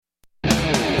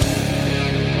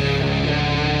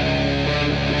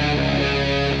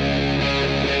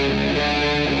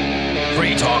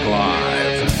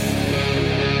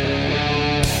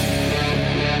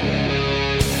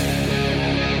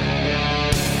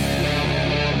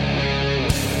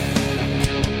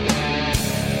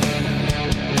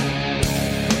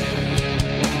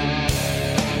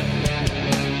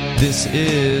This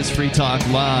is Free Talk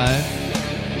Live.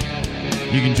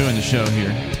 You can join the show here.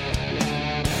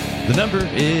 The number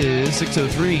is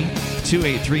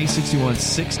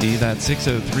 603-283-6160. That's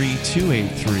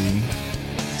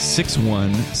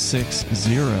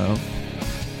 603-283-6160.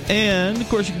 And, of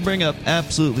course, you can bring up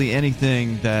absolutely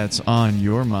anything that's on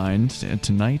your mind. And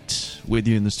tonight, with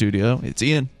you in the studio, it's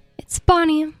Ian. It's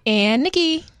Bonnie. And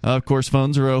Nikki. Of course,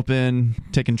 phones are open.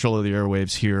 Take control of the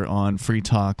airwaves here on Free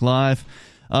Talk Live.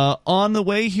 On the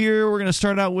way here, we're going to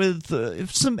start out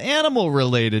with some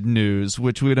animal-related news,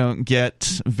 which we don't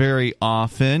get very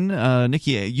often.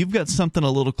 Nikki, you've got something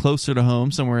a little closer to home,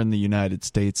 somewhere in the United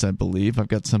States, I believe. I've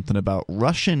got something about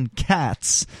Russian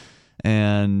cats.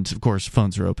 And, of course,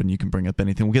 phones are open. You can bring up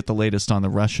anything. We'll get the latest on the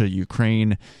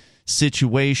Russia-Ukraine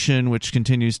situation, which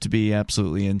continues to be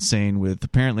absolutely insane, with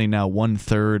apparently now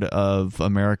 1/3 of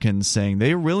Americans saying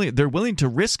they're willing to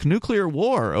risk nuclear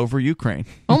war over Ukraine.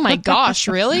 Oh my gosh,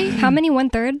 really? How many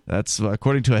 1/3? That's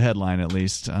according to a headline, at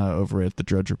least, over at the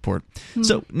Drudge Report.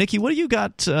 So, Nikki, what do you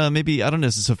got? Maybe, I don't know,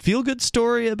 is this a feel-good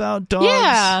story about dogs?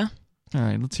 Yeah. All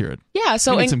right, let's hear it. Yeah,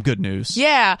 so we need some good news.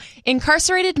 Yeah.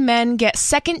 Incarcerated men get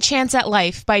second chance at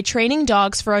life by training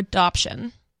dogs for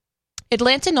adoption.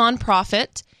 Atlanta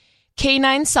nonprofit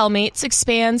Canine Cellmates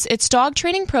expands its dog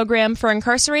training program for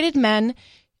incarcerated men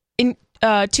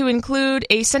to include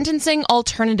a sentencing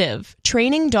alternative,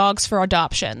 training dogs for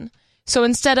adoption. So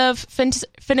instead of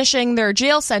finishing their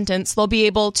jail sentence, they'll be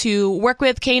able to work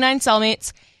with Canine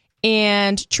Cellmates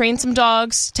and train some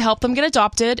dogs to help them get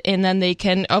adopted, and then they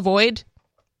can avoid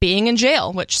being in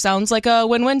jail, which sounds like a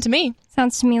win-win to me.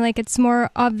 Sounds to me like it's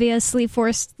more obviously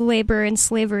forced labor and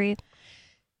slavery.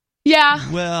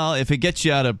 Yeah. Well, if it gets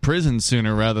you out of prison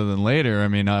sooner rather than later, I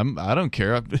mean, I don't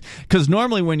care. Because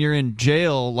normally when you're in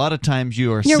jail, a lot of times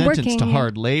you're sentenced working, to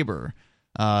hard labor.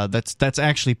 That's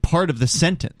actually part of the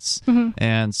sentence. Mm-hmm.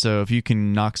 And so if you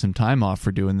can knock some time off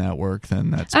for doing that work,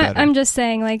 then that's better. I'm just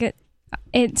saying, like,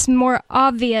 it's more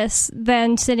obvious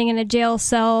than sitting in a jail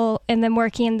cell and then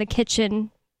working in the kitchen.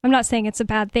 I'm not saying it's a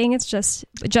bad thing. It's just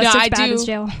as bad as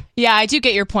jail. Yeah, I do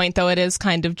get your point, though. It is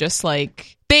kind of just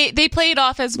like they play it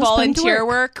off as volunteer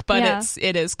work, but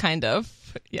it is kind of,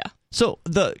 yeah. So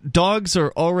the dogs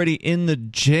are already in the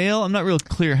jail? I'm not real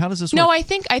clear. How does this work? No, I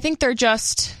think they're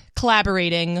just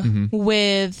collaborating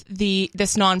with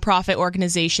this nonprofit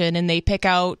organization, and they pick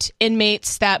out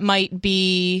inmates that might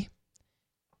be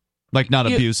like not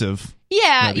abusive.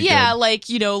 Yeah, like,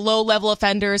 low-level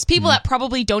offenders, people that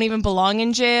probably don't even belong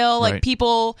in jail, like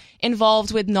people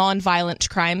involved with non-violent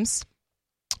crimes.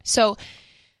 So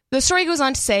the story goes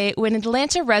on to say, when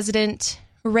Atlanta resident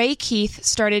Ray Keith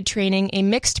started training a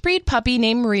mixed-breed puppy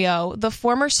named Rio, the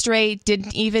former stray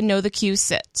didn't even know the cue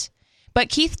sit. But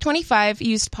Keith, 25,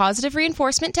 used positive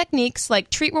reinforcement techniques like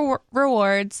treat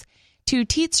rewards to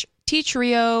teach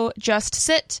Rio just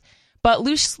sit, but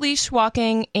loose leash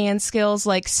walking and skills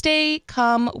like stay,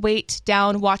 come, wait,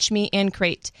 down, watch me, and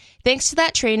crate. Thanks to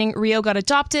that training, Rio got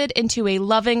adopted into a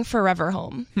loving forever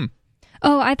home.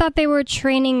 Oh, I thought they were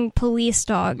training police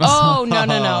dogs. Oh, no.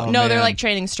 No, they're like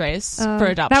training strays for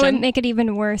adoption. That would make it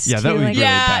even worse. Yeah, that would be really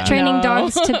bad. Training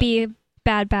dogs to be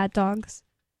bad dogs.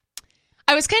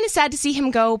 I was kind of sad to see him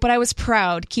go, but I was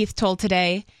proud, Keith told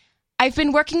Today. I've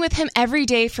been working with him every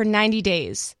day for 90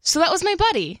 days, so that was my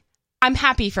buddy. I'm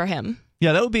happy for him.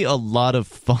 Yeah, that would be a lot of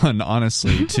fun,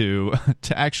 honestly, to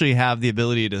actually have the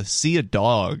ability to see a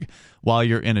dog while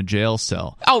you're in a jail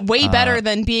cell. Oh, way better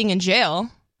than being in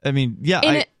jail. I mean,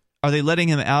 yeah, are they letting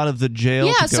him out of the jail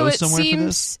to go somewhere for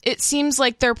this? It seems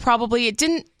like they're probably, it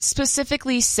didn't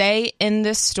specifically say in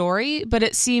this story, but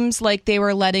it seems like they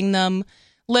were letting them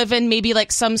live in maybe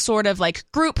like some sort of like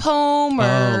group home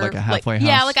or like a halfway house.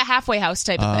 Yeah, like a halfway house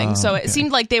type of thing. So it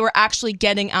seemed like they were actually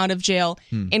getting out of jail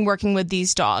and working with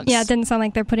these dogs. Yeah, it didn't sound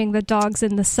like they're putting the dogs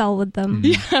in the cell with them.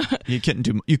 Yeah. You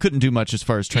couldn't do much as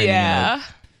far as training in an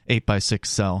 8x6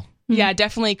 cell. Yeah,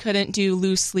 definitely couldn't do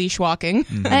loose leash walking.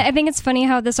 I think it's funny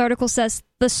how this article says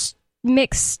the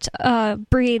mixed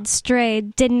breed stray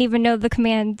didn't even know the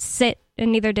command sit,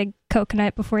 and neither did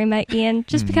Coconut before he met Ian,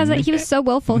 just because he was so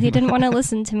willful he didn't want to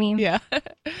listen to me. Yeah.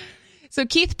 So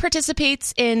Keith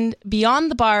participates in Beyond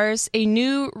the Bars, a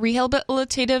new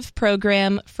rehabilitative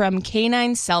program from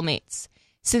Canine Cellmates.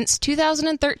 Since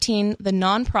 2013, the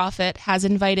nonprofit has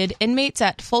invited inmates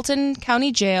at Fulton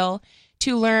County Jail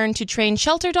to learn to train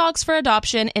shelter dogs for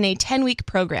adoption in a 10-week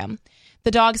program. The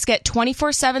dogs get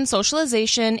 24/7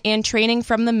 socialization and training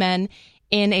from the men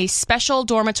in a special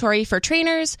dormitory for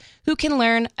trainers who can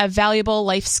learn a valuable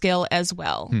life skill as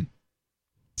well.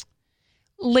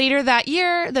 Later that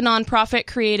year, the nonprofit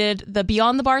created the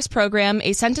Beyond the Bars program,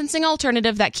 a sentencing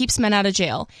alternative that keeps men out of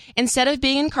jail. Instead of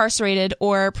being incarcerated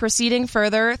or proceeding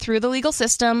further through the legal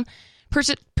system,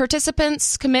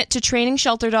 participants commit to training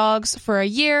shelter dogs for a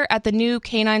year at the new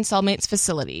Canine Cellmates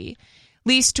facility,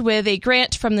 leased with a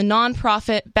grant from the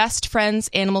nonprofit Best Friends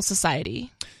Animal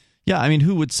Society. Yeah, I mean,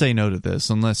 who would say no to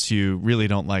this unless you really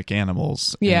don't like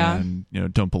animals and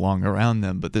don't belong around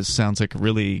them? But this sounds like a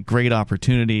really great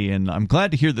opportunity, and I'm glad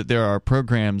to hear that there are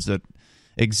programs that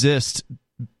exist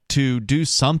to do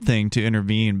something to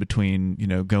intervene between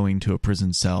going to a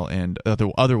prison cell and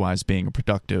otherwise being a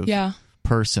productive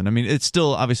person. I mean, it's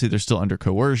still obviously they're still under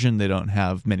coercion; they don't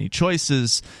have many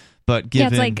choices. But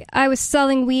given it's like I was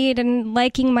selling weed and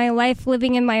liking my life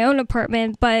living in my own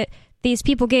apartment, but these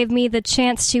people gave me the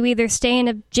chance to either stay in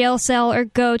a jail cell or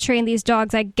go train these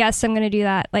dogs. I guess I'm going to do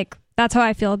that. Like, that's how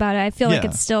I feel about it. I feel like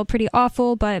it's still pretty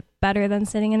awful, but better than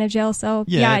sitting in a jail cell.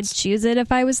 Yeah, I'd choose it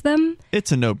if I was them.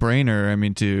 It's a no-brainer, I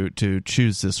mean, to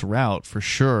choose this route for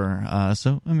sure.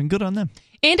 So, I mean, good on them.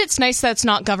 And it's nice that it's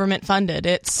not government funded.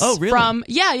 It's from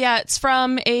it's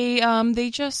from a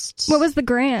they just What was the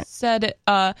grant? Said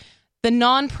the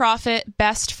nonprofit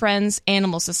Best Friends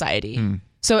Animal Society.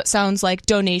 So it sounds like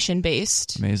donation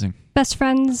based. Amazing. Best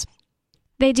Friends,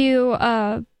 they do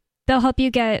they'll help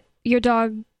you get your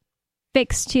dog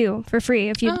fixed too for free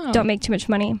if you don't make too much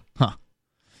money. Huh.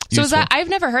 So is that, I've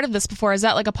never heard of this before. Is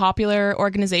that like a popular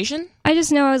organization? I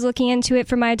just know I was looking into it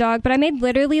for my dog, but I made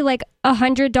literally like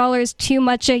 $100 too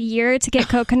much a year to get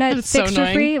Coconut fixed for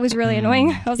free. It was really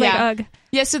annoying. I was like, ugh.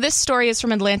 Yeah, so this story is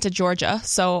from Atlanta, Georgia.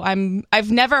 So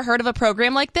I've never heard of a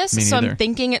program like this, so I'm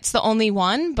thinking it's the only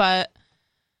one, but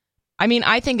I mean,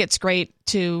 I think it's great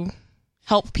to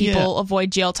help people avoid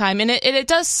jail time. And it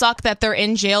does suck that they're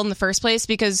in jail in the first place,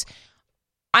 because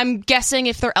I'm guessing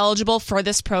if they're eligible for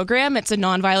this program, it's a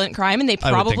nonviolent crime, and they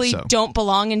probably don't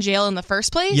belong in jail in the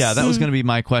first place. Yeah, that was going to be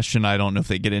my question. I don't know if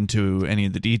they get into any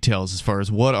of the details as far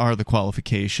as what are the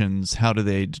qualifications, how do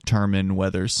they determine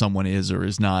whether someone is or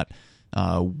is not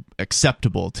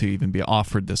acceptable to even be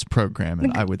offered this program.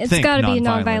 And I would think it's got to be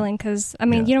nonviolent, because I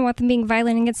mean you don't want them being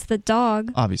violent against the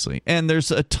dog, obviously. And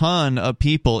there's a ton of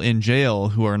people in jail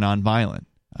who are nonviolent.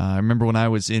 I remember when I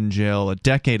was in jail a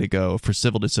decade ago for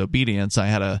civil disobedience, I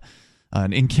had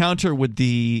an encounter with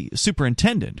the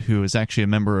superintendent, who is actually a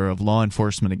member of Law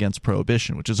Enforcement Against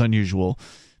Prohibition, which is unusual.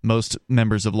 Most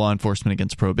members of Law Enforcement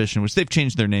Against Prohibition, which they've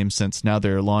changed their name since, now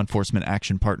they're Law Enforcement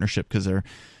Action Partnership, because they're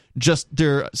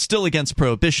still against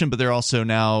prohibition, but they're also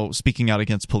now speaking out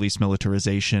against police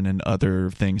militarization and other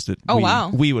things that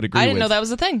we would agree with. I didn't know that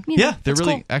was a thing. Yeah, they're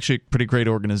really cool. Actually a pretty great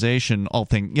organization. All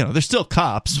thing, they're still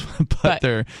cops, but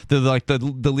they're like the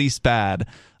least bad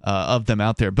of them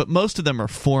out there. But most of them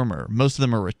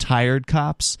are retired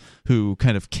cops who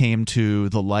kind of came to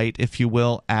the light, if you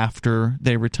will, after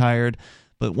they retired.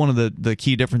 But one of the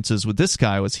key differences with this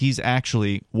guy was he's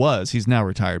now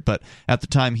retired, but at the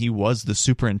time he was the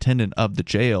superintendent of the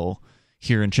jail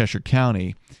here in Cheshire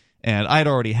County. And I'd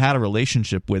already had a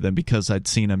relationship with him because I'd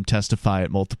seen him testify at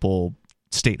multiple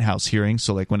state house hearings.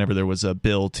 So like whenever there was a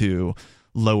bill to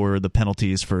lower the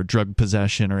penalties for drug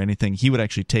possession or anything, he would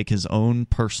actually take his own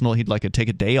personal, he'd take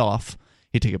a day off.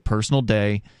 He'd take a personal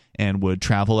day and would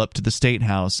travel up to the State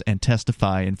House and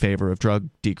testify in favor of drug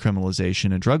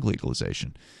decriminalization and drug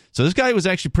legalization. So this guy was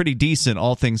actually pretty decent,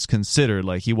 all things considered.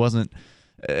 Like, he wasn't,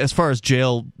 as far as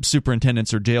jail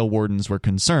superintendents or jail wardens were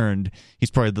concerned,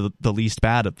 he's probably the least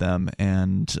bad of them,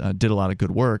 and did a lot of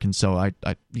good work. And so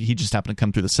he just happened to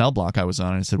come through the cell block I was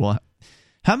on, and I said, well,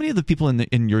 how many of the people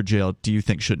in your jail do you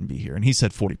think shouldn't be here? And he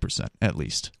said 40% at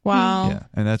least. Wow. Yeah,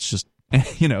 and that's just...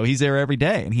 he's there every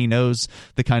day, and he knows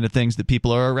the kind of things that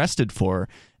people are arrested for.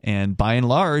 And by and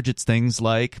large, it's things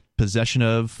like possession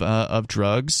of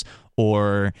drugs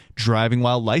or driving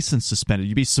while license suspended.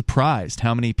 You'd be surprised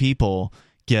how many people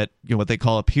get what they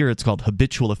call up here, it's called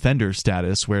habitual offender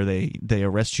status, where they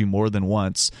arrest you more than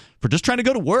once for just trying to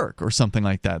go to work or something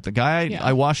like that. The guy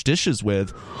I washed dishes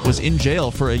with was in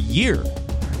jail for a year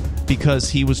because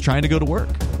he was trying to go to work.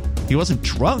 He wasn't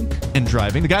drunk and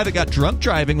driving. The guy that got drunk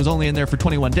driving was only in there for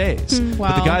 21 days. Wow.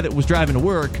 But the guy that was driving to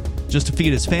work just to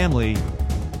feed his family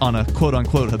on a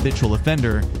quote-unquote habitual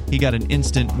offender, he got an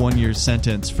instant 1-year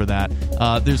sentence for that.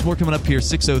 There's more coming up here,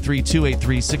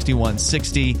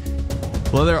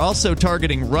 603-283-6160. Well, they're also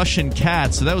targeting Russian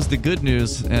cats, so that was the good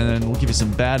news, and then we'll give you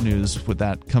some bad news with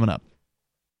that coming up.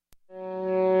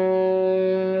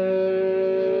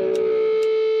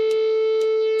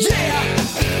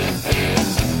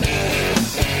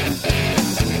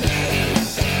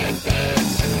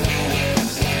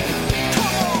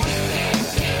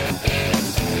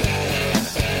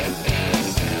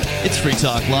 It's Free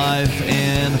Talk Live,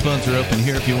 and the phones are open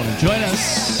here if you want to join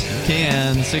us. You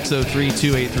can.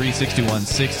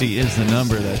 603-283-6160 is the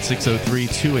number. That's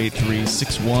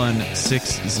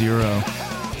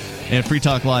 603-283-6160. And Free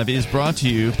Talk Live is brought to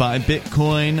you by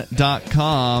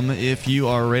Bitcoin.com. If you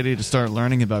are ready to start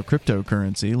learning about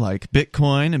cryptocurrency like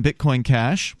Bitcoin and Bitcoin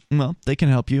Cash, well, they can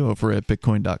help you over at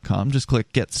Bitcoin.com. Just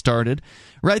click Get Started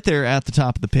right there at the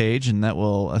top of the page, and that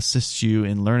will assist you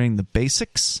in learning the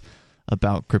basics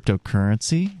about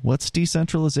cryptocurrency. What's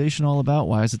decentralization all about?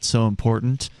 Why is it so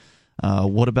important?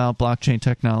 What about blockchain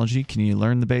technology? Can you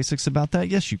learn the basics about that?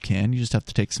 Yes, you can. You just have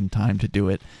to take some time to do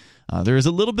it. There is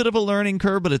a little bit of a learning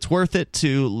curve, but it's worth it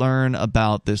to learn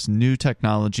about this new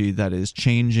technology that is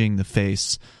changing the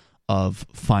face of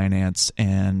finance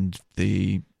and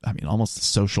almost the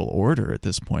social order at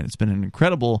this point. It's been an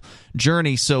incredible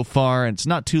journey so far, and it's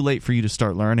not too late for you to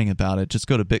start learning about it. Just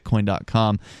go to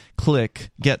Bitcoin.com, click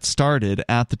Get Started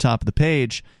at the top of the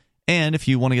page, and if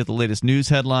you want to get the latest news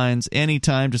headlines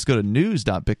anytime, just go to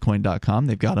news.bitcoin.com.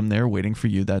 They've got them there waiting for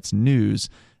you. That's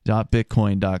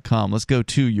news.bitcoin.com. Let's go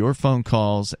to your phone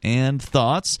calls and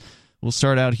thoughts. We'll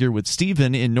start out here with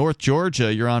Stephen in North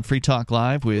Georgia. You're on Free Talk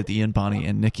Live with Ian, Bonnie,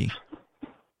 and Nikki.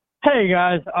 Hey,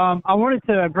 guys. I wanted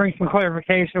to bring some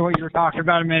clarification to what you were talking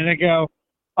about a minute ago.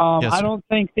 Yes, I don't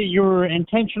think that you were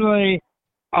intentionally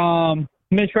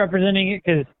misrepresenting it,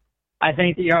 because I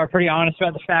think that you are pretty honest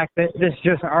about the fact that this is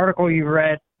just an article you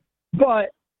read. But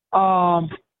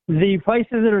the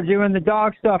places that are doing the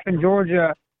dog stuff in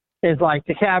Georgia is like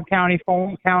DeKalb County,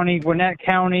 Fulton County, Gwinnett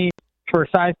County,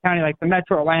 Forsyth County, like the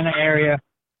metro Atlanta area.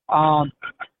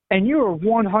 And you are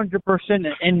 100%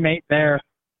 an inmate there.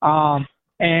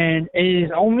 And it is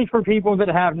only for people that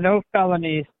have no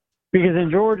felonies, because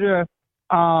in Georgia,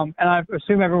 and I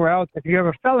assume everywhere else, if you have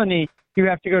a felony, you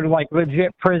have to go to like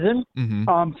legit prison.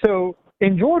 Mm-hmm. So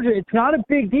in Georgia, it's not a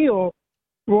big deal.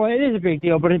 Well, it is a big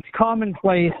deal, but it's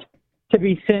commonplace to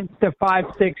be sentenced to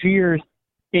 5-6 years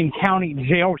in county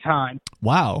jail time.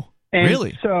 Wow. And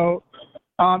really? So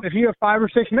if you have 5 or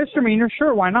 6 misdemeanors,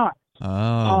 sure, why not? Oh,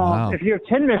 wow. If you have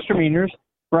 10 misdemeanors,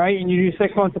 right, and you do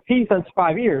 6 months apiece, that's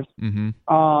 5 years. Mm-hmm.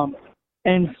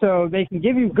 And so they can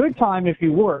give you good time if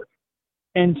you work.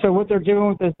 And so what they're doing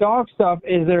with this dog stuff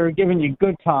is they're giving you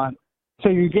good time. So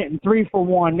you're getting 3 for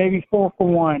 1, maybe 4 for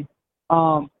 1.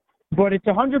 But it's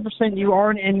 100% you are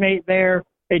an inmate there.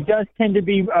 It does tend to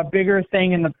be a bigger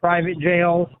thing in the private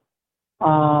jails.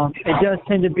 It does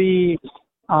tend to be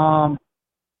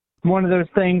one of those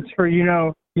things for,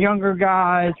 younger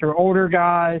guys or older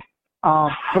guys.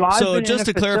 So just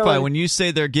to clarify, when you say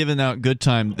they're giving out good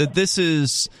time, that this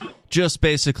is just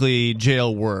basically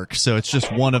jail work. So it's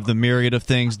just one of the myriad of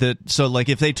things so like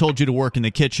if they told you to work in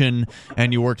the kitchen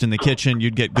and you worked in the kitchen,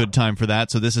 you'd get good time for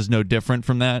that. So this is no different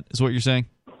from that, is what you're saying?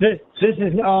 This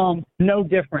is no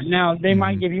different. Now, they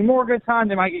might give you more good time,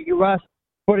 they might give you less,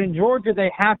 but in Georgia,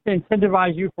 they have to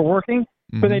incentivize you for working,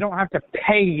 so they don't have to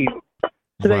pay you.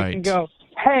 So they can go,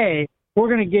 hey, we're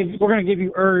gonna give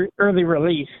you early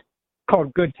release,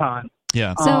 called good time.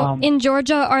 Yeah. So in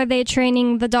Georgia, are they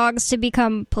training the dogs to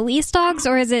become police dogs,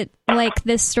 or is it like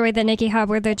this story that Nikki had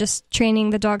where they're just training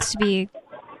the dogs to be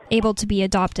able to be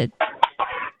adopted?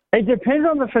 It depends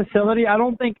on the facility. I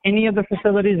don't think any of the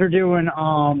facilities are doing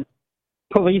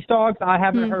police dogs. I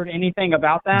haven't heard anything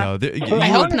about that. No, I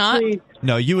hope not.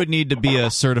 No, you would need to be a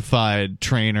certified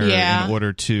trainer in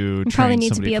order to You train probably need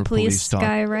to somebody be a for police dog.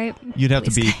 guy, right? You'd have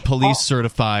to be Police guy. police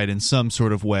certified in some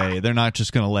sort of way. They're not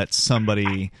just going to let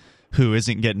somebody who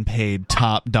isn't getting paid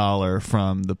top dollar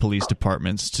from the police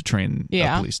departments to train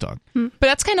a police dog. But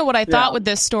that's kind of what I thought with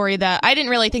this story, that I didn't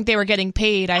really think they were getting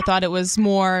paid. I thought it was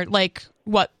more like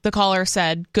what the caller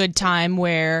said, good time,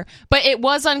 but it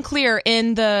was unclear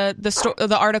in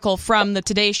the article from the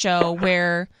Today Show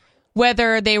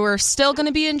whether they were still going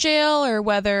to be in jail or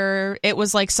whether it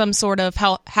was like some sort of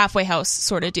halfway house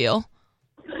sort of deal.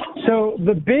 So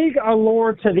the big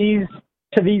allure to these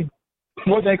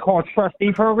what they call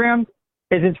trustee programs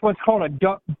is it's what's called a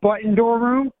button door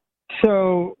room.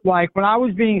 So like when I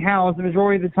was being housed, the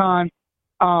majority of the time,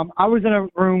 I was in a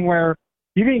room where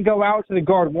you didn't go out till the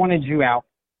guard wanted you out.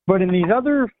 But in these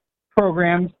other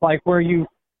programs, like where you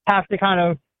have to kind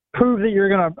of prove that you're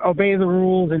going to obey the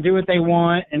rules and do what they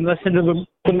want and listen to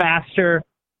the master,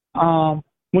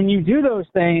 when you do those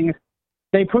things,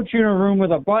 they put you in a room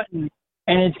with a button,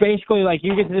 and it's basically like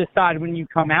you get to decide when you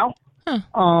come out.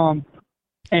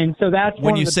 And so that's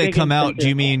when you say come out, do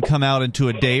you mean come out into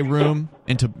a day room,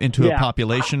 into a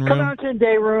population room? Come out to a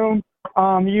day room.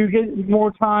 You get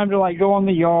more time to like go on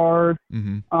the yard.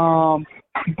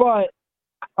 But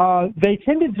they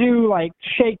tend to do like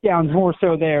shakedowns more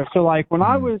so there. So like when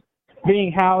I was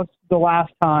being housed the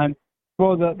last time,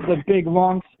 well, the big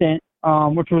long stint,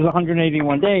 which was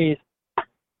 181 days,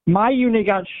 my unit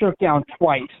got shook down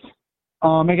twice.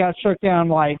 It got shook down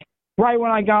like right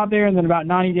when I got there, and then about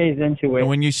 90 days into it. And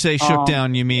when you say shook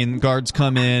down, you mean guards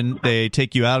come in, they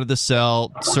take you out of the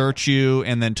cell, search you,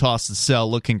 and then toss the cell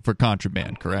looking for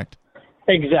contraband, correct?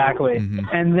 Exactly. Mm-hmm.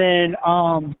 And then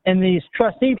in these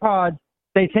trustee pods,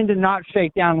 they tend to not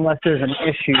shake down unless there's an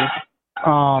issue.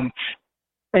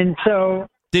 And so...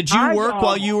 Did you work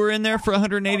while you were in there for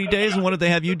 180 days, and what did they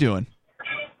have you doing?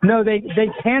 No, they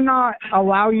cannot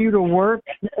allow you to work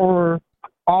or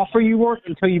offer you work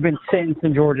until you've been sentenced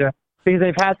in Georgia, because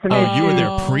they've had some issues. You were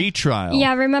there pre-trial.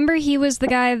 Yeah, remember he was the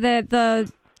guy that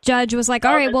the judge was like,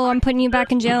 all right, well, I'm putting you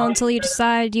back in jail until you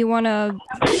decide you want to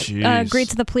agree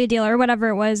to the plea deal or whatever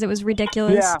it was. It was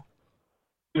ridiculous.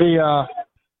 Yeah.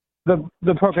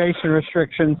 The probation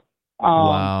restrictions.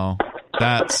 Wow.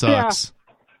 That sucks.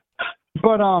 Yeah.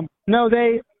 But, no,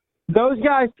 those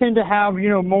guys tend to have,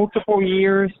 multiple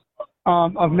years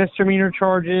of misdemeanor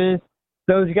charges.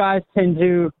 Those guys tend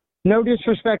to, no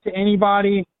disrespect to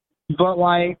anybody, but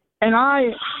and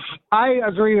I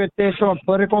agree with this from a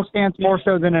political stance more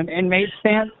so than an inmate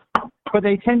stance, but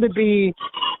they tend to be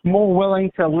more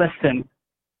willing to listen.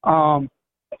 I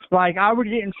would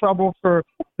get in trouble for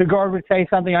the guard would say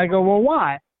something. I go, well,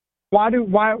 why? Why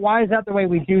is that the way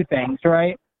we do things,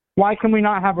 right? Why can we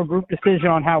not have a group decision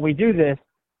on how we do this?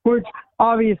 Which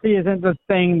obviously isn't the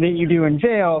thing that you do in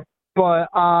jail, but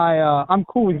I'm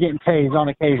cool with getting tased on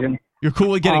occasion. You're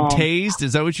cool with getting tased?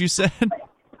 Is that what you said?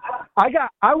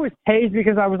 I was tased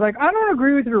because I was like, I don't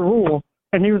agree with your rule.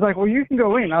 And he was like, well, you can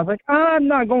go in. I was like, I'm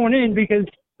not going in because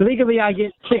legally I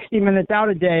get 60 minutes out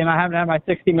a day and I haven't had my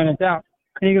 60 minutes out.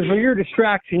 And he goes, well, you're a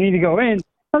distraction. You need to go in.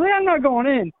 I was like, I'm not going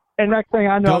in. And next thing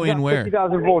I know, go in where?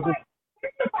 50,000 volts.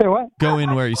 Say what? Go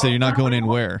in where? You said you're not going in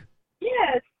where?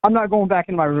 Yes. I'm not going back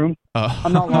in my room.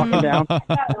 I'm not walking down. Like,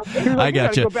 I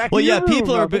gotcha. Well, yeah,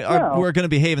 people are going to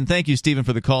behave, and thank you, Stephen,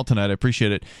 for the call tonight. I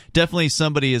appreciate it. Definitely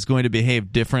somebody is going to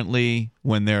behave differently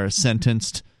when they're a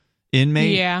sentenced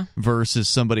inmate versus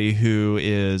somebody who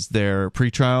is their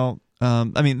pretrial.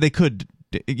 I mean, they could,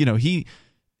 he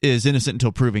is innocent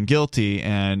until proven guilty,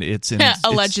 and it's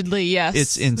allegedly, yes.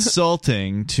 It's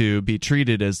insulting to be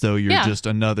treated as though you're just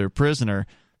another prisoner.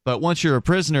 But once you're a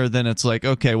prisoner, then it's like,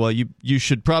 okay, well, you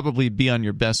should probably be on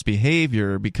your best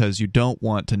behavior because you don't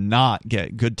want to not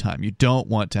get good time. You don't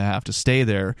want to have to stay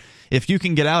there. If you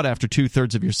can get out after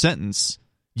 2/3 of your sentence,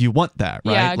 you want that,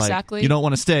 right? Yeah, exactly. You don't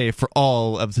want to stay for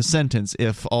all of the sentence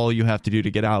if all you have to do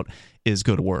to get out is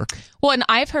go to work. Well, and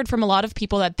I've heard from a lot of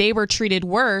people that they were treated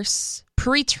worse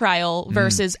pre-trial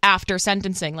versus after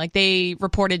sentencing. Like, they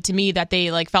reported to me that they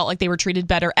felt like they were treated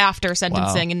better after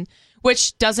sentencing, and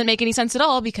which doesn't make any sense at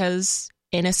all because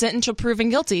innocent until proven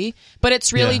guilty. But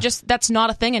it's really just, that's not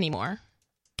a thing anymore.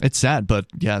 It's sad, but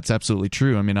yeah, it's absolutely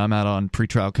true. I mean, I'm out on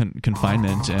pretrial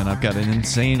confinement, and I've got an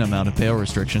insane amount of bail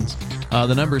restrictions.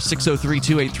 The number is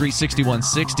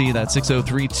 603-283-6160. That's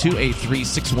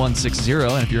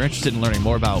 603-283-6160. And if you're interested in learning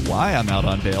more about why I'm out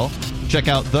on bail, check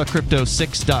out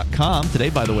thecrypto6.com.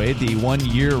 Today, by the way, the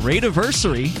 1-year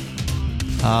rate-iversary.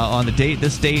 On the date,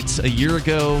 this date's a year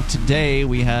ago today,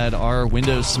 we had our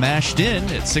windows smashed in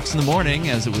at 6 in the morning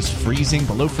as it was freezing,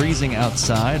 below freezing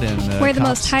outside. And we're the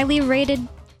most highly rated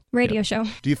radio show.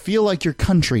 Do you feel like your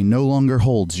country no longer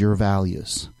holds your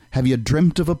values? Have you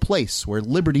dreamt of a place where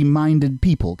liberty-minded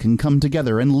people can come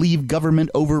together and leave government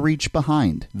overreach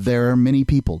behind? There are many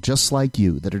people just like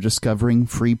you that are discovering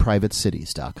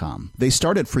FreePrivateCities.com. They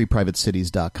start at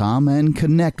FreePrivateCities.com and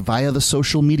connect via the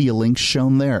social media links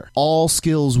shown there. All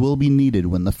skills will be needed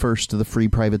when the first of the Free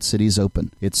Private Cities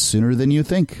open. It's sooner than you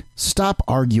think. Stop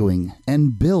arguing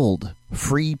and build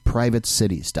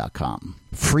FreePrivateCities.com.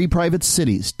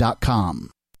 FreePrivateCities.com.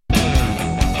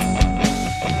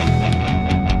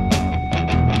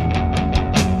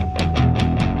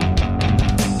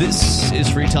 This is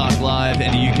Free Talk Live,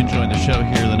 and you can join the show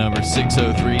here. The number is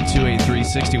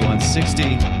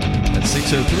 603-283-6160. That's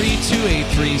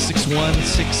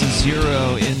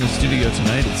 603-283-6160. In the studio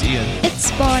tonight, it's Ian. It's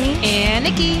Bonnie. And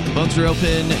Nikki. Phones are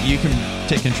open. You can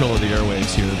take control of the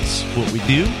airwaves here. That's what we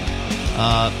do.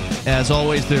 As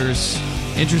always, there's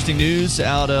interesting news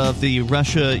out of the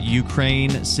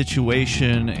Russia-Ukraine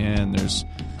situation, and there's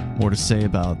more to say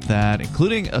about that,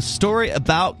 including a story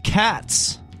about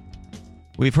cats.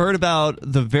 We've heard about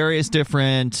the various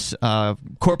different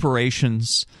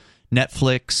corporations,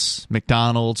 Netflix,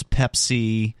 McDonald's,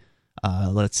 Pepsi,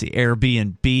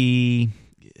 Airbnb.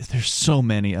 There's so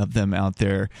many of them out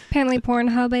there. Apparently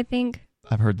Pornhub, I think.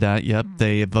 I've heard that, yep.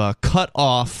 They've cut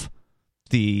off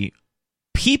the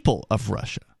people of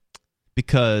Russia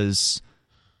because,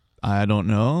 I don't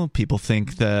know, people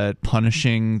think that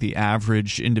punishing the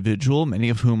average individual, many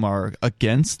of whom are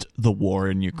against the war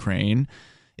in Ukraine,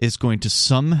 is going to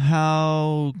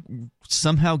somehow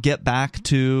get back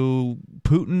to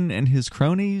Putin and his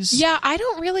cronies. Yeah, I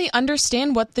don't really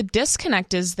understand what the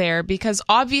disconnect is there, because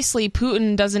obviously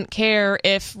Putin doesn't care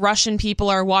if Russian people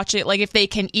are watching, like if they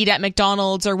can eat at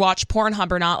McDonald's or watch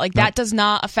Pornhub or not. Like that does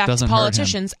not affect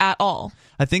politicians at all.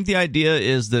 I think the idea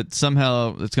is that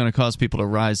somehow it's going to cause people to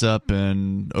rise up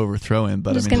and overthrow him.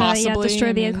 But just going to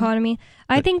destroy the economy.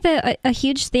 I think that a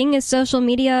huge thing is social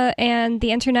media and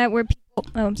the internet, where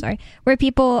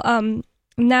people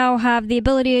now have the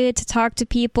ability to talk to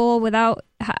people without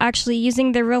actually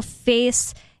using their real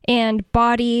face and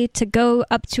body to go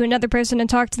up to another person and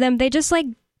talk to them. They just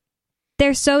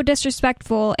they're so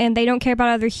disrespectful, and they don't care about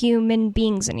other human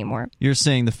beings anymore. You're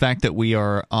saying the fact that we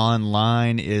are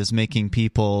online is making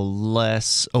people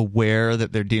less aware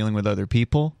that they're dealing with other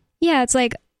people? Yeah, it's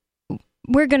like,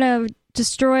 we're going to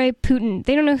destroy Putin.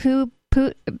 They don't know who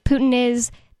Putin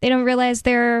is. They don't realize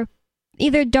they're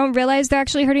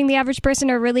actually hurting the average person,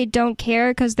 or really don't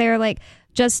care because they're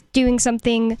just doing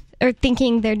something, or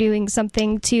thinking they're doing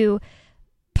something to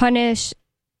punish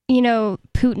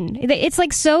Putin. It's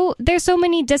there's so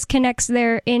many disconnects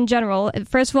there in general.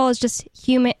 First of all, it's just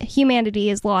humanity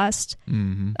is lost.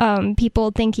 Mm-hmm.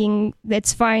 People thinking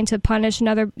it's fine to punish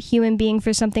another human being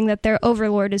for something that their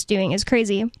overlord is doing is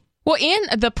crazy. Well,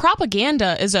 and the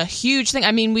propaganda is a huge thing.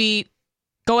 I mean,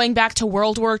 going back to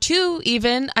World War II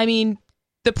even, I mean,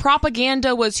 the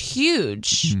propaganda was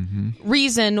huge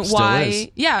reason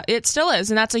why. Yeah, it still is.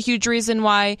 And that's a huge reason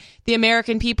why the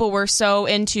American people were so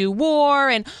into war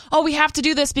and, we have to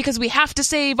do this because we have to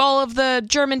save all of the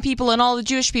German people and all the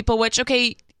Jewish people, which,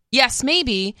 okay, yes,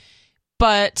 maybe,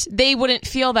 but they wouldn't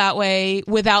feel that way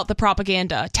without the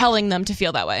propaganda telling them to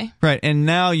feel that way. Right. And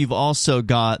now you've also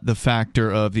got the factor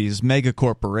of these mega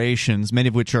corporations, many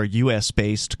of which are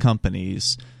U.S.-based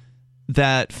companies,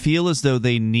 that feel as though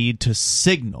they need to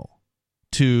signal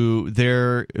to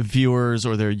their viewers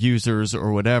or their users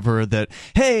or whatever that,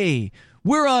 hey,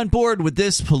 we're on board with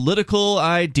this political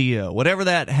idea, whatever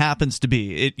that happens to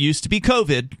be. It used to be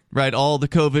COVID, right? All the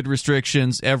COVID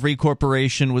restrictions, every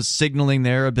corporation was signaling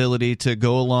their ability to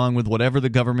go along with whatever the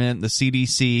government, the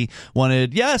CDC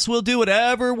wanted. Yes, we'll do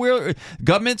whatever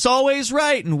government's always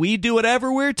right, and we do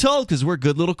whatever we're told because we're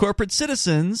good little corporate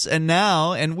citizens. And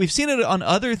now, and we've seen it on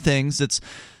other things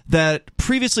that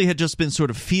previously had just been sort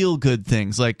of feel-good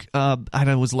things. Like, I don't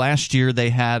know, it was last year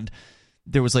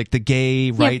there was the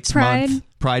Gay Rights Month,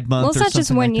 Pride Month. Well, it's not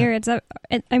just one year. That.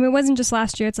 It wasn't just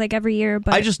last year. It's every year.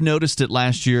 But I just noticed it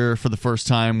last year for the first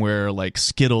time, where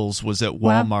Skittles was at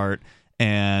Walmart,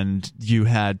 and they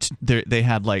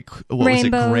had what Rainbows. Was it,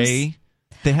 gray?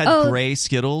 They had gray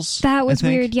Skittles. That was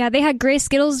weird. Yeah, they had gray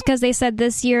Skittles because they said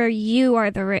this year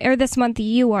this month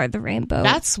you are the rainbow.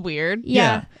 That's weird.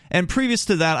 Yeah. And previous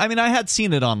to that, I mean, I had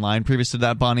seen it online previous to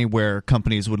that, Bonnie, where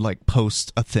companies would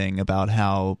post a thing about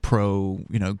how pro,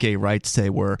 gay rights they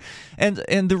were. And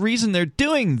the reason they're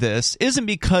doing this isn't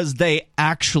because they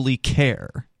actually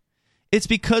care. It's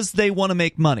because they want to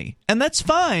make money. And that's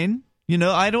fine.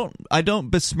 I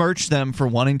don't besmirch them for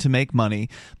wanting to make money,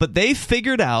 but they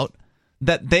figured out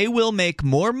that they will make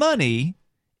more money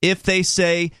if they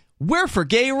say, we're for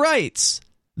gay rights,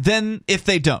 than if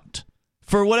they don't.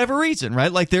 For whatever reason,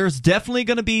 right? There's definitely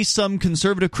going to be some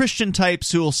conservative Christian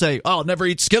types who will say, I'll never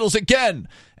eat Skittles again.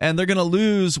 And they're going to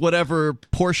lose whatever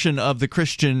portion of the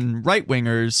Christian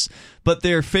right-wingers. But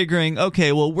they're figuring,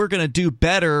 okay, well, we're going to do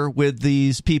better with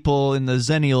these people in the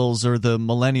Zennials or the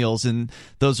Millennials, and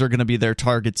those are going to be their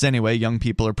targets anyway. Young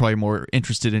people are probably more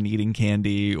interested in eating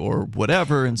candy or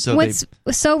whatever. And so what's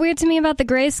so weird to me about the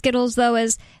gray Skittles, though,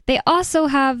 is they also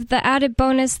have the added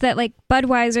bonus that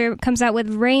Budweiser comes out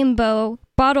with rainbow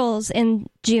bottles in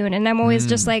June, and I'm always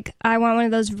just I want one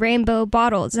of those rainbow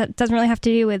bottles. That doesn't really have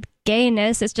to do with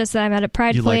gayness. It's just that I'm at a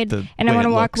pride parade and I want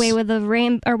to walk around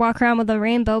with a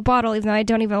rainbow bottle, even though I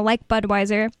don't even like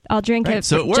Budweiser. I'll drink it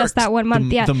so for just that 1 month.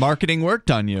 The marketing worked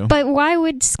on you. But why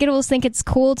would Skittles think it's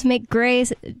cool to make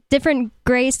different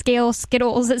grayscale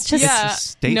Skittles? It's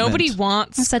just nobody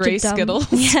wants gray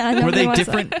Skittles. Yeah, were they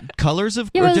different colors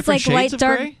of or different shades light,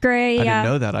 dark of gray? I didn't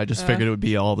know that. I just figured it would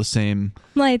be all the same.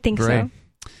 Well, I think gray. so.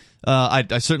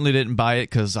 I certainly didn't buy it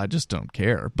because I just don't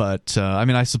care. But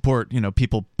I support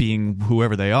people being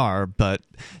whoever they are. But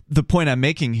the point I'm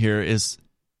making here is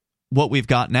what we've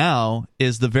got now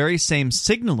is the very same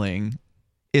signaling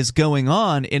is going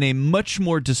on in a much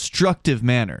more destructive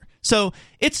manner. So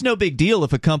it's no big deal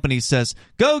if a company says,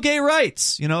 go gay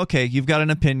rights. Okay, you've got an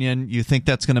opinion. You think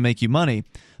that's going to make you money.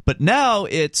 But now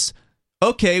it's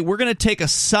okay, we're going to take a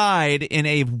side in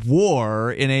a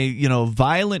war, in a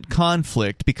violent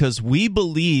conflict, because we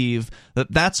believe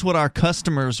that that's what our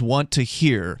customers want to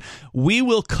hear. We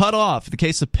will cut off. In the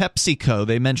case of PepsiCo,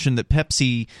 they mentioned that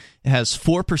Pepsi has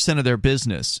 4% of their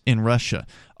business in Russia.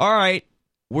 All right,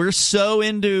 we're so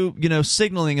into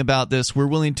signaling about this, we're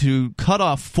willing to cut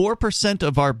off 4%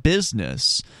 of our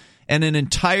business and an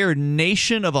entire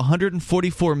nation of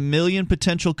 144 million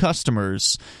potential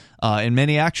customers. And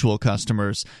many actual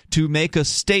customers, to make a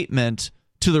statement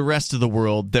to the rest of the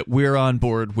world that we're on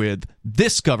board with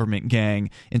this government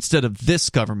gang instead of this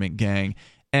government gang.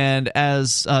 And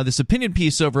as this opinion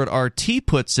piece over at RT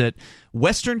puts it,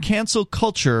 Western cancel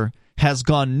culture has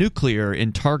gone nuclear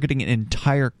in targeting an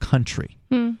entire country.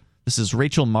 This is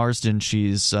Rachel Marsden.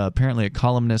 She's apparently a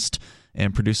columnist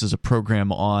and produces a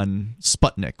program on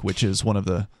Sputnik, which is one of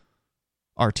the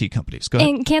RT companies. Go ahead.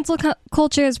 And cancel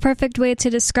culture is a perfect way to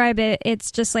describe it.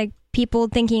 It's just like people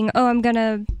thinking, oh, I'm going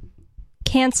to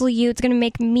cancel you. It's going to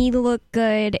make me look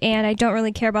good, and I don't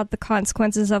really care about the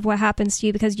consequences of what happens to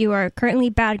you because you are currently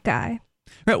bad guy.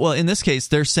 Right. Well, in this case,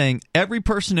 they're saying every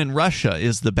person in Russia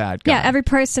is the bad guy. Yeah, every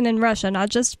person in Russia, not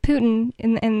just Putin.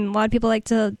 And a lot of people like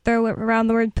to throw around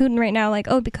the word Putin right now, like,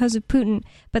 oh, because of Putin.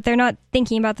 But they're not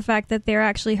thinking about the fact that they're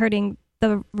actually hurting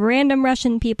the random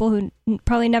Russian people who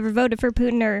probably never voted for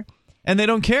Putin. And they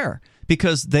don't care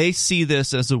because they see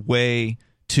this as a way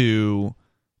to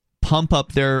pump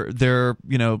up their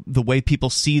the way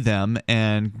people see them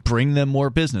and bring them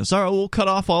more business. All right, we'll cut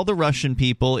off all the Russian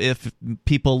people if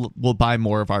people will buy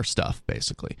more of our stuff,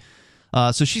 basically.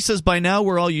 So she says, by now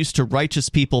we're all used to righteous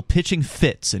people pitching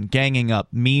fits and ganging up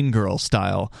Mean Girl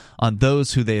style on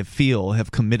those who they feel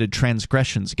have committed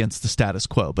transgressions against the status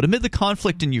quo. But amid the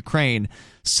conflict in Ukraine,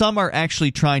 some are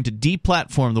actually trying to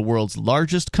deplatform the world's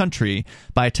largest country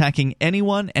by attacking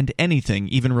anyone and anything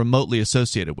even remotely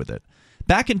associated with it.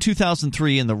 Back in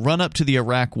 2003, in the run-up to the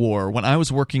Iraq War, when I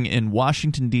was working in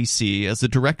Washington, D.C. as the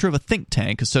director of a think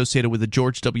tank associated with the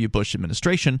George W. Bush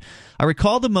administration, I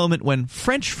recall the moment when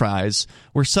French fries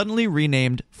were suddenly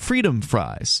renamed Freedom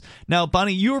Fries. Now,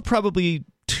 Bonnie, you were probably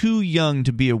too young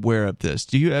to be aware of this.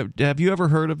 Have you ever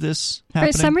heard of this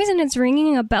happening? For some reason, it's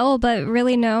ringing a bell, but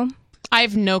really no. I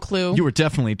have no clue. You were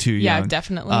definitely too young. Yeah,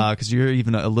 definitely. Because you're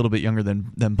even a little bit younger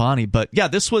than Bonnie. But yeah,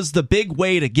 this was the big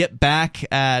way to get back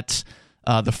at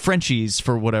the Frenchies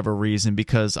for whatever reason,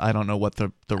 because I don't know what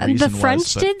the reason was. The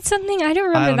French did something? I don't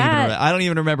remember that. I don't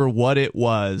even remember what it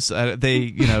was. They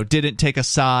didn't take a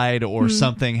side or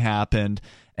something happened.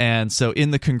 And so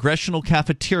in the congressional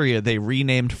cafeteria, they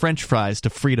renamed French fries to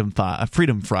Freedom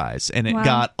Fries. And it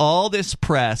got all this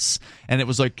press. And it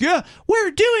was like, yeah,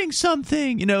 we're doing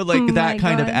something. That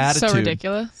kind of attitude. So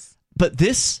ridiculous. But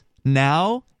this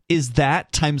now is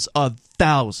that times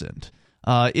 1,000.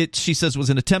 She says, was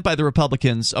an attempt by the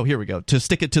Republicans, oh, here we go, to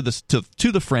stick it to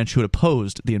the French who had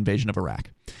opposed the invasion of Iraq.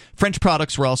 French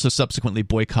products were also subsequently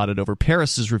boycotted over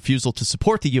Paris's refusal to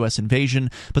support the U.S. invasion,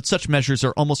 but such measures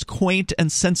are almost quaint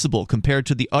and sensible compared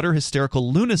to the utter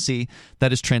hysterical lunacy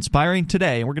that is transpiring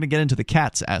today, and we're going to get into the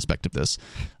cats aspect of this,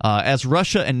 as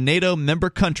Russia and NATO member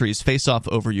countries face off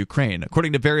over Ukraine.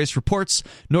 According to various reports,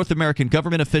 North American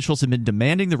government officials have been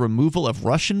demanding the removal of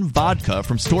Russian vodka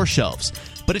from store shelves,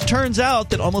 but it turns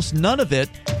out that almost none of it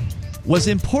was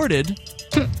imported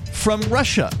from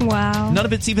Russia. Wow. None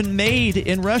of it's even made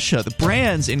in Russia. The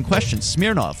brands in question,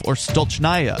 Smirnoff or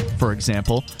Stolchnaya, for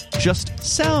example, just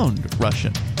sound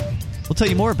Russian. We'll tell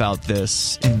you more about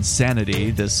this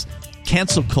insanity, this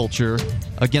cancel culture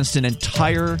against an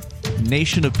entire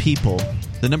nation of people.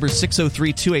 The number is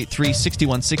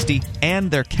 603-283-6160,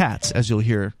 and their cats, as you'll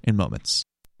hear in moments.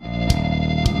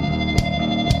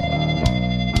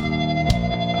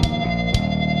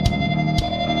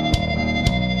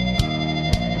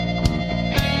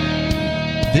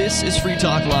 This is Free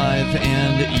Talk Live,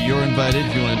 and you're invited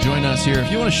if you want to join us here. If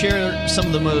you want to share some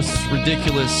of the most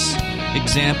ridiculous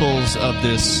examples of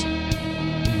this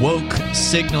woke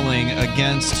signaling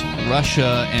against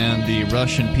Russia and the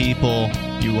Russian people,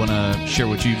 you want to share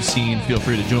what you've seen, feel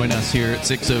free to join us here at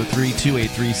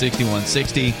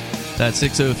 603-283-6160. That's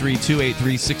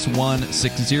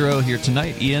 603-283-6160 here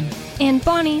tonight. Ian. And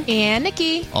Bonnie. And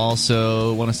Nikki.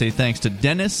 Also want to say thanks to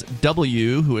Dennis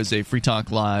W., who is a Free Talk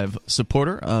Live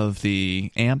supporter of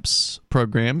the AMPS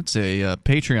program. It's a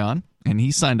Patreon, and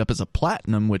he signed up as a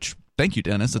Platinum, which, thank you,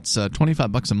 Dennis. It's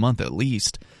 $25 a month at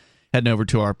least. Heading over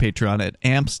to our Patreon at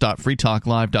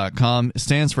amps.freetalklive.com. It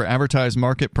stands for Advertise,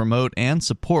 Market, Promote, and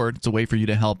Support. It's a way for you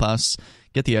to help us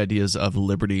get the ideas of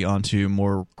liberty onto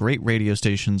more great radio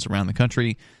stations around the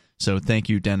country. So thank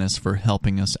you, Dennis, for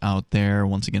helping us out there.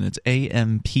 Once again, it's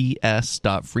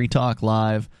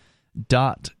amps.freetalklive.com.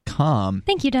 RT.com.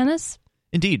 Thank you, Dennis.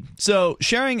 Indeed. So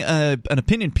sharing an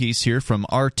opinion piece here from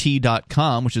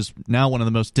RT.com, which is now one of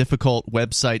the most difficult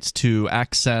websites to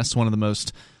access, one of the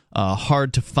most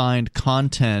hard to find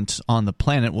content on the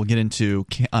planet. We'll get into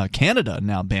Canada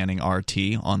now banning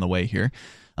RT on the way here.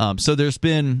 So there's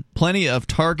been plenty of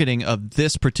targeting of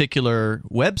this particular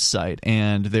website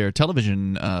and their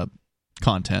television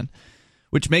content,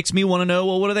 which makes me want to know,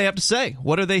 well, what do they have to say?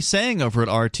 What are they saying over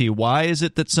at RT? Why is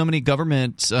it that so many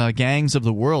government gangs of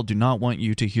the world do not want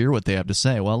you to hear what they have to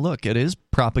say? Well, look, it is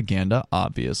propaganda,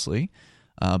 obviously.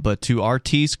 But to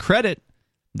RT's credit,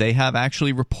 they have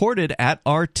actually reported at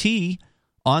RT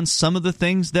on some of the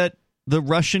things that the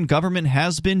Russian government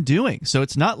has been doing. So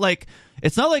it's not like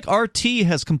RT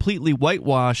has completely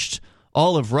whitewashed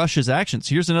all of Russia's actions.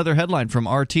 Here's another headline from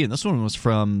RT, and this one was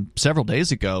from several days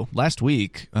ago, last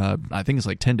week. I think it's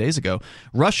like 10 days ago.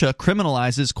 Russia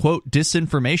criminalizes, quote,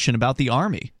 disinformation about the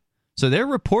army. So they're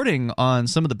reporting on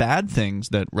some of the bad things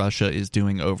that Russia is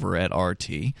doing over at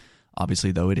RT.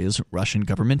 Obviously, though, it is Russian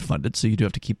government funded, so you do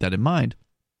have to keep that in mind.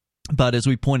 But as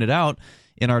we pointed out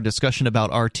in our discussion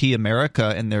about RT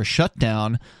America and their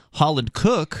shutdown, Holland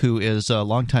Cook, who is a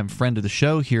longtime friend of the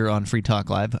show here on Free Talk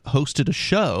Live, hosted a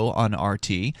show on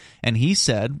RT, and he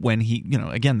said when he,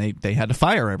 again, they had to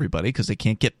fire everybody because they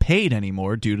can't get paid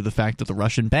anymore due to the fact that the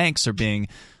Russian banks are being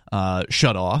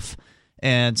shut off,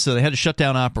 and so they had to shut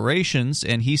down operations,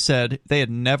 and he said they had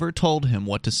never told him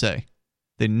what to say.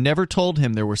 They never told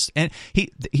him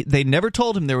they never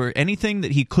told him there were anything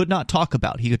that he could not talk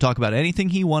about. He could talk about anything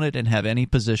he wanted and have any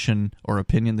position or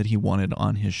opinion that he wanted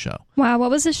on his show. Wow,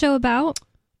 what was the show about?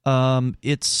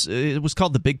 It was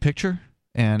called The Big Picture,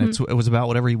 and it was about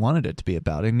whatever he wanted it to be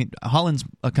about. I mean, Holland's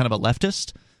kind of a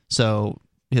leftist, so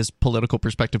his political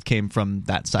perspective came from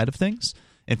that side of things.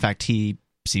 In fact, he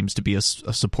seems to be a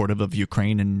supportive of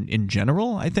Ukraine in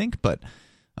general, I think, but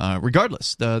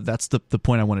regardless, that's the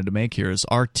point I wanted to make here is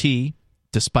RT,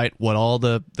 despite what all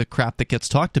the crap that gets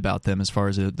talked about them as far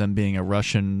as them being a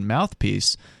Russian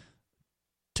mouthpiece,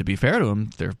 to be fair to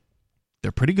them,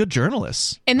 they're pretty good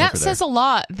journalists. And that says a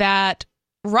lot that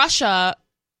Russia,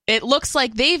 it looks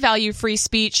like they value free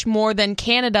speech more than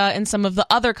Canada and some of the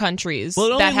other countries that have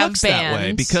bans. Well, it only looks that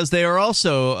way because they are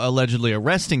also allegedly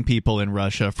arresting people in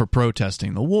Russia for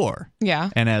protesting the war.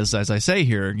 Yeah. And as I say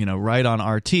here, right on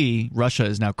RT, Russia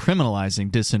is now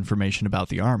criminalizing disinformation about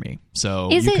the army.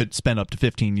 So you could spend up to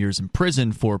 15 years in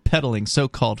prison for peddling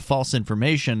so-called false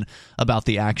information about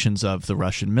the actions of the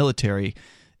Russian military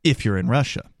if you're in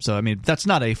Russia. So, I mean, that's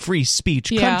not a free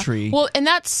speech country. Well, and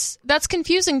that's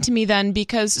confusing to me then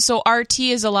because RT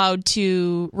is allowed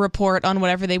to report on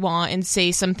whatever they want and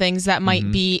say some things that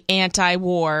might be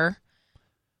anti-war.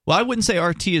 Well, I wouldn't say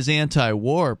RT is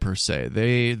anti-war per se.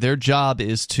 Their job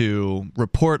is to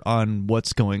report on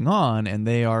what's going on, and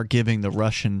they are giving the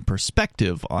Russian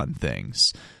perspective on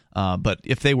things. But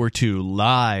if they were to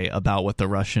lie about what the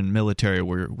Russian military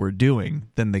were doing,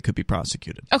 then they could be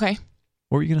prosecuted. Okay.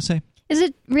 What were you going to say? Is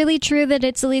it really true that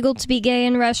it's illegal to be gay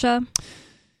in Russia?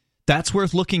 That's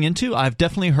worth looking into. I've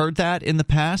definitely heard that in the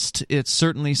past. It's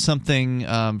certainly something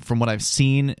from what I've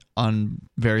seen on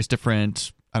various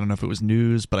different, I don't know if it was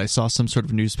news, but I saw some sort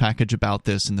of news package about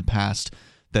this in the past,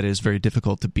 that is very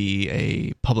difficult to be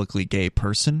a publicly gay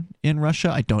person in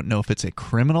Russia. I don't know if it's a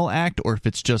criminal act or if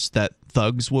it's just that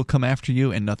thugs will come after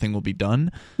you and nothing will be done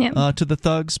to the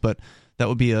thugs, but that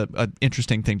would be an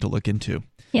interesting thing to look into.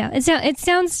 Yeah, it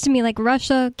sounds to me like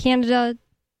Russia, Canada,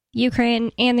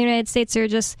 Ukraine, and the United States are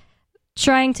just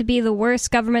trying to be the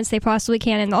worst governments they possibly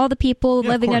can, and all the people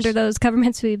living under those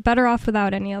governments would be better off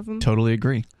without any of them. Totally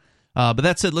agree. But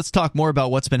that said, let's talk more about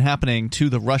what's been happening to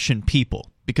the Russian people,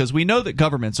 because we know that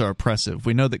governments are oppressive.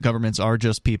 We know that governments are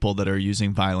just people that are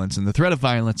using violence and the threat of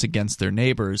violence against their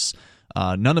neighbors.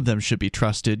 None of them should be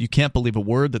trusted. You can't believe a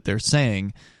word that they're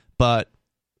saying, but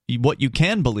what you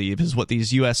can believe is what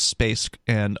these U.S. space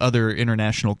and other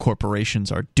international corporations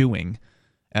are doing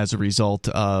as a result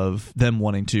of them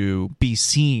wanting to be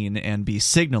seen and be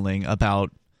signaling about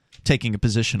taking a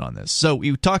position on this. So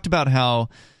we talked about how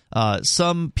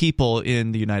some people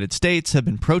in the United States have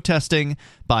been protesting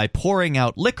by pouring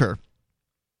out liquor,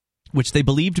 which they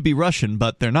believe to be Russian,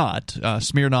 but they're not.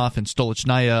 Smirnoff and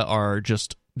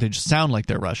Stolichnaya they just sound like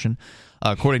they're Russian.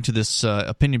 According to this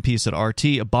opinion piece at RT,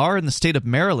 a bar in the state of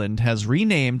Maryland has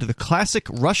renamed the classic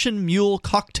Russian Mule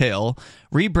cocktail,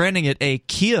 rebranding it a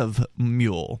Kiev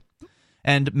Mule.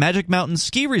 And Magic Mountain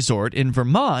Ski Resort in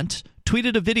Vermont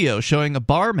tweeted a video showing a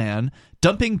barman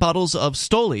dumping bottles of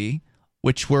Stoli,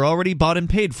 which were already bought and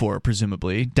paid for,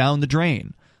 presumably, down the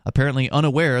drain. apparently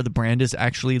unaware the brand is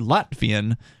actually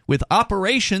Latvian, with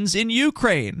operations in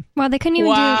Ukraine. Wow, they couldn't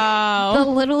even do the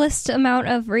littlest amount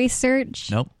of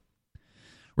research. Nope.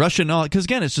 Russian, because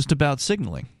again, it's just about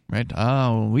signaling, right?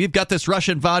 Oh, we've got this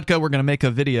Russian vodka. We're going to make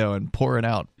a video and pour it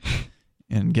out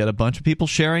and get a bunch of people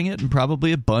sharing it, and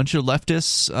probably a bunch of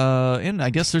leftists, and I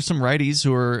guess there's some righties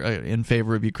who are in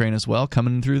favor of Ukraine as well,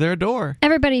 coming through their door.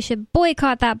 Everybody should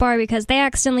boycott that bar because they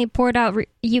accidentally poured out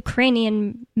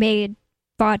Ukrainian-made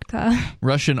vodka.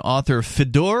 Russian author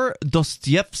Fyodor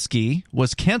Dostoevsky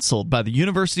was canceled by the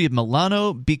University of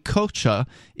Milano Bicocca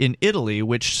in Italy,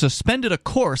 which suspended a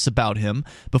course about him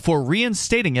before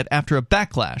reinstating it after a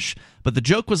backlash. But the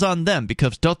joke was on them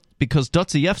because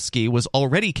Dostoevsky was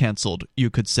already canceled, you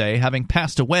could say, having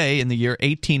passed away in the year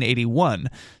 1881.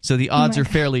 So the odds are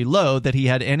fairly low that he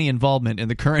had any involvement in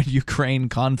the current Ukraine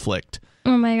conflict.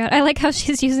 Oh my god. I like how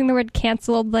she's using the word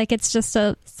canceled like it's just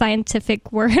a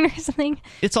scientific word or something.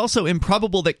 It's also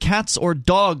improbable that cats or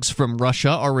dogs from Russia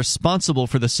are responsible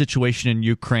for the situation in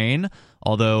Ukraine.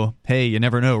 Although, hey, you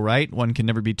never know, right? One can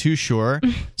never be too sure.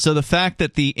 So the fact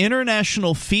that the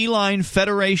International Feline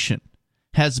Federation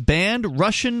has banned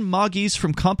Russian Moggies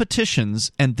from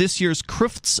competitions, and this year's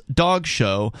Crufts Dog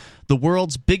Show, the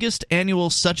world's biggest annual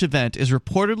such event, is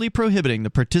reportedly prohibiting the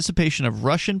participation of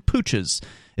Russian pooches,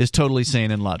 is totally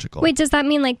sane and logical. Wait, does that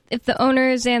mean like if the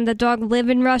owners and the dog live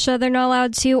in Russia, they're not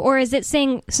allowed to? Or is it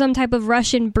saying some type of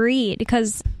Russian breed?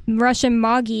 Because Russian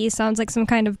Moggy sounds like some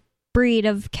kind of breed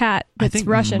of cat that's I think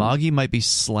Russian. Moggy might be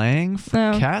slang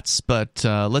for cats, but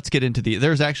let's get into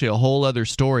there's actually a whole other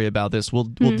story about this. We'll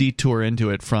detour into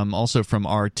it from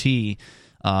RT.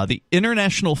 The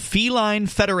International Feline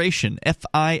Federation,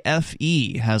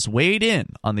 FIFE, has weighed in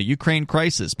on the Ukraine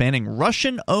crisis, banning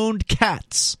Russian-owned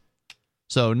cats.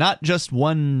 So not just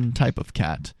one type of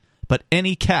cat, but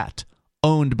any cat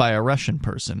owned by a Russian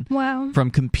person. Wow.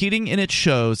 From competing in its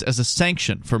shows as a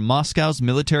sanction for Moscow's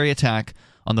military attack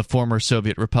on the former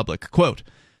Soviet Republic. Quote,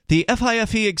 "The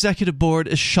FIFE Executive Board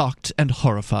is shocked and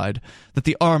horrified that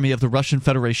the army of the Russian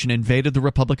Federation invaded the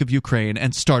Republic of Ukraine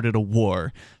and started a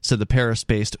war," said the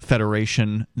Paris-based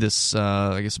federation this,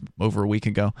 I guess, over a week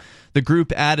ago. The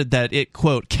group added that it,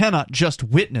 quote, "cannot just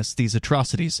witness these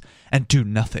atrocities and do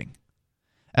nothing."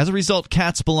 As a result,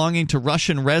 cats belonging to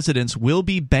Russian residents will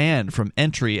be banned from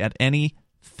entry at any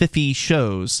FIFE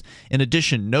shows. In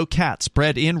addition, no cats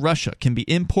bred in Russia can be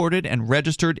imported and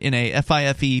registered in a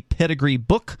FIFE pedigree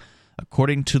book,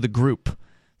 according to the group.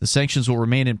 The sanctions will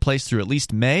remain in place through at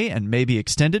least May and may be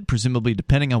extended, presumably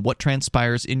depending on what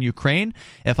transpires in Ukraine.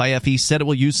 FIFE said it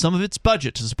will use some of its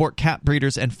budget to support cat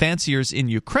breeders and fanciers in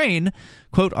Ukraine.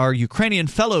 Quote, "Our Ukrainian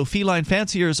fellow feline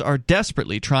fanciers are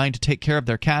desperately trying to take care of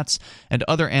their cats and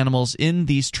other animals in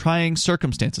these trying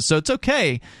circumstances." So it's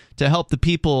okay to help the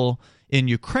people in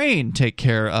Ukraine take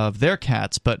care of their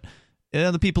cats, but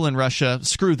the people in Russia,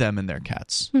 screw them and their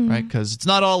cats, right? Because it's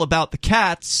not all about the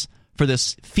cats for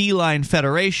this feline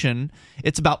federation,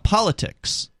 it's about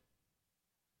politics.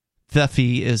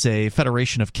 FIFE is a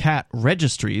federation of cat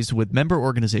registries with member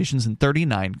organizations in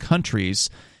 39 countries.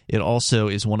 It also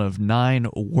is one of 9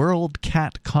 World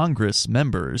Cat Congress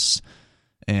members.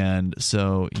 And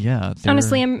so, yeah.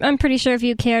 Honestly, I'm pretty sure if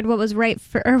you cared what was right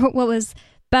for, or what was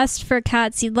best for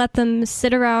cats, you'd let them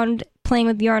sit around playing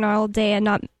with yarn all day and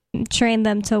not train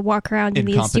them to walk around in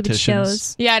these stupid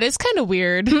shows. Yeah, it is kind of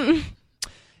weird.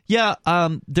 Yeah,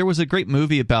 there was a great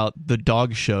movie about the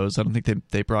dog shows. I don't think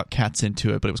they brought cats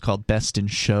into it, but it was called Best in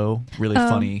Show. Really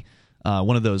funny.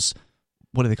 One of those,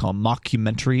 what do they call them,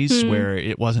 mockumentaries, where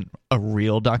it wasn't a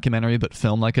real documentary, but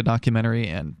filmed like a documentary,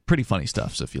 and pretty funny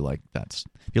stuff. So if you like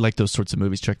those sorts of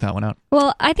movies, check that one out.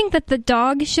 Well, I think that the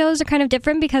dog shows are kind of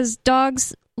different because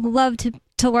dogs love to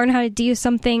learn how to do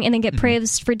something and then get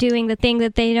praised for doing the thing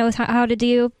that they know how to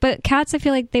do. But cats, I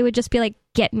feel like they would just be like,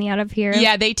 "Get me out of here."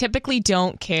 Yeah, they typically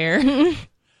don't care.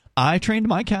 I trained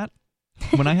my cat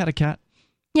when I had a cat.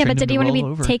 Yeah, but did he want to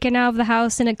be taken out of the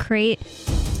house in a crate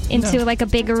into like a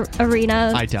big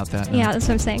arena? I doubt that. No. Yeah, that's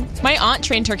what I'm saying. My aunt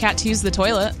trained her cat to use the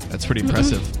toilet. That's pretty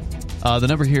impressive. The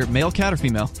number here, male cat or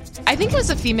female? I think it was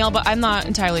a female, but I'm not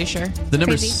entirely sure. The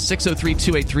number is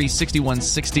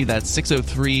 603-283-6160. That's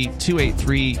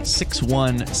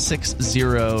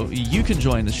 603-283-6160. You can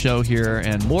join the show here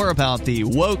and more about the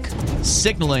woke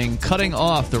signaling cutting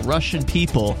off the Russian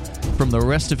people from the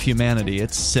rest of humanity.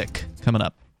 It's sick. Coming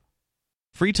up.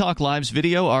 Free Talk Live's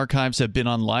video archives have been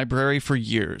on LBRY for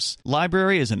years.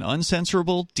 LBRY is an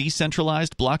uncensorable,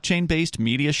 decentralized, blockchain-based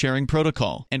media sharing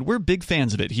protocol, and we're big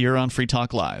fans of it here on Free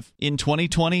Talk Live. In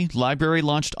 2020, LBRY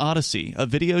launched Odysee, a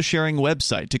video sharing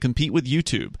website to compete with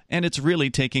YouTube, and it's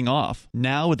really taking off.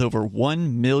 Now with over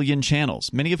 1 million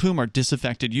channels, many of whom are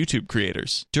disaffected YouTube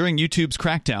creators. During YouTube's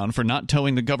crackdown for not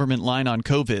towing the government line on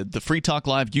COVID, the Free Talk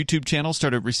Live YouTube channel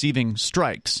started receiving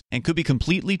strikes and could be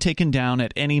completely taken down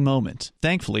at any moment.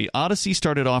 Thankfully, Odysee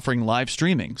started offering live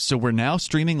streaming, so we're now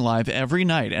streaming live every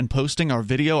night and posting our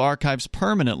video archives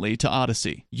permanently to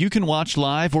Odysee. You can watch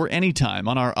live or anytime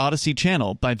on our Odysee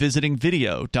channel by visiting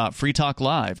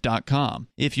video.freetalklive.com.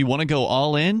 If you want to go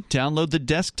all in, download the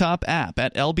desktop app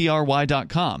at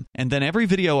lbry.com, and then every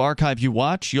video archive you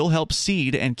watch, you'll help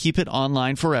seed and keep it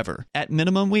online forever. At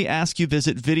minimum, we ask you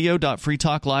visit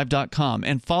video.freetalklive.com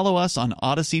and follow us on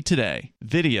Odysee today.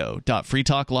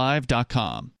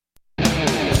 video.freetalklive.com.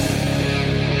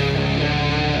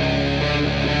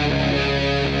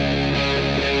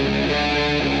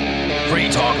 Free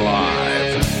Talk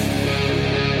Live.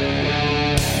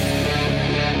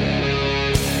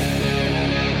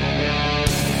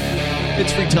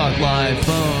 It's Free Talk Live.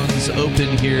 Phones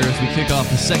open here as we kick off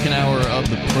the second hour of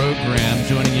the program.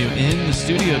 Joining you in the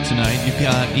studio tonight, you've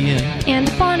got Ian. And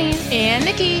Bonnie. And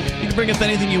Nikki. You can bring up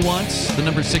anything you want. The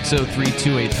number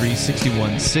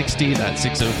 603-283-6160. That's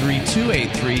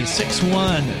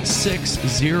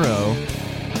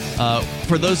 603-283-6160.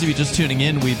 For those of you just tuning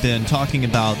in, we've been talking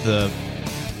about the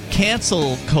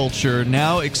cancel culture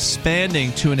now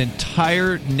expanding to an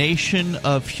entire nation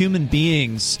of human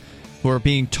beings who are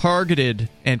being targeted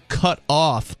and cut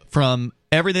off from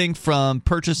everything from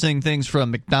purchasing things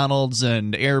from McDonald's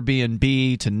and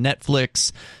Airbnb to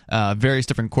Netflix, various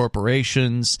different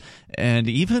corporations, and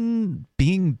even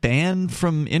being banned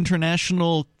from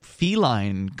international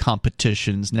feline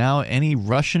competitions. Now any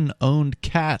Russian-owned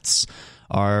cats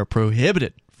are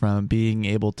prohibited from being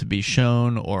able to be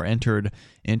shown or entered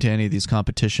into any of these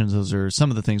competitions. Those are some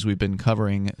of the things we've been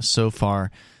covering so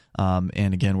far.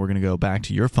 And again, we're going to go back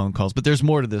to your phone calls. But there's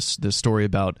more to this story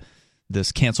about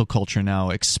this cancel culture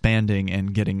now expanding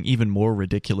and getting even more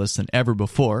ridiculous than ever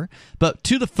before. But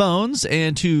to the phones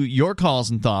and to your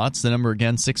calls and thoughts, the number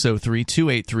again,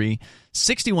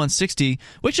 603-283-6160.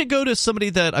 We should go to somebody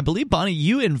that I believe, Bonnie,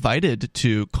 you invited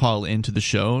to call into the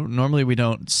show. Normally we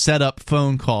don't set up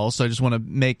phone calls, so I just want to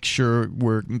make sure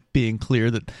we're being clear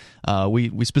that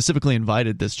we specifically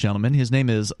invited this gentleman. His name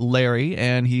is Larry,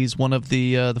 and he's one of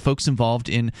the folks involved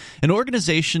in an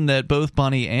organization that both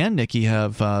Bonnie and Nikki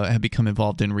have become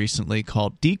involved in recently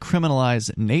called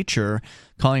Decriminalize Nature,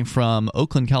 calling from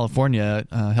Oakland, California.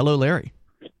 Hello, Larry.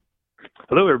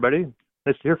 Hello, everybody.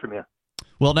 Nice to hear from you.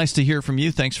 Well, nice to hear from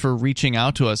you. Thanks for reaching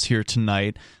out to us here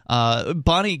tonight.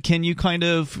 Bonnie, can you kind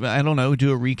of, I don't know,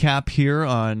 do a recap here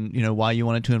on, why you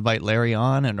wanted to invite Larry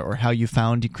on or how you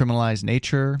found Decriminalize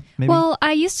Nature, maybe? Well,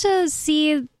 I used to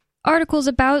see articles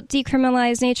about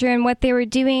Decriminalize Nature and what they were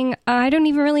doing. I don't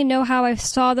even really know how I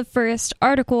saw the first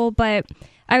article, but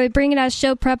I would bring it as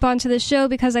show prep onto the show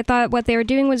because I thought what they were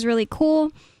doing was really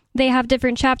cool. They have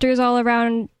different chapters all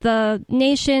around the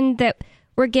nation that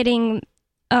were getting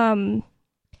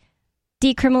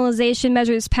decriminalization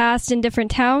measures passed in different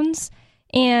towns,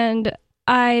 and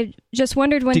I just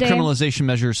wondered one day... Decriminalization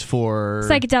measures for...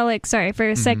 for entheogenic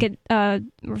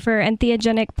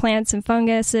plants and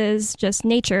funguses, just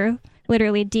nature,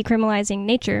 literally decriminalizing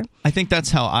nature. I think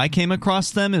that's how I came across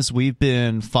them, is we've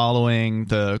been following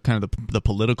the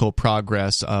political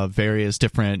progress of various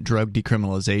different drug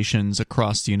decriminalizations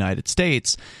across the United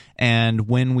States. And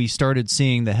when we started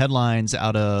seeing the headlines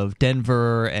out of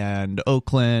Denver and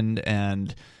Oakland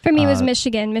and... For me, it was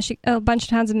Michigan, a bunch of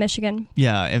towns in Michigan.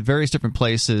 Yeah, and various different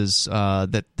places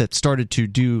that started to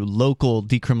do local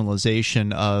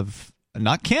decriminalization of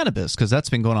not cannabis, because that's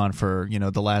been going on for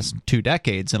the last 2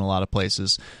 decades in a lot of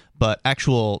places, but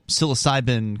actual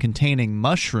psilocybin-containing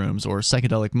mushrooms or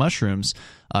psychedelic mushrooms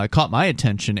caught my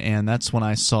attention, and that's when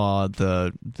I saw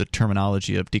the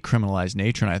terminology of decriminalized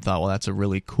nature, and I thought, well, that's a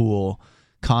really cool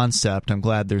concept. I'm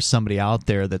glad there's somebody out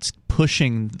there that's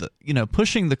pushing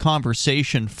the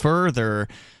conversation further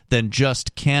than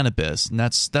just cannabis, and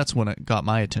that's when it got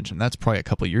my attention. That's probably a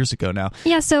couple of years ago now.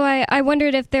 Yeah, so I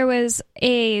wondered if there was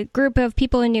a group of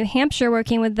people in New Hampshire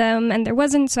working with them, and there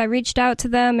wasn't, so I reached out to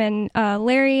them, and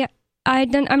Larry,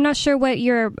 I'm not sure what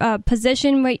your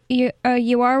position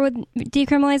you are with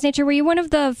Decriminalize Nature. Were you one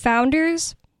of the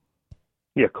founders?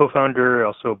 Yeah, co-founder,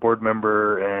 also a board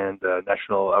member, and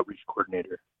national outreach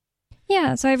coordinator.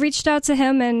 Yeah, so I've reached out to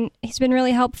him, and he's been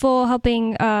really helpful,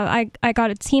 helping. I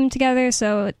got a team together,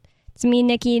 so It's me,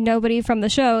 Nikki, nobody from the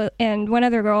show, and one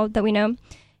other girl that we know.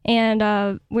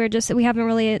 And we haven't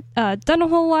really done a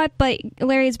whole lot, but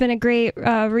Larry's been a great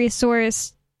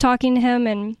resource talking to him.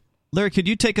 And Larry, could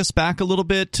you take us back a little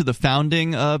bit to the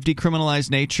founding of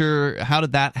Decriminalized Nature? How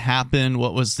did that happen?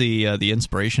 What was the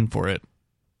inspiration for it?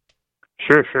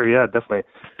 Sure, yeah, definitely.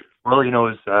 Well,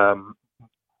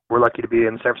 we're lucky to be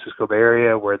in the San Francisco Bay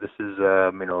Area, where this is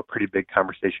a pretty big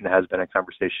conversation. It has been a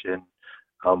conversation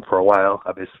for a while,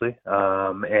 obviously.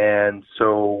 And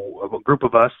so a group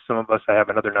of us, some of us, I have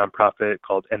another nonprofit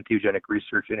called Entheogenic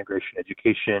Research Integration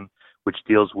Education, which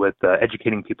deals with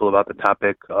educating people about the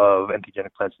topic of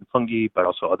entheogenic plants and fungi, but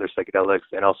also other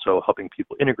psychedelics, and also helping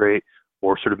people integrate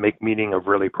or sort of make meaning of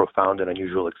really profound and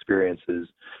unusual experiences.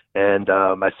 And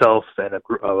myself and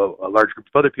a large group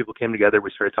of other people came together. We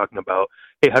started talking about,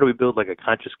 hey, how do we build like a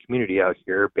conscious community out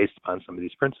here based upon some of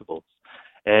these principles?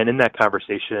 And in that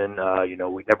conversation,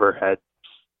 we never had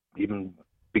even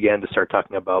began to start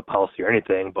talking about policy or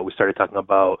anything, but we started talking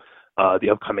about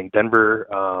the upcoming Denver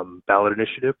ballot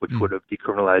initiative, which would have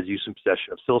decriminalized use and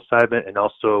possession of psilocybin, and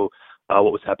also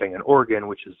what was happening in Oregon,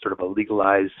 which is sort of a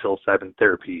legalized psilocybin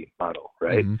therapy model,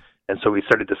 right? Mm-hmm. And so we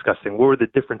started discussing what were the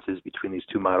differences between these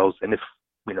two models, and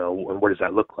and what does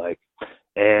that look like?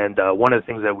 And one of the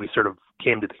things that we sort of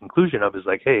came to the conclusion of is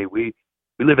like, hey, we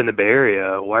live in the Bay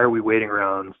Area. Why are we waiting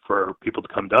around for people to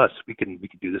come to us? We can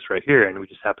do this right here. And we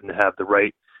just happen to have the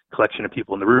right collection of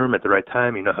people in the room at the right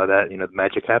time. You know how that, the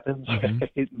magic happens.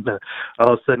 Mm-hmm.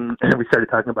 All of a sudden, we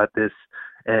started talking about this,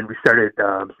 and we started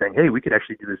saying, hey, we could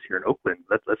actually do this here in Oakland.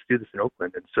 Let's do this in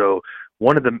Oakland. And so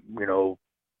one of the,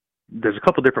 there's a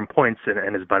couple different points,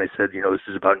 and as Bonnie said, this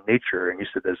is about nature, and you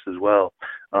said this as well.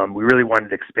 We really wanted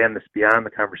to expand this beyond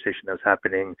the conversation that was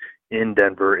happening in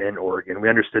Denver and Oregon. We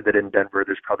understood that in Denver,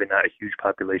 there's probably not a huge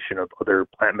population of other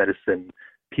plant medicine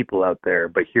people out there,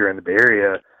 but here in the Bay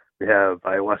Area, we have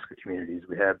ayahuasca communities,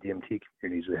 we have DMT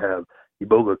communities, we have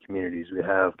iboga communities, we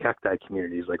have cacti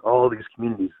communities, like all of these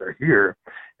communities are here.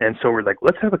 And so we're like,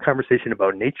 let's have a conversation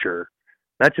about nature,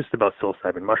 not just about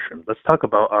psilocybin mushrooms. Let's talk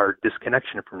about our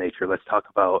disconnection from nature. Let's talk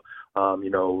about,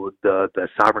 the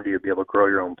sovereignty to be able to grow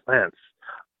your own plants.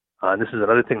 And this is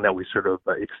another thing that we sort of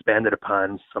expanded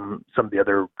upon. Some of the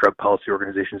other drug policy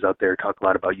organizations out there talk a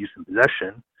lot about use and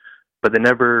possession, but they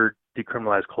never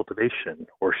decriminalize cultivation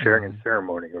or sharing in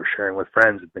ceremony or sharing with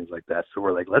friends and things like that. So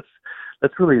we're like, let's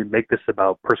really make this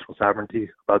about personal sovereignty,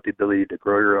 about the ability to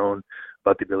grow your own,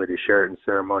 about the ability to share it in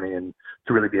ceremony, and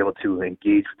to really be able to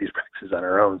engage with these practices on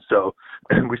our own. So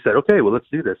we said, okay, well, let's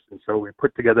do this. And so we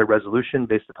put together a resolution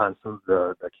based upon some of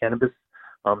the cannabis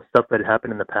stuff that had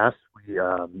happened in the past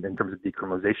in terms of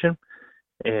decriminalization.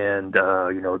 And,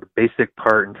 the basic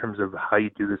part in terms of how you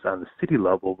do this on the city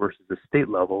level versus the state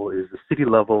level is the city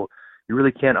level, you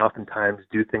really can't oftentimes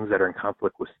do things that are in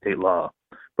conflict with state law.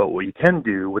 But what you can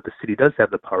do, what the city does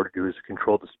have the power to do, is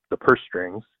control the purse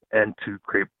strings and to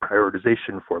create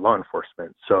prioritization for law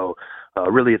enforcement. So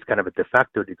really it's kind of a de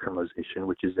facto decriminalization,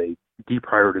 which is a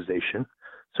deprioritization.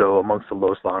 So amongst the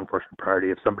lowest law enforcement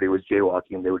priority, if somebody was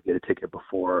jaywalking, they would get a ticket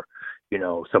before,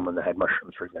 someone that had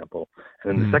mushrooms, for example.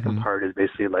 And then the second part is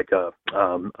basically like a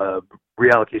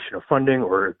reallocation of funding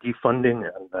or defunding.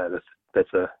 And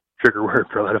that's a trigger word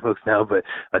for a lot of folks now, but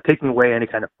taking away any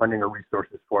kind of funding or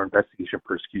resources for investigation,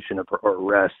 persecution, or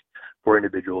arrest for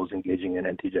individuals engaging in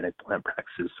entheogenic plant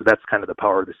practices. So that's kind of the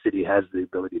power the city has, the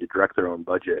ability to direct their own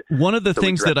budget. One of the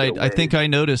things that I think I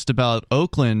noticed about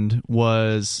Oakland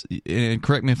was, and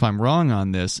correct me if I'm wrong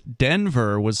on this,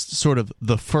 Denver was sort of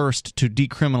the first to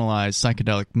decriminalize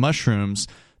psychedelic mushrooms,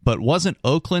 but wasn't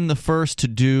Oakland the first to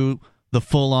do the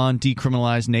full-on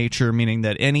decriminalized nature, meaning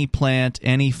that any plant,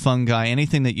 any fungi,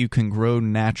 anything that you can grow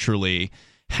naturally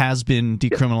has been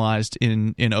decriminalized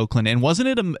in Oakland? And wasn't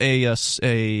it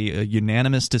a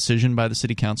unanimous decision by the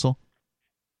city council?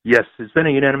 Yes, it's been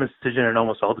a unanimous decision in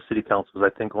almost all the city councils. I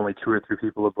think only 2 or 3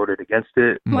 people have voted against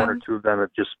it. Wow. 1 or 2 of them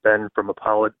have just been from a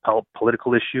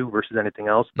political issue versus anything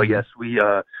else. But yes,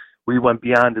 we went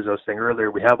beyond, as I was saying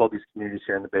earlier. We have all these communities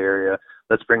here in the Bay Area.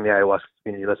 Let's bring the ayahuasca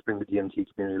community. Let's bring the DMT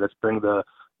community. Let's bring the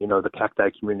cacti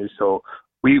community. So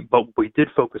we did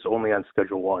focus only on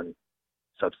Schedule 1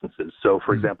 substances. So,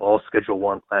 for example, all Schedule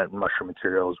 1 plant and mushroom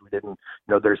materials. We didn't,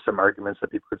 there's some arguments that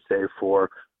people could say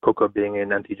for coca being an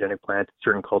entheogenic plant in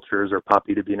certain cultures or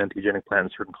poppy to be an entheogenic plant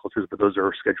in certain cultures, but those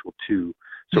are Schedule 2.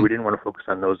 So we didn't want to focus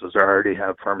on those. Those already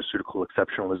have pharmaceutical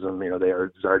exceptionalism.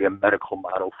 There's already a medical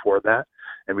model for that.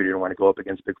 And we didn't want to go up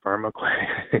against Big Pharma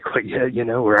quite yet.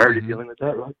 We're already dealing with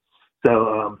that, right?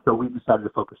 So we decided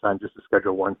to focus on just the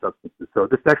Schedule 1 substances. So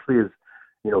this actually is,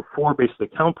 4 basically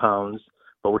compounds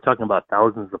but we're talking about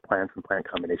thousands of plants and plant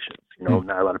combinations.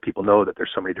 Not a lot of people know that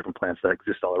there's so many different plants that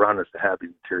exist all around us that have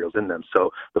these materials in them.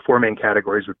 So the four main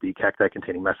categories would be cacti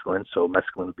containing mescaline. So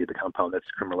mescaline would be the compound that's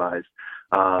criminalized.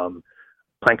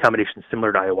 Plant combinations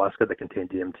similar to ayahuasca that contain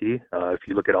DMT. If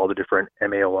you look at all the different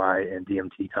MAOI and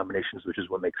DMT combinations, which is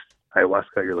what makes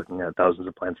ayahuasca, you're looking at thousands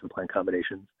of plants and plant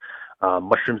combinations.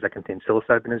 Mushrooms that contain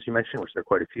psilocybin, as you mentioned, which there are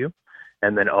quite a few.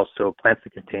 And then also plants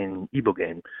that contain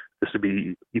ibogaine. This would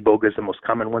be, iboga is the most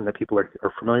common one that people are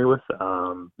familiar with.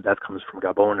 That comes from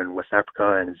Gabon and West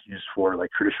Africa and is used for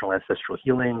like traditional ancestral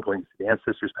healing, going to the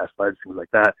ancestors, past lives, things like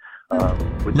that.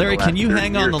 Larry, can you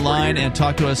hang on the line and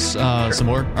talk to us some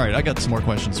more? All right, I got some more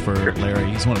questions for Larry.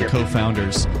 He's one of the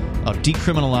co-founders of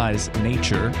Decriminalize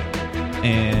Nature.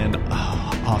 And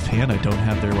offhand, I don't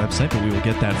have their website, but we will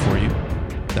get that for you.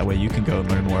 That way you can go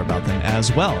and learn more about them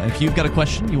as well. And if you've got a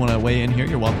question, you want to weigh in here,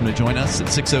 you're welcome to join us at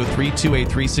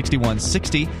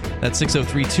 603-283-6160. That's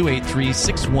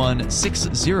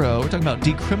 603-283-6160. We're talking about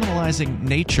decriminalizing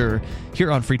nature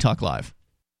here on Free Talk Live.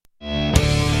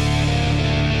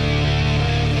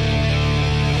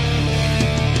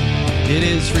 It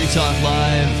is Free Talk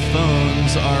Live.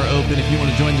 Phones are open. If you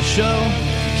want to join the show,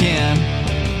 you can.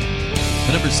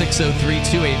 The number is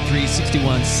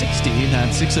 603-283-6160.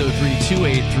 That's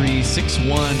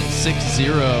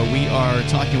 603-283-6160. We are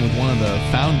talking with one of the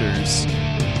founders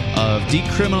of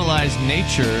Decriminalize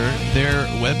Nature. Their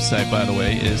website, by the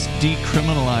way, is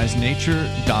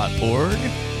decriminalizenature.org.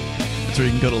 That's where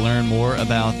you can go to learn more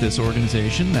about this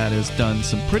organization that has done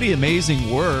some pretty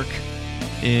amazing work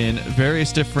in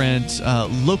various different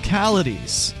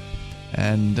localities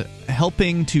and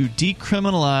helping to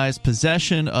decriminalize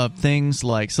possession of things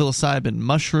like psilocybin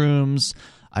mushrooms,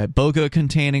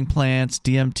 iboga-containing plants,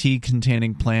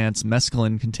 DMT-containing plants,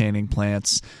 mescaline-containing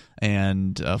plants,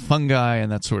 and fungi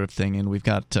and that sort of thing. And we've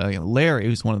got Larry,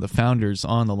 who's one of the founders,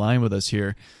 on the line with us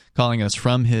here, calling us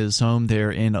from his home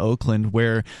there in Oakland,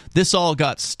 where this all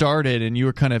got started, and you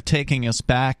were kind of taking us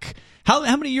back.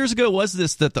 How many years ago was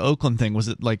this, that the Oakland thing? Was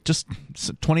it like just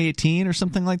 2018 or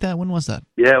something like that? When was that?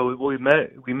 Yeah, we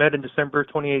met in December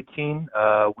 2018.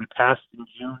 We passed in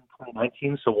June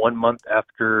 2019, so 1 month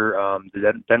after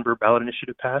the Denver ballot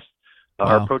initiative passed. Wow.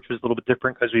 Our approach was a little bit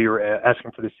different because we were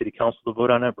asking for the city council to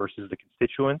vote on it versus the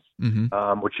constituents,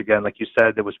 which, again, like you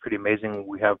said, that was pretty amazing.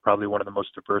 We have probably one of the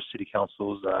most diverse city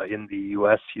councils in the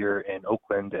U.S. here in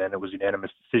Oakland, and it was a unanimous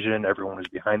decision. Everyone was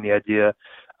behind the idea.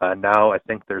 Now I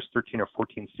think there's 13 or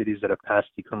 14 cities that have passed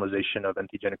decriminalization of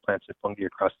entheogenic plants and fungi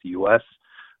across the U.S.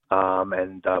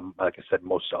 Like I said,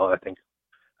 I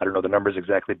don't know the numbers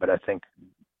exactly, but I think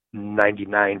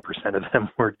 99% of them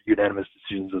were unanimous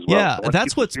decisions as well. Yeah, so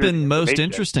that's what's been most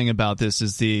interesting about this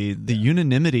is the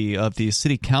unanimity of these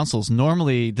city councils.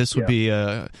 Normally, this would be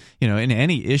in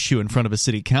any issue in front of a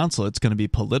city council, it's going to be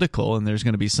political and there's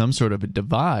going to be some sort of a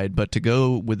divide. But to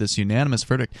go with this unanimous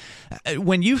verdict,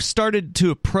 when you started to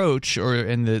approach,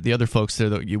 and the other folks there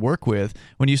that you work with,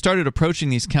 when you started approaching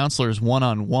these councilors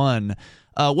one-on-one,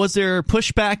 was there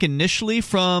pushback initially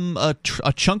from a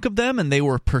chunk of them, and they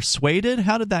were persuaded?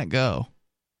 How did that go?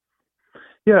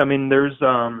 Yeah, I mean, there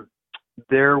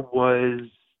was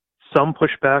some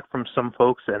pushback from some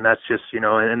folks, and that's just,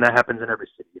 and that happens in every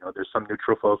city. There's some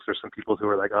neutral folks, there's some people who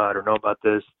are like, I don't know about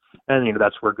this, and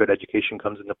that's where good education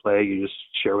comes into play. You just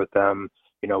share with them.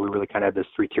 We really kind of have this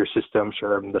 3-tier system,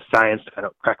 share them the science to kind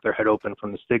of crack their head open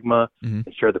from the stigma, and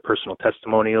share the personal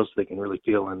testimonials so they can really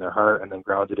feel in their heart, and then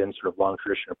ground it in sort of long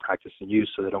tradition of practice and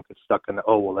use so they don't get stuck in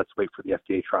let's wait for the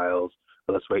FDA trials,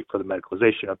 or let's wait for the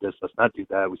medicalization of this. Let's not do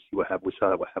that. We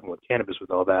saw what happened with cannabis with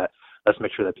all that. Let's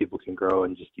make sure that people can grow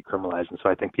and just decriminalize. And so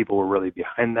I think people were really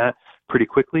behind that pretty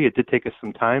quickly. It did take us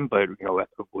some time, but, it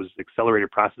was an accelerated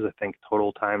process. I think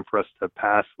total time for us to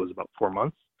pass was about 4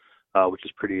 months, which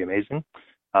is pretty amazing.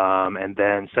 And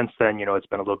then since then, it's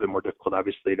been a little bit more difficult,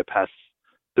 obviously, to pass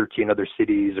 13 other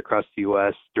cities across the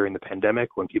U.S. during the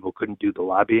pandemic when people couldn't do the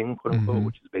lobbying, quote unquote,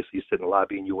 which is basically you sit in the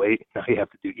lobby and you wait. Now you have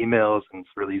to do emails, and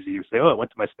it's really easy to say, it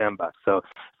went to my spam box. So it's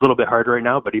a little bit harder right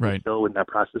now, but even still in that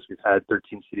process, we've had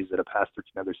 13 cities that have passed,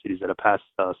 13 other cities that have passed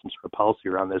some sort of policy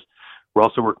around this. We're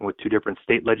also working with 2 different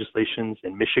state legislations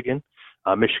in Michigan.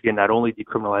 Michigan not only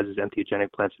decriminalizes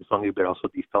entheogenic plants and fungi, but also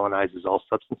defelonizes all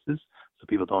substances, so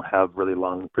people don't have really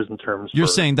long prison terms. You're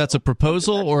saying that's a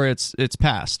proposal, or it's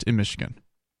passed in Michigan?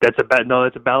 That's a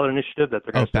ballot initiative that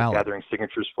they're going to start gathering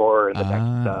signatures for in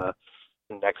the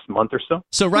next month or so.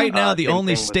 So right now, the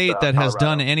only state that has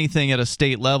done anything at a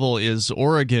state level is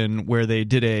Oregon, where they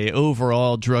did a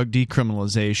overall drug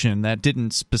decriminalization that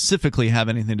didn't specifically have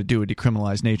anything to do with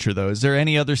Decriminalize Nature, though. Is there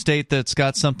any other state that's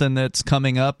got something that's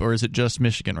coming up, or is it just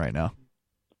Michigan right now?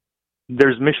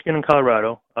 There's Michigan and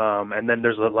Colorado, and then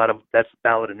there's a lot of that's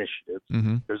ballot initiatives.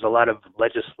 Mm-hmm. There's a lot of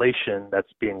legislation that's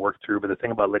being worked through, but the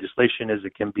thing about legislation is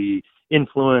it can be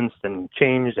influenced and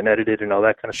changed and edited and all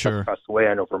that kind of stuff across the way.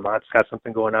 I know Vermont's got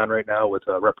something going on right now with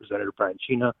Representative Brian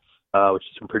China, which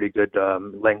is some pretty good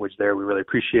language there. We really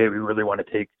appreciate. We really want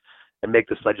to take and make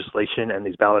this legislation and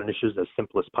these ballot initiatives as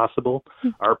simple as possible.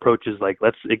 Our approach is like,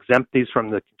 let's exempt these from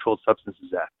the Controlled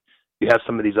Substances Act. You have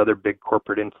some of these other big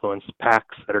corporate influence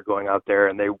PACs that are going out there,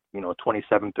 and they,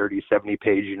 27, 30, 70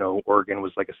 page, Oregon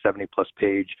was like a 70 plus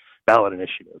page ballot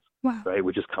initiative, right?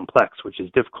 Which is complex, which is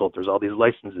difficult. There's all these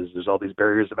licenses. There's all these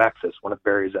barriers of access. One of the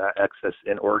barriers of access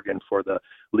in Oregon for the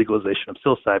legalization of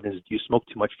psilocybin is you smoke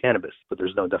too much cannabis, but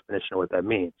there's no definition of what that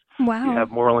means. Wow. You have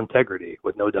moral integrity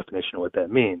with no definition of what that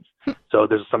means. So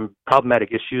there's some problematic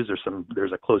issues.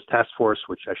 There's a closed task force,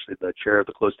 which actually the chair of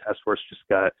the closed task force just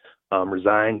got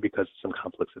resigned because of some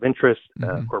conflicts of interest,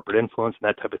 corporate influence, and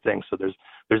that type of thing. So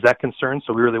there's that concern.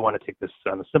 So we really want to take this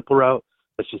on a simple route.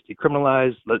 Let's just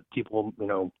decriminalize, let people,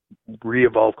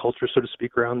 re-evolve culture, so to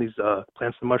speak, around these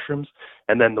plants and mushrooms.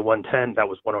 And then the 110, that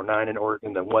was 109 in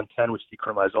Oregon, then 110, which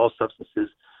decriminalized all substances,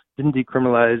 didn't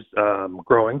decriminalize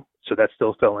growing, so that's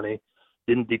still a felony.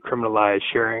 Didn't decriminalize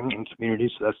sharing in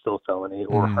communities, so that's still a felony.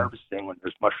 Or harvesting when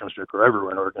there's mushrooms that grow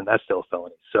everywhere in Oregon, that's still a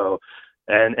felony. So,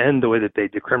 and the way that they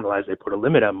decriminalize, they put a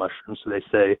limit on mushrooms, so they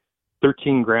say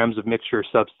 13 grams of mixture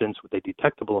substance with a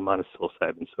detectable amount of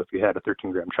psilocybin. So if you had a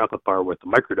 13-gram chocolate bar with a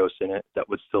microdose in it, that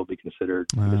would still be considered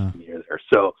misdemeanor there.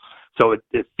 So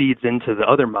it feeds into the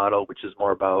other model, which is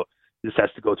more about this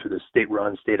has to go through the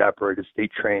state-run, state-operated,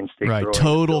 state-trained, state-growing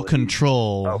total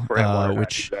control,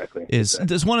 which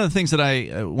is one of the things that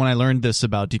when I learned this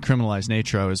about decriminalized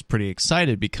nature, I was pretty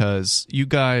excited because you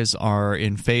guys are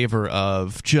in favor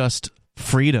of just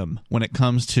freedom when it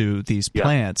comes to these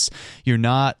plants. You're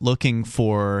not looking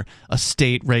for a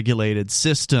state-regulated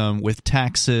system with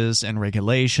taxes and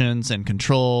regulations and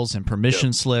controls and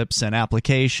permission slips and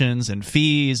applications and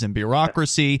fees and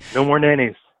bureaucracy. No more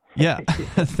nannies. Yeah,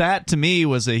 that to me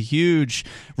was a huge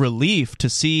relief to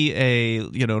see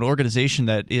an organization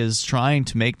that is trying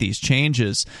to make these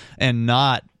changes and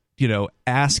not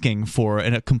asking for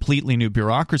a completely new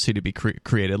bureaucracy to be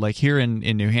created. Like here in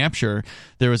New Hampshire,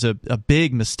 there was a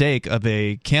big mistake of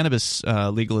a cannabis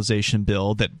legalization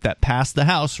bill that passed the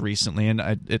House recently, and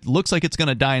it looks like it's going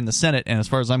to die in the Senate, and as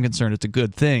far as I'm concerned, it's a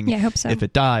good thing if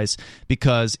it dies,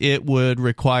 because it would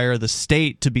require the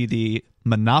state to be the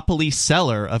monopoly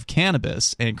seller of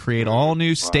cannabis and create all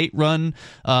new state-run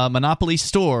monopoly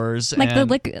stores.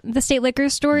 Like the state liquor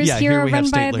stores here are run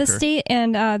by the state,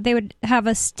 and they would have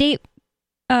a state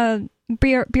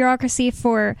bureaucracy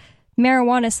for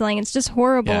marijuana selling. It's just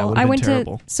horrible. Yeah, I went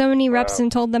to so many reps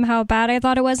and told them how bad I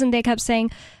thought it was, and they kept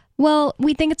saying, well,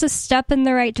 we think it's a step in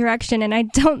the right direction, and I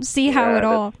don't see how at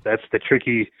all. That's the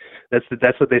tricky...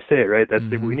 That's what they say, right?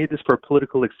 We need this for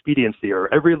political expediency, or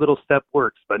every little step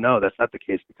works. But no, that's not the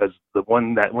case, because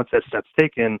once that step's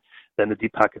taken, then the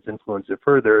deep pockets influence it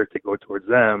further to go towards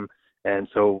them. And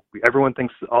so everyone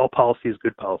thinks all policy is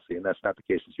good policy, and that's not the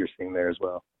case as you're seeing there as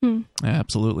well.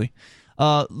 Absolutely.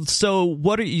 So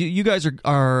what are you guys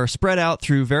are spread out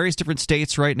through various different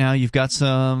states right now. You've got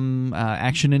some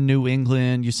action in New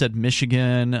England. You said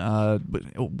Michigan.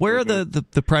 Where are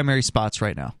the primary spots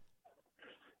right now?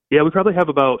 Yeah, we probably have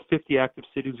about 50 active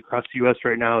cities across the U.S.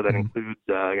 right now. That includes,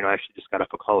 I actually just got off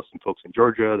a call with some folks in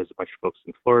Georgia. There's a bunch of folks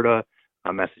in Florida.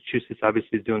 Massachusetts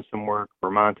obviously is doing some work.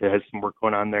 Vermont has some work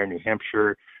going on there. New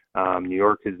Hampshire, New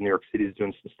York City is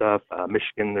doing some stuff.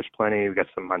 Michigan, there's plenty. We've got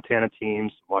some Montana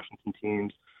teams, some Washington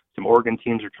teams, some Oregon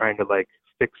teams are trying to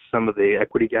fix some of the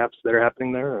equity gaps that are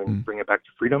happening there and bring it back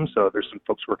to freedom. So there's some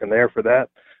folks working there for that.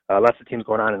 Lots of teams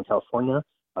going on in California,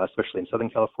 especially in Southern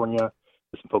California.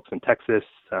 There's some folks in Texas,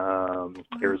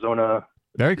 Arizona.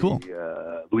 Very cool.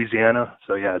 Louisiana.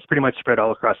 So yeah, it's pretty much spread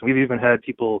all across. And we've even had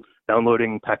people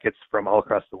downloading packets from all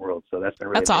across the world. So that's been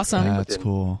really awesome. That's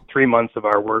cool. 3 months of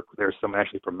our work, there's some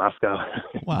actually from Moscow.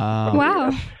 Wow.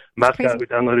 Wow. Moscow, we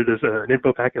downloaded as an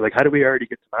info packet. How do we already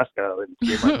get to Moscow in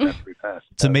 3 months after we passed?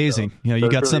 It's amazing. So you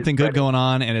got really something exciting. good going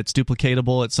on, and it's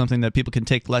duplicatable. It's something that people can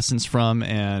take lessons from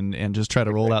and just try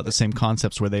to roll out the same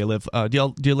concepts where they live.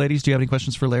 Do you ladies, do you have any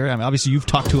questions for Larry? I mean, obviously you've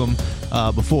talked to him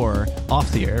before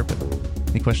off the air, but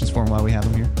any questions for him while we have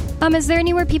him here? Is there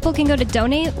anywhere people can go to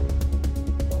donate?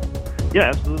 Yeah,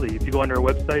 absolutely. If you go on our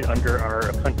website, under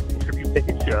our contribute page,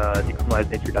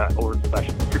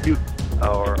 decriminalizenature.org/contribute,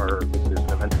 or there's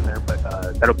an event in there, but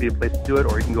that'll be a place to do it.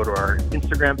 Or you can go to our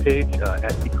Instagram page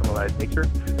at decriminalizenature.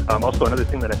 Also, another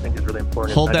thing that I think is really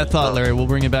important. Hold that thought, Larry. We'll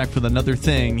bring it back for another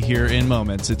thing here in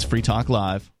moments. It's Free Talk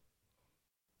Live.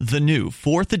 The new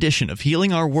 4th edition of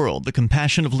Healing Our World, The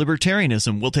Compassion of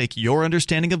Libertarianism will take your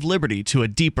understanding of liberty to a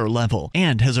deeper level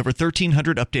and has over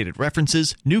 1,300 updated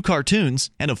references, new cartoons,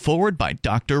 and a foreword by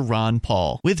Dr. Ron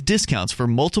Paul. With discounts for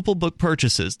multiple book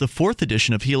purchases, the 4th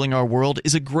edition of Healing Our World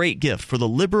is a great gift for the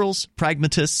liberals,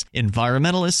 pragmatists,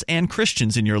 environmentalists, and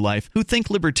Christians in your life who think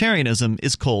libertarianism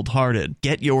is cold-hearted.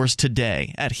 Get yours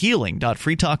today at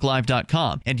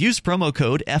healing.freetalklive.com and use promo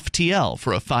code FTL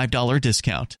for a $5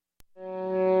 discount.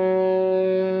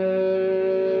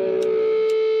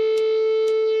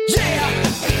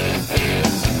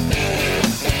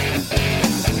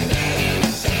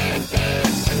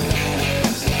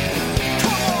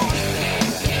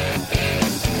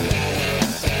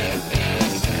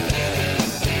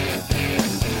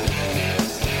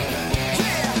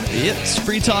 It's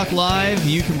Free Talk Live.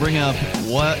 You can bring up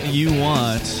what you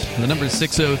want. The number is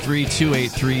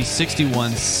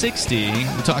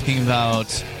 603-283-6160. We're talking about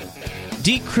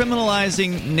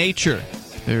decriminalizing nature.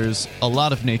 There's a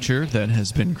lot of nature that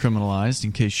has been criminalized,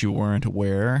 in case you weren't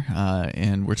aware,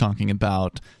 and we're talking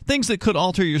about things that could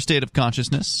alter your state of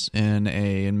consciousness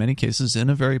in many cases, in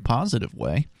a very positive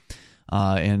way.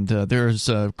 And there's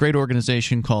a great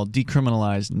organization called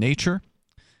Decriminalize Nature.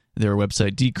 Their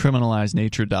website,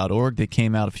 decriminalizenature.org. They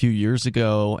came out a few years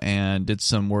ago and did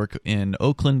some work in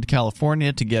Oakland,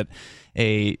 California, to get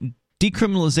a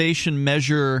decriminalization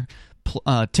measure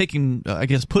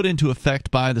put into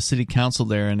effect by the city council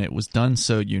there, and it was done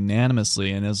so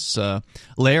unanimously. And as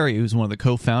Larry, who's one of the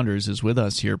co-founders, is with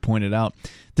us here, pointed out,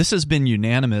 this has been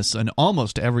unanimous in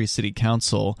almost every city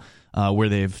council where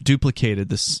they've duplicated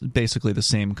this, basically the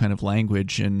same kind of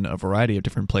language in a variety of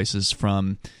different places,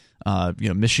 from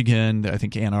Michigan. I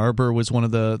think Ann Arbor was one of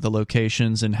the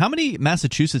locations. And how many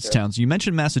Massachusetts towns? You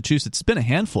mentioned Massachusetts. It's been a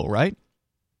handful, right?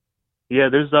 Yeah,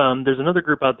 there's another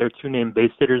group out there too named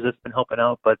Baysitters that's been helping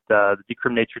out, but the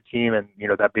Decrim Nature team and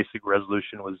that basic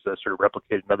resolution was sort of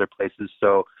replicated in other places.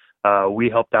 So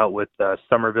we helped out with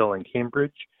Somerville and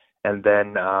Cambridge, and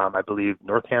then I believe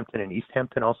Northampton and East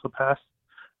Hampton also passed.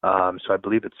 So I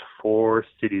believe it's 4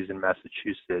 cities in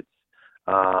Massachusetts.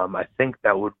 I think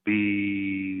that would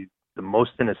be the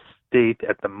most in a state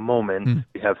at the moment.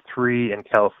 We have 3 in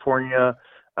California.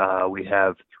 We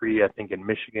have 3, I think, in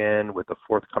Michigan, with the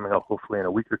 4th coming out hopefully in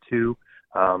a week or 2.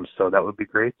 So that would be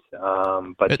great.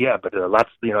 But lots.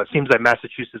 It seems like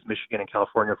Massachusetts, Michigan, and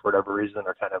California, for whatever reason,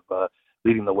 are kind of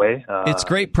leading the way. It's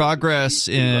great progress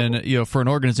for an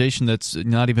organization that's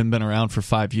not even been around for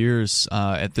 5 years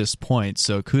at this point.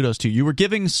 So kudos to you. You were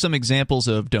giving some examples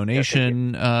of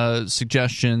donation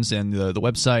suggestions and the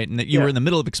website, and that you were in the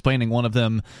middle of explaining one of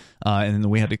them, and then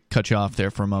we had to cut you off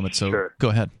there for a moment. So Go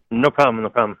ahead. No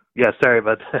problem. Yeah, sorry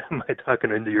about my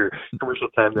talking into your commercial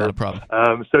time there. Not a problem.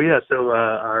 If you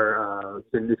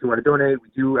want to donate, we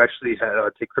do actually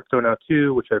take crypto now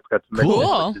too, which I forgot to mention,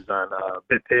 which is on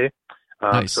BitPay.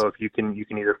 Nice. So if you can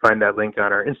either find that link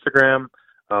on our Instagram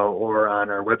or on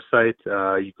our website.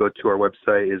 You go to our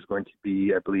website, is going to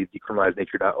be, I believe,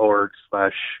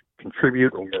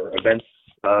 decriminalizenature.org/contribute or events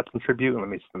contribute. Let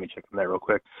me check on that real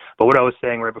quick. But what I was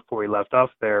saying right before we left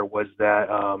off there was that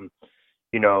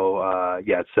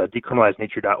it's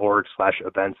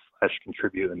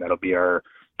decriminalizenature.org/events/contribute, and that'll be our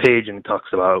page, and it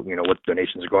talks about what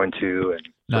donations are going to and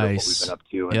what we've been up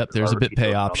to. Yep, there's a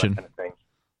BitPay option. Kind of thing.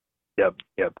 Yep,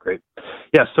 great.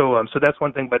 Yeah, so that's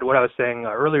one thing. But what I was saying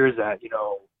earlier is that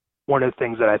one of the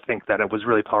things that I think that it was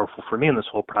really powerful for me in this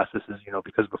whole process is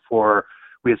because before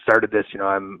we had started this,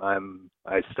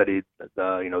 I studied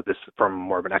this from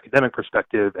more of an academic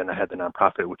perspective, and I had the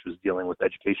nonprofit, which was dealing with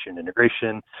education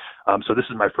integration. So this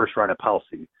is my first run at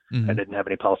policy. Mm-hmm. I didn't have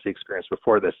any policy experience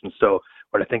before this, and so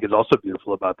what I think is also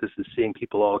beautiful about this is seeing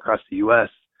people all across the U.S.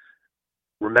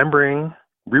 re-remembering,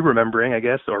 I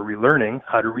guess, or relearning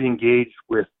how to re-engage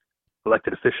with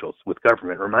elected officials, with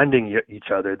government, reminding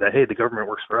each other that, hey, the government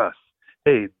works for us.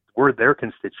 Hey, we're their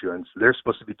constituents. They're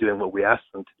supposed to be doing what we ask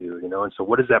them to do, And so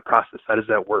what is that process? How does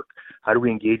that work? How do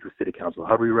we engage with city council?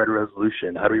 How do we write a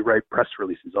resolution? How do we write press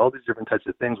releases? All these different types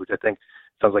of things, which I think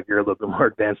sounds like you're a little bit more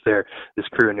advanced there, this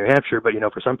career in New Hampshire. But,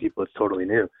 for some people, it's totally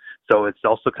new. So it's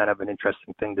also kind of an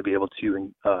interesting thing to be able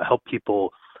to help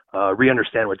people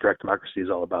re-understand what direct democracy is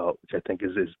all about, which I think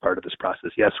is part of this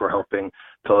process. Yes, we're helping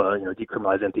to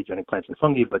decriminalize entheogenic plants and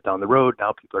fungi, but down the road,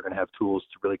 now people are going to have tools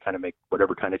to really kind of make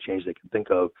whatever kind of change they can think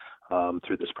of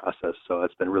through this process. So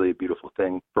it's been really a beautiful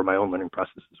thing for my own learning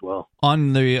process as well.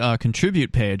 On the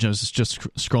contribute page, I was just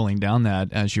scrolling down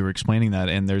that as you were explaining that,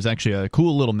 and there's actually a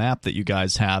cool little map that you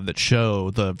guys have that show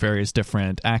the various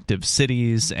different active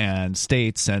cities and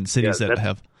states and cities that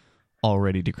have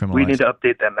already decriminalized. We need to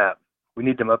update that map. we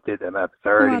need to update that map. It's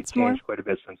already changed quite a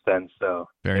bit since then. So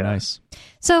very nice.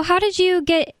 So how did you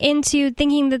get into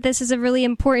thinking that this is a really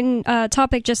important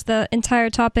topic, just the entire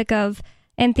topic of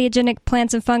entheogenic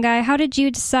plants and fungi? How did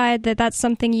you decide that that's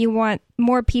something you want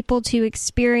more people to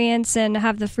experience and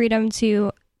have the freedom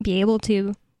to be able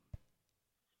to?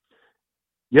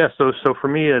 Yeah, so for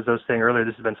me, as I was saying earlier,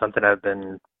 this has been something I've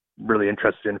been really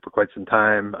interested in for quite some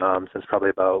time, since probably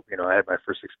about, I had my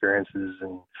first experiences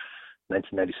in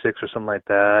 1996 or something like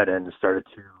that, and started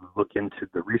to look into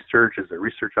the research. Is there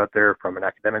research out there from an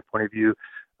academic point of view?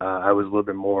 I was a little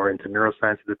bit more into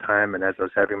neuroscience at the time, and as I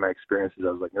was having my experiences,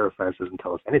 I was like, neuroscience doesn't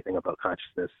tell us anything about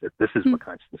consciousness. This is what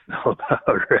consciousness is all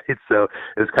about, right? So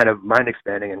it was kind of mind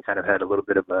expanding and kind of had a little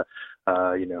bit of a,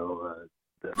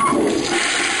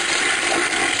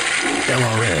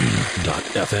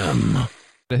 LRN.FM.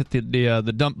 Hit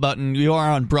the dump button. You are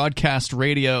on broadcast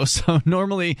radio, so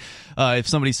normally if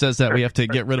somebody says that, we have to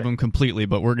get rid of them completely,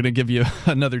 but we're going to give you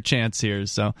another chance here.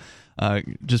 So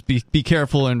just be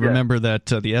careful and remember that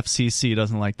the FCC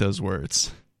doesn't like those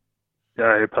words.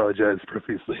 I apologize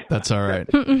profusely. That's all right.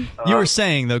 You were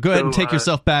saying, though, go ahead and take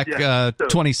yourself back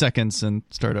 20 seconds and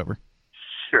start over.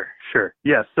 Sure.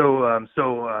 Yeah. So I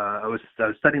was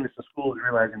studying this in school and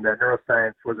realizing that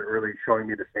neuroscience wasn't really showing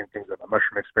me the same things that my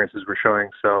mushroom experiences were showing.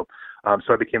 So I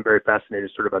became very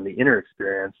fascinated sort of on the inner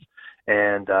experience.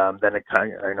 And then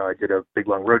I did a big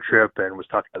long road trip and was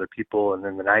talking to other people. And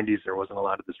in the 90s, there wasn't a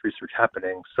lot of this research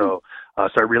happening. So I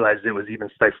realized it was even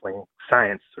stifling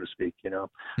science, so to speak, And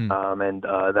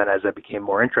then as I became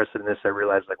more interested in this, I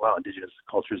realized indigenous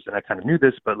cultures, and I kind of knew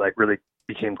this, but really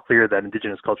became clear that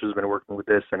indigenous cultures have been working with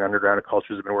this and underground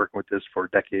cultures have been working with this for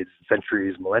decades,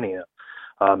 centuries, millennia.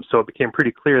 So it became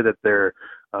pretty clear that there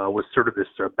was sort of this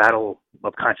battle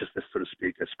of consciousness, so to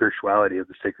speak, a spirituality of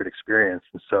the sacred experience.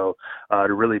 And so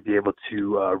to really be able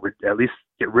to at least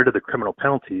get rid of the criminal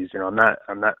penalties, I'm not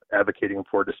advocating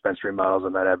for dispensary models.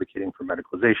 I'm not advocating for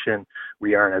medicalization.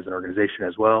 We aren't as an organization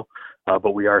as well.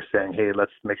 But we are saying, hey,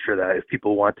 let's make sure that if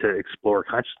people want to explore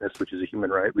consciousness, which is a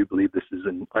human right, we believe this is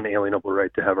an unalienable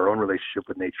right to have our own relationship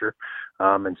with nature.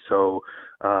 And so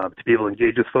to be able to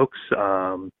engage with folks,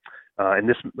 in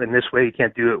this way, you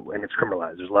can't do it when it's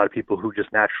criminalized. There's a lot of people who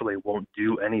just naturally won't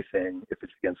do anything if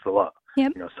it's against the law.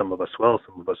 Yep. Some of us will,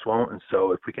 some of us won't. And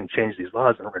so if we can change these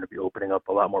laws, then we're going to be opening up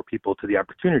a lot more people to the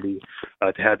opportunity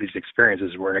to have these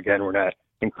experiences where, again, we're not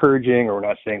encouraging or we're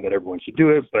not saying that everyone should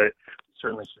do it, but we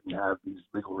certainly shouldn't have these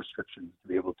legal restrictions to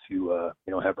be able to,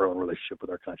 have our own relationship with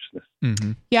our consciousness.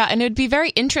 Mm-hmm. Yeah, and it would be very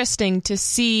interesting to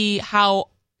see how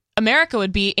America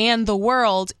would be and the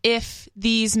world if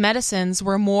these medicines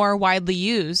were more widely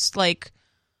used. Like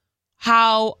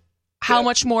how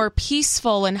much more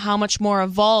peaceful and how much more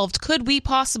evolved could we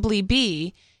possibly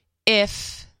be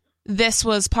if this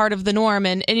was part of the norm?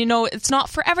 And it's not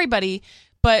for everybody,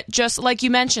 but just like you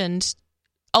mentioned,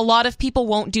 a lot of people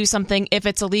won't do something if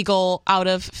it's illegal out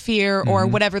of fear or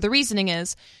whatever the reasoning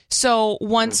is. So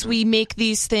once we make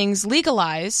these things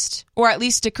legalized or at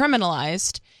least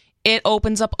decriminalized, it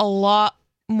opens up a lot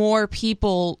more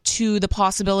people to the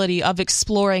possibility of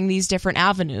exploring these different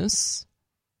avenues.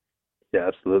 Yeah,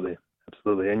 absolutely.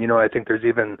 And, I think there's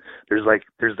the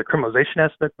criminalization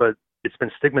aspect, but it's been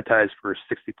stigmatized for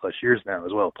 60 plus years now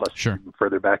as well. Plus, even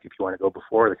further back, if you want to go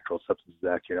before the Controlled Substances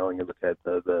Act, and you look at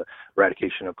the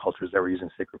eradication of cultures that were using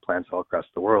sacred plants all across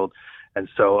the world. And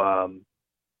so I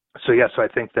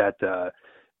think that,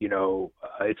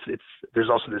 there's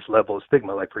also this level of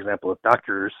stigma. Like, for example, if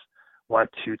doctors want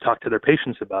to talk to their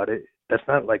patients about it, that's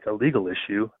not like a legal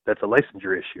issue. That's a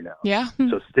licensure issue now. Yeah.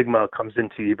 So stigma comes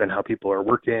into even how people are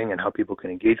working and how people can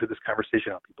engage with this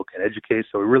conversation, how people can educate.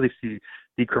 So we really see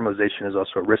decriminalization as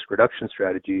also a risk reduction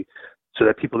strategy so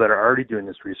that people that are already doing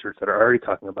this research, that are already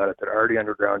talking about it, that are already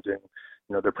underground doing,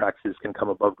 their practices can come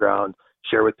above ground,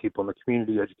 share with people in the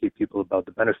community, educate people about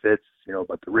the benefits,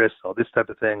 about the risks, all this type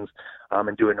of things,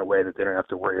 and do it in a way that they don't have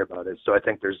to worry about it. So I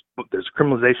think there's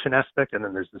criminalization aspect, and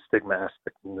then there's the stigma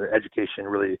aspect. And the education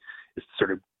really is to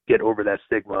sort of get over that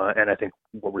stigma. And I think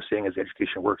what we're seeing is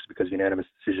education works because unanimous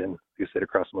decision, like you said,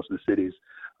 across most of the cities.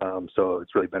 So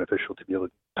it's really beneficial to be able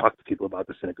to talk to people about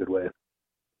this in a good way.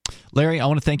 Larry, I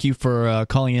want to thank you for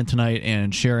calling in tonight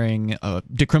and sharing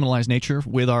Decriminalized Nature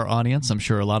with our audience. I'm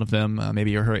sure a lot of them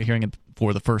maybe are hearing it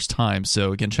for the first time.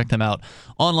 So, again, check them out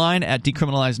online at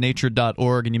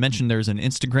decriminalizednature.org. And you mentioned there's an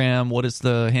Instagram. What is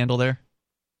the handle there?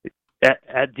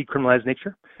 At Decriminalized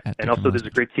Nature. And also there's a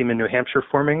great team in New Hampshire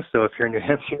forming. So if you're in New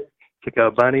Hampshire, check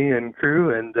out Bonnie and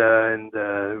crew, and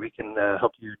we can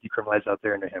help you decriminalize out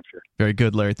there in New Hampshire. Very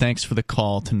good, Larry. Thanks for the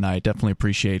call tonight. Definitely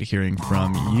appreciate hearing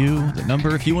from you. The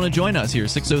number, if you want to join us here,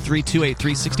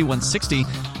 603-283-6160.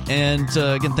 And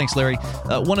again, thanks, Larry.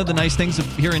 One of the nice things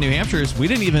here in New Hampshire is we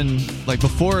didn't even,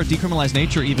 before Decriminalize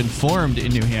Nature even formed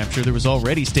in New Hampshire, there was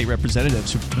already state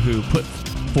representatives who put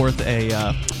forth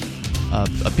a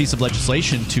piece of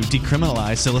legislation to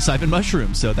decriminalize psilocybin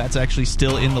mushrooms. So that's actually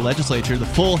still in the legislature. The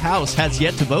full House has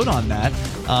yet to vote on that.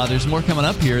 There's more coming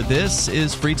up here. This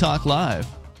is Free Talk Live.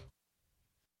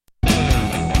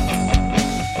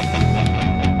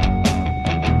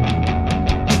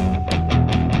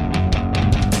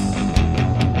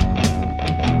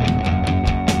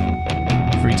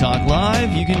 Free Talk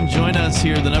Live. You can join us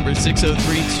here. The number is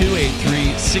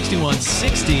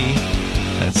 603-283-6160.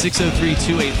 That's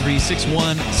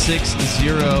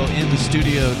 603-283-6160. In the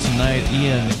studio tonight,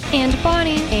 Ian. And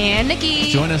Bonnie. And Nikki.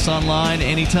 Join us online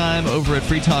anytime over at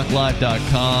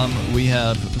freetalklive.com. We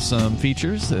have some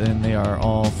features, and they are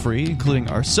all free,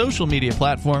 including our social media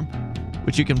platform,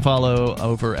 which you can follow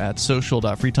over at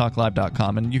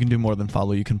social.freetalklive.com. And you can do more than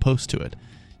follow. You can post to it.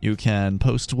 You can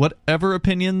post whatever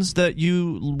opinions that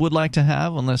you would like to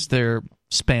have, unless they're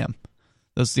spam.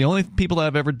 Those are the only people that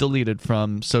I've ever deleted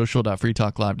from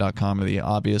social.freetalklive.com are the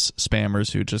obvious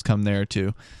spammers who just come there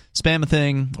to spam a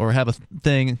thing or have a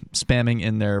thing spamming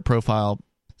in their profile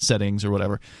settings or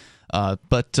whatever.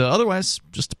 But otherwise,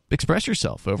 just express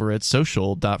yourself over at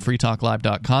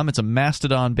social.freetalklive.com. It's a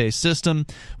Mastodon-based system,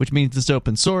 which means it's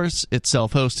open source, it's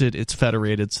self-hosted, it's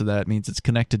federated, so that means it's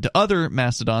connected to other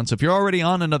Mastodons. So if you're already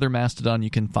on another Mastodon, you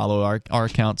can follow our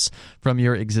accounts from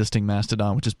your existing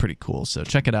Mastodon, which is pretty cool. So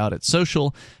check it out at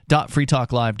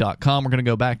social.freetalklive.com. We're going to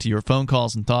go back to your phone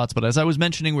calls and thoughts, but as I was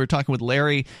mentioning, we were talking with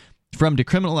Larry from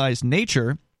Decriminalize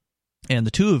Nature, and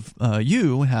the two of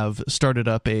you have started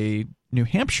up a New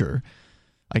Hampshire,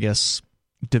 I guess,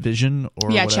 division or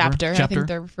whatever. Chapter. I think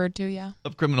they're referred to,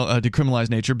 of Decriminalize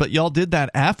Nature. But y'all did that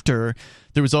after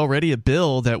there was already a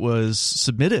bill that was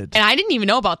submitted. And I didn't even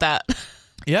know about that.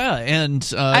 Yeah, and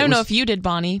I don't know if you did,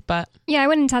 Bonnie, but... Yeah, I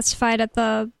went and testified at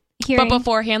the hearing. But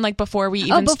beforehand, before we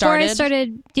even started? Before I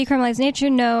started Decriminalize Nature,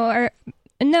 no, I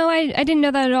didn't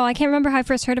know that at all. I can't remember how I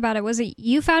first heard about it. Was it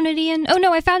you found it, Ian? Oh,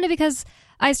 no, I found it because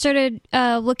I started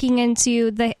looking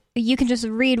into you can just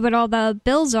read what all the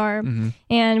bills are,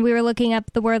 and we were looking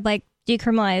up the word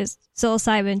decriminalized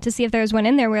psilocybin to see if there was one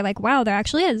in there. We were like, wow, there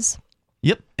actually is.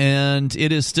 Yep, and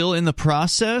it is still in the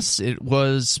process. It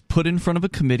was put in front of a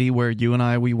committee where you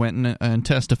and we went and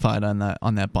testified on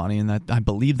that, Bonnie, and that I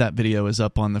believe that video is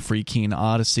up on the Free Keen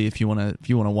Odyssey if you want to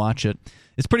watch it.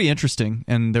 It's pretty interesting,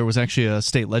 and there was actually a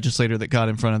state legislator that got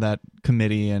in front of that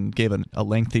committee and gave a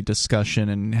lengthy discussion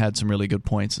and had some really good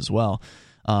points as well.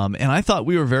 And I thought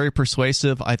we were very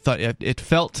persuasive. I thought it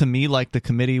felt to me like the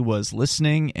committee was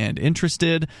listening and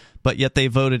interested, but yet they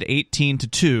voted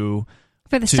 18-2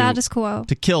 for the status quo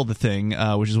to kill the thing,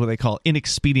 which is what they call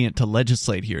inexpedient to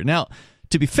legislate here. Now,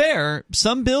 to be fair,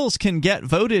 some bills can get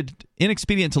voted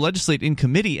inexpedient to legislate in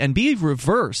committee and be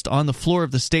reversed on the floor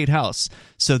of the state house.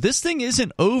 So this thing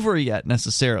isn't over yet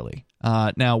necessarily.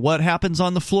 Now, what happens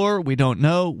on the floor, we don't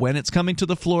know. When it's coming to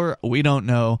the floor, we don't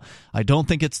know. I don't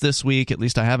think it's this week. At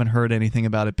least I haven't heard anything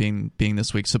about it being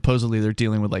this week. Supposedly they're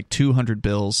dealing with 200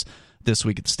 bills this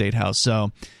week at the State House.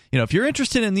 So, if you're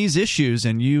interested in these issues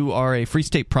and you are a Free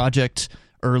State Project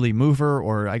early mover,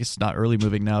 or I guess not early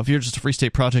moving now, if you're just a Free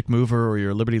State Project mover or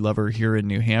you're a Liberty lover here in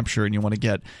New Hampshire and you want to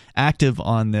get active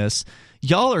on this,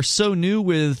 y'all are so new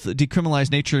with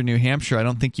Decriminalize Nature in New Hampshire, I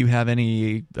don't think you have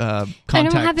any contact. I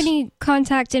don't have any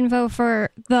contact info for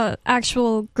the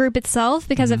actual group itself,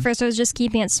 because at first I was just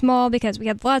keeping it small because we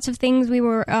had lots of things we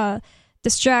were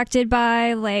distracted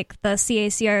by, like the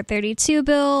CACR 32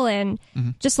 bill and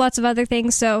just lots of other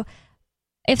things. So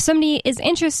if somebody is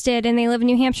interested and they live in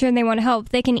New Hampshire and they want to help,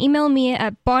 they can email me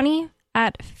at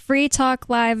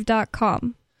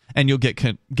bonnie@freetalklive.com. And you'll get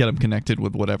them connected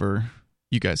with whatever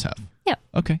you guys have. Yeah.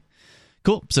 Okay.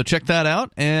 Cool. So check that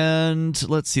out. And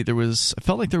let's see, I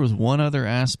felt like there was one other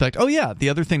aspect. Oh, yeah. The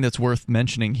other thing that's worth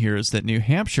mentioning here is that New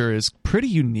Hampshire is pretty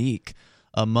unique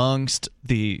amongst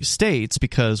the states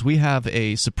because we have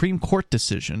a Supreme Court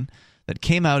decision that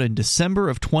came out in December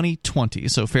of 2020,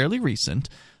 so fairly recent.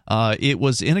 It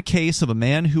was in a case of a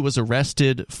man who was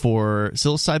arrested for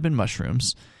psilocybin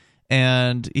mushrooms,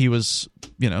 and he was,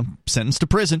 sentenced to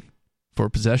prison for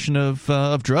possession of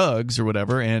drugs or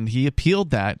whatever, and he appealed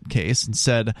that case and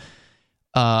said,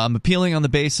 I'm appealing on the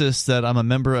basis that I'm a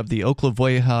member of the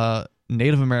Oklevueha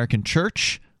Native American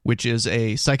Church. which is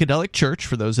a psychedelic church.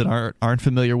 For those that aren't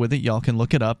familiar with it, y'all can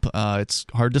look it up. It's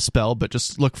hard to spell, but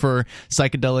just look for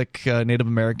psychedelic Native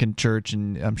American church,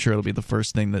 and I'm sure it'll be the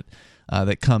first thing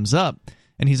that comes up.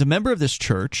 And he's a member of this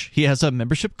church. He has a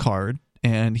membership card,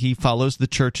 and he follows the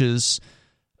church's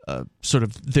sort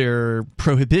of their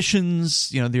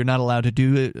prohibitions. You're not allowed to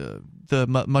do the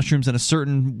mushrooms in a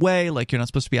certain way. Like, you're not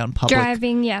supposed to be out in public.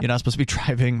 Driving, yeah. You're not supposed to be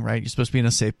driving, right? You're supposed to be in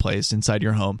a safe place inside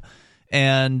your home.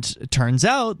 And it turns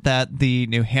out that the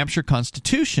New Hampshire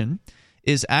Constitution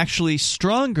is actually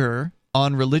stronger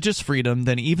on religious freedom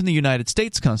than even the United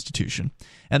States Constitution.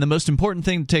 And the most important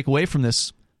thing to take away from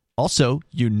this, also,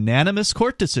 unanimous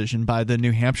court decision by the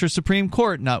New Hampshire Supreme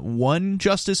Court. Not one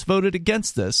justice voted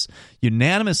against this.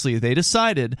 Unanimously, they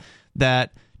decided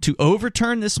that to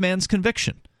overturn this man's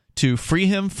conviction, to free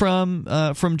him from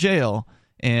jail,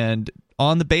 and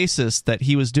on the basis that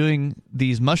he was doing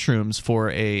these mushrooms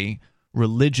for a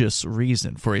religious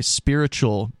reason, for a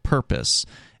spiritual purpose.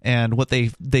 And what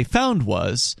they found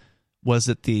was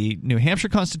that the New Hampshire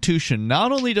Constitution,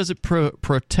 not only does it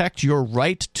protect your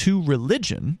right to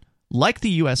religion, like the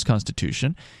U.S.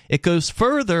 Constitution, it goes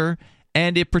further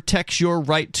and it protects your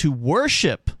right to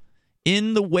worship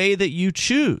in the way that you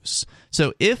choose.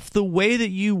 So if the way that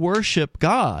you worship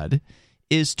God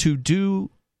is to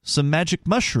do some magic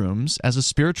mushrooms as a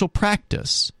spiritual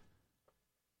practice,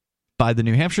 by the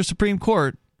New Hampshire Supreme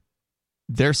Court,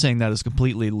 they're saying that is a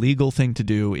completely legal thing to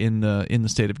do in the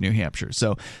state of New Hampshire.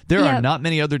 So there are not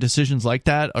many other decisions like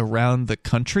that around the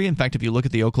country. In fact, if you look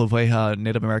at the Oklahoha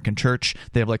Native American Church,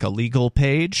 they have like a legal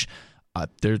page. I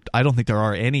don't think there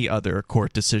are any other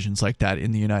court decisions like that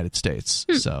in the United States.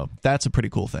 So that's a pretty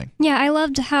cool thing. Yeah, I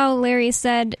loved how Larry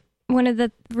said one of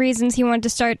the reasons he wanted to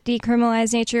start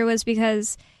Decriminalize Nature was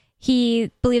because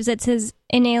he believes it's his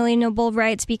inalienable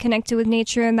right to be connected with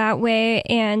nature in that way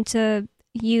and to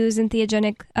use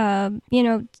entheogenic,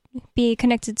 be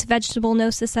connected to vegetable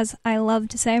gnosis, as I love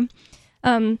to say.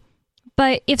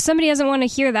 But if somebody doesn't want to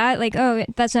hear that, like, oh,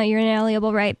 that's not your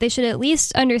inalienable right, they should at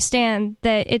least understand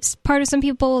that it's part of some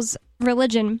people's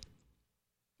religion,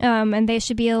 and they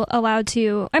should be allowed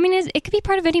to. I mean, it could be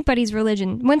part of anybody's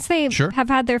religion. Once they have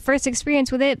had their first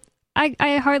experience with it,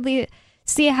 I hardly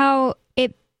see how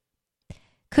it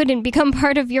couldn't become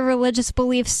part of your religious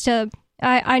beliefs to...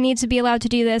 I need to be allowed to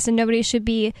do this, and nobody should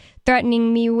be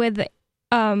threatening me with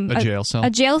a jail cell.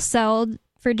 A jail cell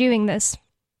for doing this.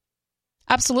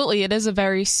 Absolutely. It is a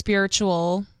very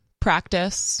spiritual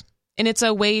practice, and it's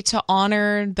a way to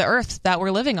honor the earth that we're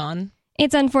living on.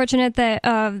 It's unfortunate that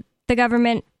the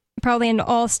government, probably in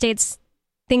all states,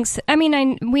 thinks... I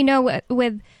mean, we know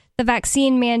with the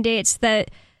vaccine mandates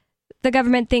that the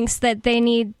government thinks that they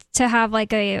need to have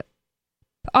like a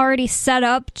already set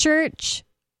up church.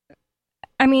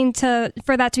 I mean, for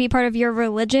that to be part of your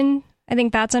religion, I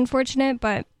think that's unfortunate,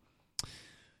 but...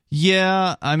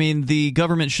 Yeah, I mean, the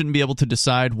government shouldn't be able to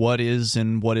decide what is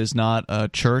and what is not a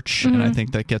church, and I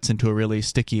think that gets into a really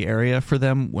sticky area for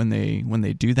them when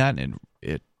they do that, and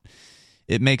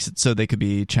it makes it so they could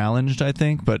be challenged, I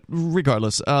think. But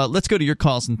regardless, let's go to your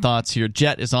calls and thoughts here.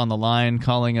 Jet is on the line,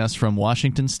 calling us from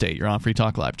Washington State. You're on Free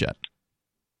Talk Live, Jet.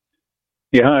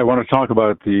 Yeah, I want to talk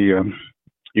about the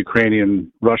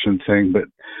Ukrainian-Russian thing, but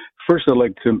first I'd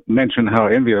like to mention how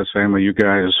envious I am of you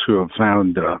guys who have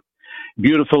found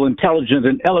beautiful, intelligent,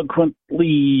 and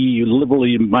eloquently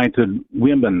liberally minded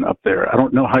women up there. I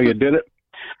don't know how you did it,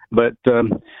 but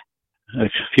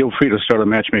feel free to start a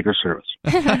matchmaker service.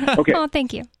 Okay. Oh,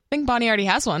 thank you. I think Bonnie already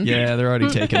has one. Yeah, they're already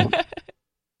taken.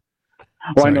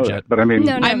 Well, I know that, but I mean...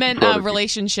 No. I meant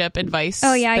relationship advice.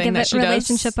 Oh, yeah, I give it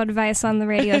relationship advice on the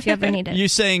radio if you ever need it. You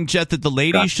saying, Jet, that the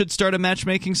ladies should start a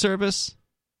matchmaking service?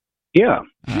 Yeah.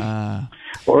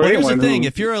 Well, here's the thing.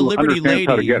 If you're a Liberty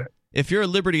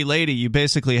lady, you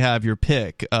basically have your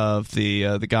pick of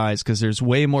the guys, because there's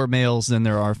way more males than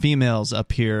there are females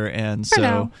up here, and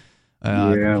so...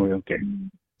 okay.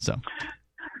 So...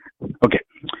 Okay.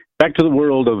 Back to the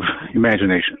world of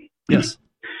imagination. Yes.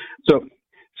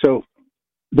 So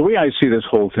the way I see this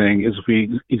whole thing is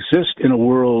we exist in a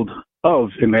world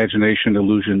of imagination,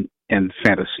 illusion, and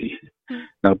fantasy.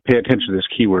 Now, pay attention to this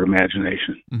keyword,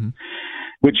 imagination,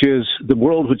 which is the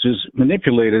world which is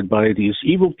manipulated by these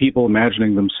evil people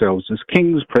imagining themselves as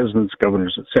kings, presidents,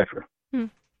 governors, etc.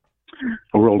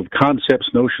 A world of concepts,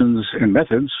 notions, and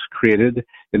methods created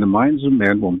in the minds of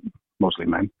men, well, mostly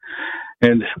men,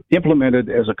 and implemented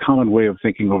as a common way of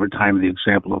thinking over time. The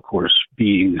example, of course,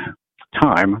 being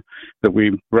time that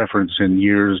we reference in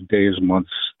years, days,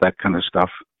 months, that kind of stuff.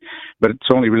 But it's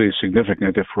only really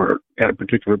significant if we're at a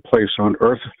particular place on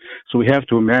Earth. So we have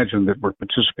to imagine that we're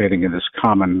participating in this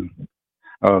common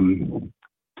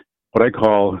what I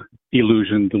call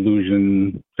illusion,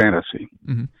 delusion, fantasy.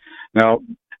 Mm-hmm. Now,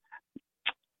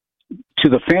 to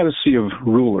the fantasy of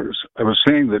rulers, I was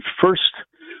saying that first,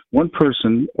 one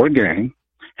person or gang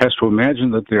has to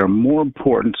imagine that they are more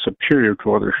important, superior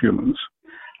to other humans.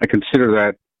 I consider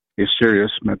that a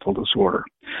serious mental disorder.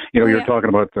 You're talking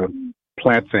about the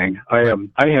plant thing. I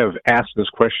have asked this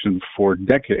question for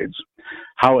decades,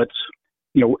 how it's,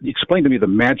 explain to me the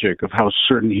magic of how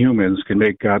certain humans can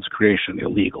make God's creation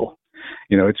illegal.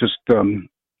 It's just,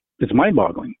 it's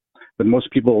mind-boggling, but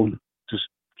most people just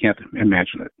can't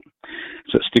imagine it.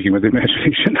 So sticking with the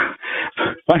imagination,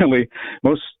 finally,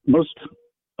 most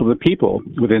of the people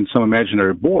within some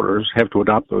imaginary borders have to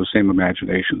adopt those same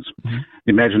imaginations. Mm-hmm.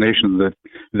 The imagination that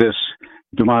this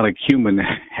demonic human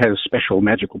has special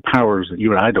magical powers that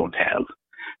you and I don't have,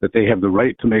 that they have the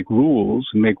right to make rules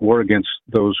and make war against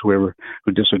those who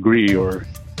disagree or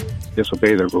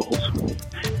disobey their rules.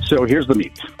 So here's the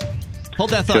meat.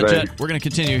 Hold that thought, Jet. We're going to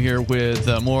continue here with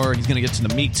more. He's going to get to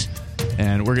the meat,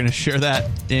 and we're going to share that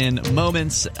in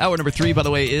moments. Hour number 3, by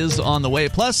the way, is on the way.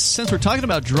 Plus, since we're talking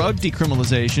about drug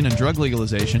decriminalization and drug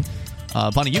legalization,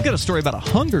 Bonnie, you've got a story about a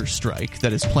hunger strike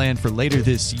that is planned for later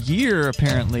this year,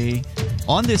 apparently,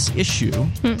 on this issue.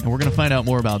 And we're going to find out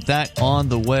more about that on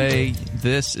the way.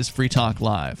 This is Free Talk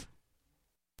Live.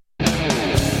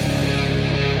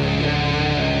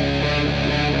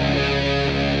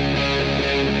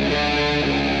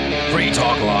 Free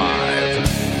Talk Live.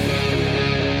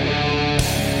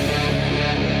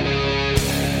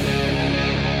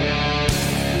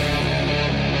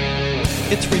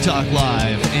 It's Free Talk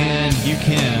Live, and you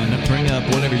can bring up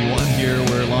whatever you want here.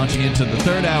 We're launching into the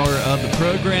third hour of the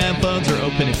program. Phones are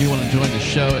open if you want to join the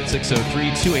show at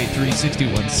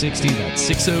 603-283-6160. That's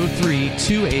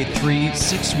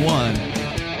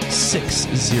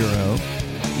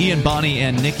 603-283-6160. Ian, Bonnie,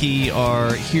 and Nikki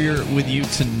are here with you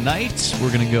tonight.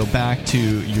 We're going to go back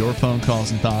to your phone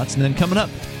calls and thoughts. And then coming up,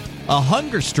 a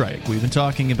hunger strike. We've been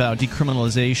talking about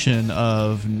decriminalization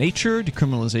of nature,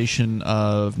 decriminalization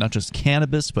of not just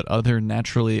cannabis, but other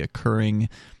naturally occurring,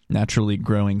 naturally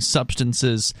growing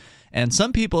substances. And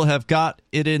some people have got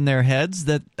it in their heads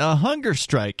that a hunger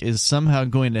strike is somehow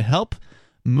going to help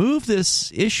move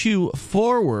this issue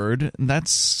forward.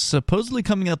 That's supposedly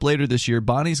coming up later this year.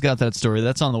 Bonnie's got that story.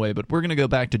 That's on the way. But we're going to go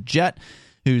back to Jet,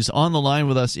 who's on the line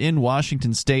with us in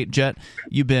Washington State. Jet,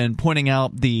 you've been pointing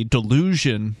out the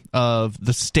delusion of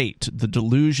the state, the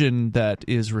delusion that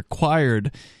is required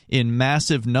in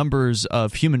massive numbers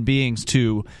of human beings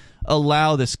to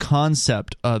allow this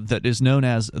concept that is known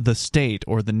as the state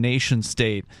or the nation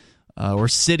state or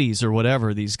cities or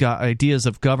whatever. These ideas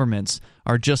of governments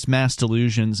are just mass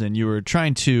delusions, and you were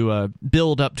trying to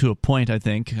build up to a point, I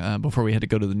think, before we had to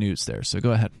go to the news there. So go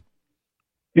ahead.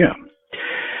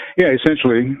 Yeah,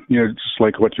 essentially, just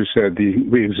like what you said,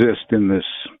 we exist in this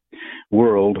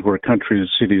world where countries,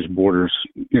 cities, borders,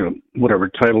 whatever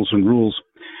titles and rules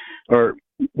are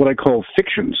what I call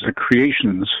fictions, the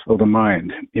creations of the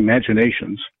mind,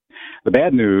 imaginations. The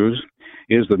bad news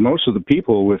is that most of the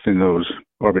people within those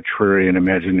arbitrary and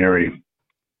imaginary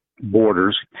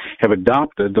borders have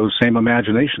adopted those same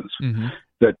imaginations, mm-hmm.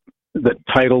 that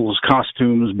titles,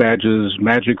 costumes, badges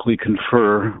magically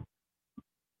confer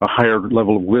a higher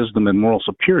level of wisdom and moral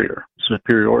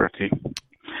superiority.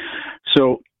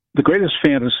 So the greatest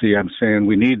fantasy, I'm saying,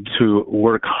 we need to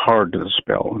work hard to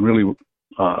dispel, and really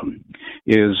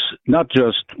is not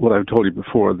just what I've told you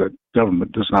before, that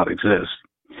government does not exist,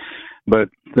 but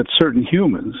that certain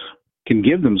humans can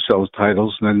give themselves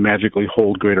titles and then magically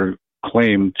hold greater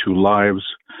claim to lives,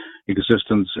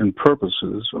 existence, and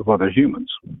purposes of other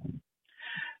humans.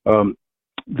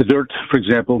 The dirt, for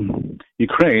example,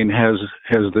 Ukraine has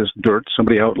this dirt.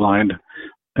 Somebody outlined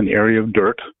an area of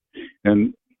dirt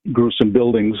and grew some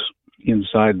buildings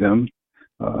inside them.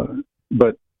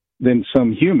 But then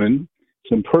some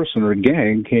person or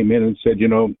gang came in and said,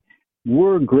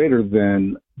 we're greater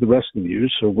than the rest of you,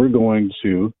 so we're going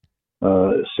to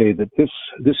say that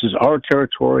this is our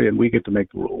territory and we get to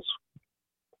make the rules.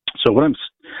 So what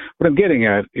I'm getting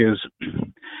at is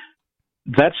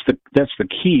that's the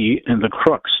key and the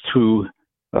crux to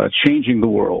changing the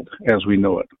world as we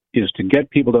know it, is to get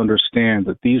people to understand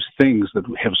that these things that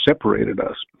have separated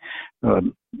us,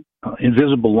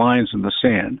 invisible lines in the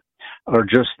sand, are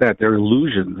just that. They're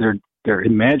illusions. They're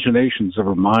imaginations of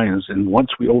our minds. And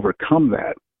once we overcome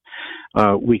that,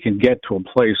 we can get to a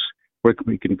place where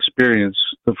we can experience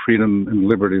the freedom and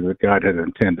liberty that God had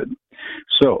intended.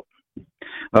 So,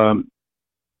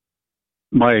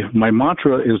 my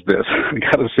mantra is this. I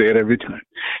got to say it every time.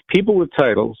 People with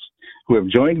titles who have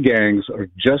joined gangs are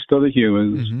just other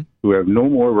humans who have no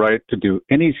more right to do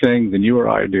anything than you or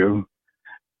I do.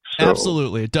 So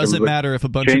absolutely. It doesn't matter if a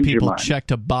bunch of people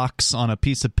checked a box on a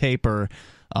piece of paper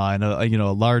and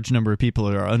a large number of people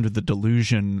are under the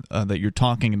delusion that you're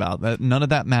talking about. None of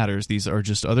that matters. These are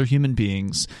just other human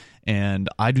beings, and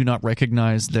I do not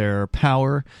recognize their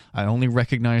power. I only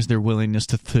recognize their willingness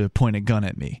to point a gun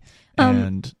at me.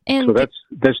 And so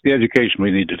that's the education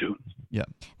we need to do. Yeah.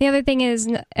 The other thing is,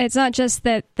 it's not just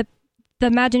that the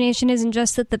imagination isn't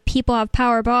just that the people have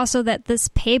power, but also that this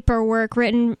paperwork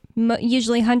written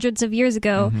usually hundreds of years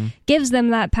ago gives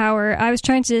them that power. I was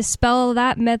trying to dispel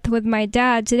that myth with my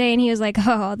dad today, and he was like,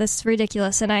 "Oh, this is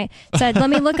ridiculous." And I said,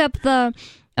 "Let me look up the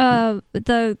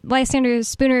Lysander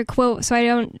Spooner quote so I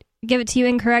don't give it to you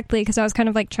incorrectly," because I was kind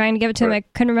of like trying to give it to him. I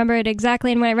couldn't remember it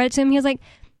exactly, and when I read it to him, he was like,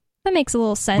 "That makes a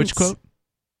little sense." Which quote?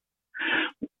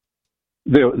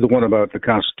 The one about the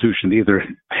Constitution either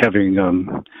having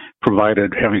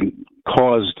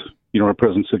caused our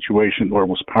present situation or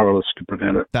was powerless to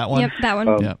prevent it. That one. Yep, that one.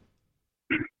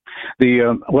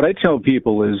 What I tell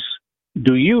people is,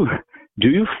 do you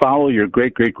follow your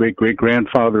great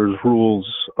grandfather's rules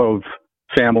of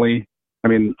family? I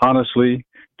mean, honestly,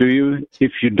 do you?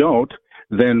 If you don't,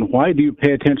 then why do you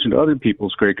pay attention to other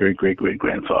people's great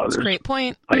grandfathers? Great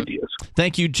point. Ideas.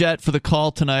 Thank you, Jet, for the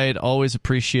call tonight. Always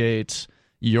appreciate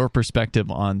your perspective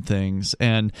on things.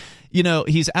 And,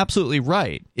 he's absolutely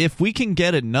right. If we can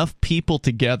get enough people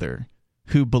together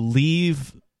who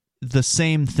believe the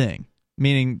same thing,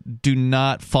 meaning do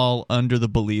not fall under the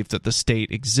belief that the state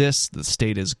exists, the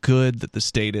state is good, that the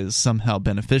state is somehow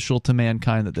beneficial to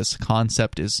mankind, that this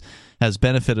concept has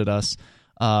benefited us,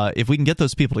 if we can get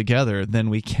those people together, then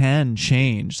we can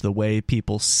change the way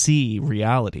people see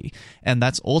reality. And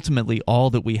that's ultimately all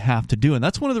that we have to do. And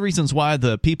that's one of the reasons why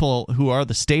the people who are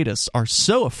the statists are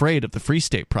so afraid of the Free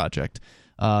State Project.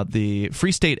 The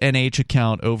Free State NH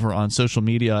account over on social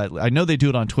media, I know they do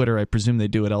it on Twitter. I presume they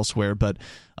do it elsewhere. But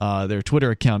their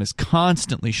Twitter account is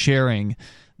constantly sharing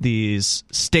these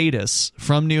statists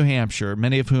from New Hampshire,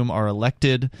 many of whom are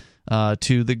elected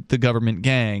to the government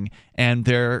gang, and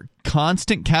they're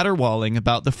constant caterwauling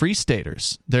about the Free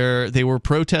Staters. They were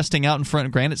protesting out in front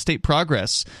of Granite State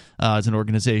Progress as an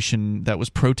organization that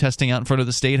was protesting out in front of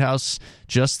the State House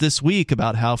just this week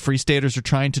about how Free Staters are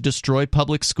trying to destroy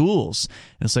public schools.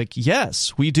 And it's like,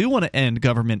 yes, we do want to end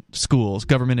government schools,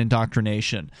 government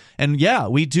indoctrination. And yeah,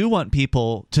 we do want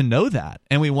people to know that,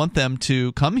 and we want them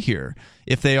to come here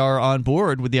if they are on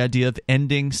board with the idea of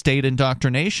ending state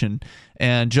indoctrination.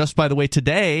 And just by the way,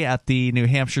 today at the New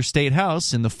Hampshire State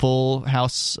House, in the full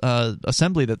House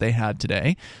assembly that they had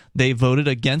today, they voted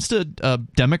against a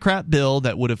Democrat bill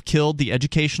that would have killed the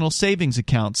Educational Savings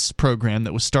Accounts program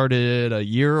that was started a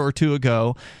year or two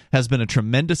ago. Has been a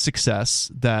tremendous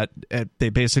success. That they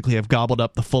basically have gobbled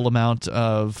up the full amount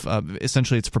of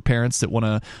essentially it's for parents that want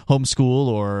to homeschool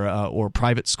or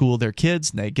private school their kids,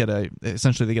 and they get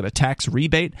a tax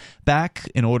rebate back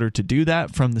in order to do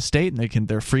that from the state, and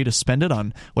they're free to spend it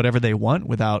on whatever they want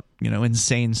without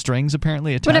insane strings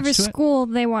apparently attached whatever to school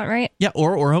they want, right? Yeah,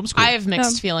 or homeschool. I have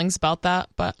mixed feelings about that,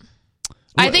 but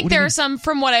I think there are some,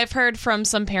 from what I've heard from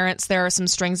some parents, there are some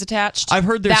strings attached. I've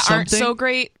heard there's that aren't something so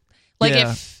great. Like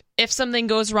if something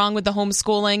goes wrong with the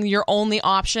homeschooling, your only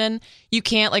option, you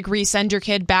can't resend your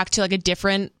kid back to a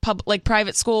different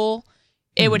private school.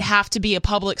 It would have to be a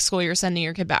public school you're sending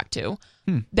your kid back to.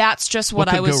 That's just what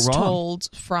I was told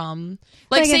from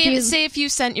say if you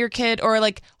sent your kid, or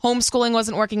homeschooling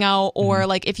wasn't working out, or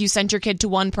if you sent your kid to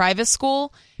one private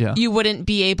school, you wouldn't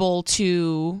be able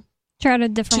to try out a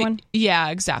different one. Yeah,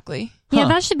 exactly. Yeah,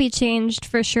 that should be changed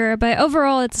for sure. But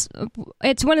overall, it's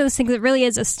one of those things that really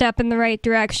is a step in the right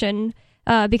direction,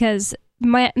 because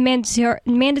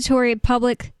mandatory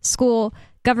public school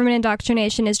government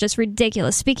indoctrination is just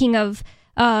ridiculous. Speaking of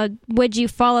would you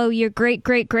follow your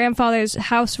great-great-grandfather's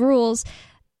house rules,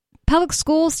 public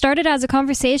school started as a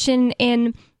conversation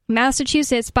in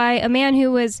Massachusetts by a man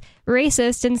who was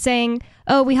racist and saying,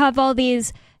 oh, we have all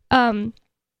these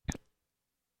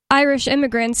Irish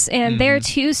immigrants, and they're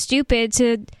too stupid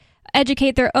to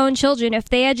educate their own children. If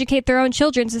they educate their own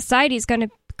children, society's going to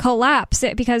collapse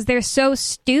because they're so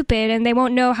stupid and they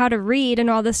won't know how to read and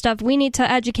all this stuff. We need to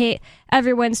educate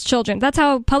everyone's children. That's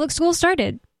how public school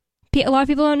started. A lot of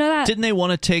people don't know that. Didn't they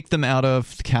want to take them out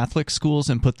of Catholic schools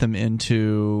and put them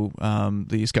into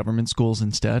these government schools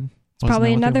instead? It's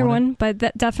probably another one, but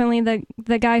definitely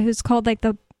the guy who's called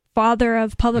the father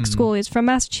of public school is from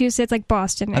Massachusetts,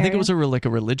 Boston area. I think it was a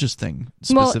religious thing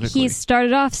specifically. Well, he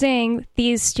started off saying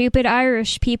these stupid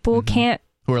Irish people can't...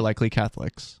 Who are likely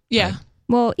Catholics. Yeah. Right?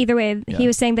 Well, either way, he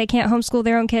was saying they can't homeschool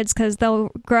their own kids because they'll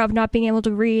grow up not being able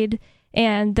to read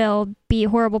and they'll be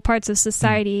horrible parts of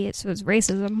society. So it's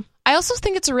racism. I also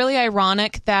think it's really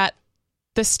ironic that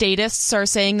the statists are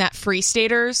saying that free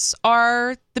staters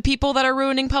are the people that are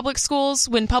ruining public schools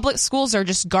when public schools are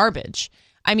just garbage.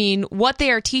 I mean, what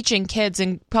they are teaching kids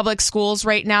in public schools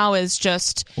right now is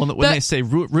just... Well, when they say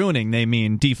ruining, they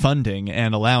mean defunding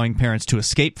and allowing parents to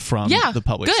escape from the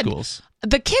public schools.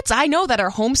 The kids I know that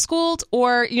are homeschooled,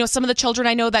 or some of the children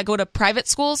I know that go to private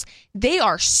schools, they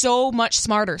are so much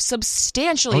smarter,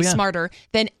 substantially smarter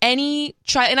than any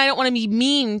child. And I don't want to be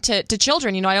mean to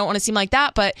children, I don't want to seem like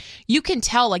that, but you can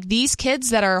tell, like, these kids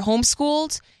that are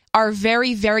homeschooled are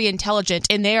very, very intelligent,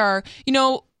 and they are,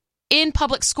 in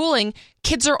public schooling,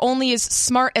 kids are only as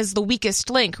smart as the weakest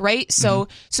link, right? So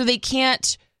they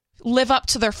can't live up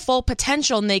to their full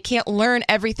potential, and they can't learn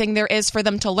everything there is for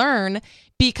them to learn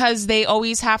because they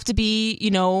always have to be,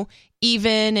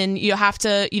 even, and you have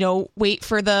to, wait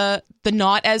for the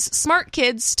not as smart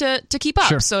kids to keep up.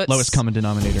 Sure. So it's lowest common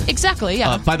denominator. Exactly,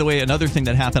 yeah. By the way, another thing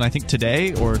that happened, I think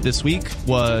today or this week,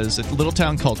 was a little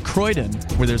town called Croydon,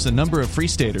 where there's a number of Free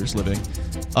Staters living.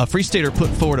 A Free Stater put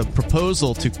forward a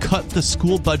proposal to cut the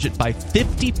school budget by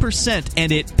 50%,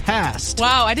 and it passed.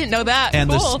 Wow, I didn't know that. And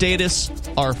cool. the statists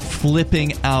are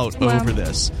flipping out over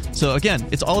this. So again,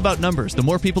 it's all about numbers. The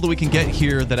more people that we can get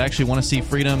here that actually want to see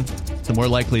freedom, the more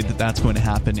likely that that's going to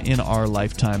happen in our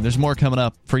lifetime. There's more coming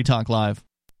up. Free Talk Live.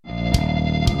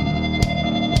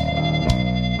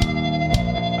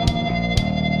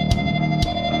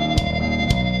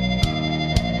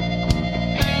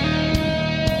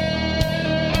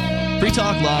 Free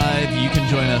Talk Live. You can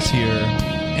join us here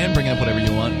and bring up whatever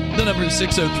you want. The number is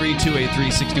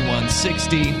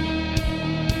 603-283-6160.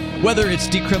 Whether it's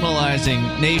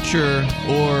decriminalizing nature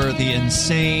or the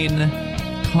insane,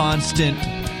 constant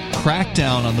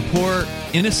crackdown on the poor,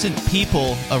 innocent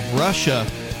people of Russia,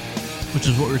 which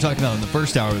is what we were talking about in the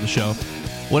first hour of the show.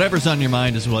 Whatever's on your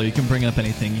mind as well, you can bring up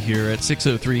anything here at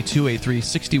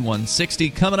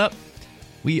 603-283-6160. Coming up,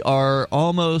 we are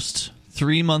almost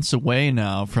 3 months away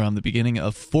now from the beginning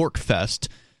of ForkFest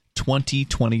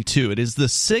 2022. It is the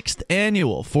 6th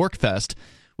annual ForkFest,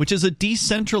 which is a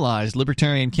decentralized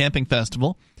libertarian camping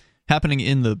festival happening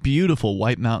in the beautiful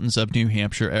White Mountains of New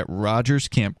Hampshire at Rogers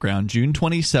Campground, June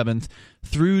 27th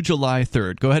through July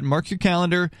 3rd. Go ahead and mark your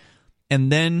calendar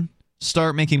and then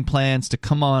start making plans to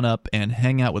come on up and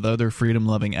hang out with other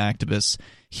freedom-loving activists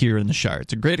here in the Shire.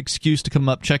 It's a great excuse to come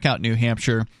up, check out New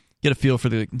Hampshire, get a feel for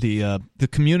the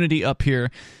community up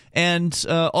here. And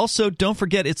also, don't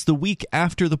forget, it's the week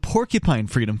after the Porcupine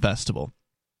Freedom Festival,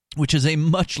 which is a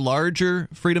much larger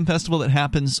freedom festival that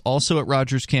happens also at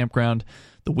Rogers Campground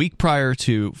the week prior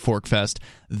to ForkFest.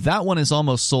 That one is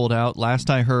almost sold out. Last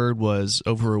I heard was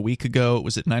over a week ago. It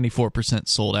was at 94%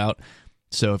 sold out.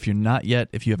 So if you have not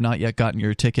yet gotten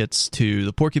your tickets to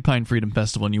the Porcupine Freedom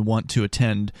Festival and you want to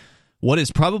attend what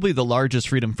is probably the largest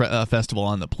freedom festival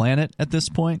on the planet at this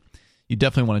point, you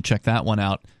definitely want to check that one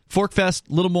out. ForkFest,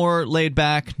 a little more laid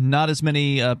back, not as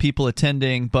many people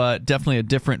attending, but definitely a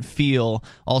different feel.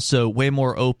 Also, way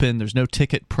more open. There's no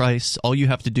ticket price. All you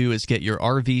have to do is get your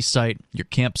RV site, your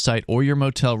campsite, or your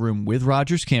motel room with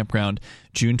Rogers Campground,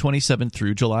 June 27th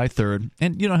through July 3rd.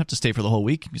 And you don't have to stay for the whole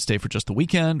week. You can stay for just the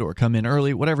weekend or come in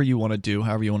early, whatever you want to do,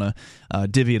 however you want to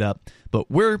divvy it up.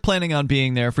 But we're planning on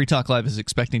being there. Free Talk Live is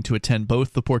expecting to attend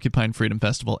both the Porcupine Freedom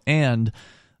Festival and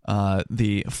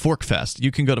the ForkFest.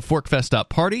 You can go to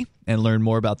forkfest.party and learn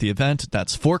more about the event.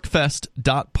 That's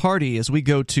forkfest.party. As we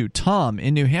go to Tom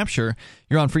in New Hampshire,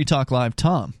 you're on Free Talk Live.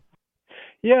 Tom.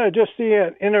 Yeah, just see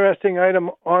an interesting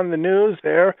item on the news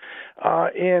there.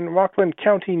 In Rockland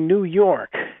County, New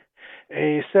York,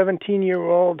 a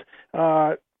 17-year-old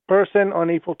person on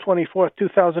April 24th,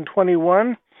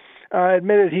 2021,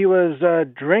 admitted he was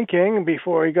drinking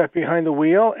before he got behind the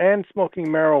wheel and smoking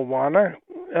marijuana.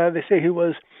 They say he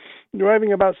was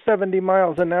driving about 70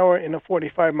 miles an hour in a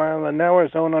 45-mile-an-hour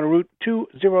zone on Route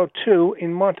 202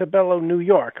 in Montebello, New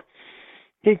York.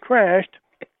 He crashed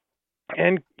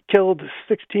and killed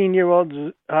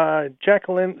 16-year-old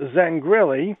Jacqueline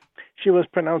Zangrilli. She was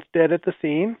pronounced dead at the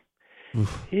scene.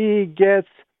 Oof. He gets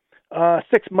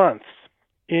 6 months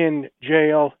in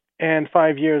jail and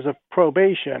 5 years of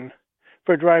probation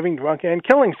for driving drunk and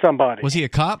killing somebody. Was he a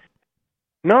cop?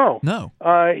 No.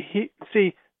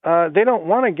 They don't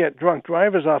want to get drunk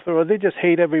drivers off the road. They just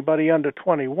hate everybody under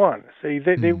 21. See,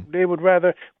 they would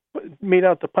rather mete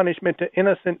out the punishment to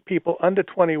innocent people under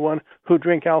 21 who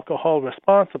drink alcohol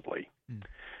responsibly.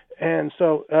 And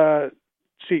so,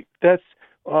 that's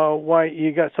why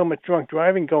you got so much drunk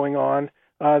driving going on.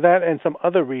 That and some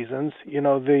other reasons.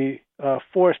 The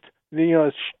forced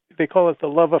they call it the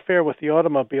love affair with the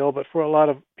automobile, but for a lot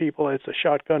of people, it's a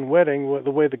shotgun wedding,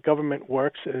 the way the government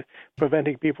works,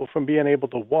 preventing people from being able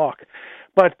to walk.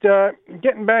 But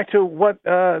getting back to what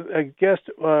a guest,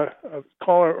 a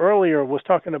caller earlier was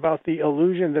talking about, the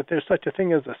illusion that there's such a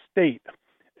thing as a state,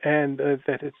 and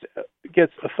that it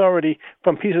gets authority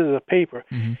from pieces of paper.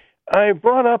 Mm-hmm. I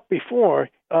brought up before,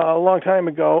 a long time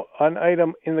ago, an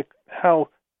item in how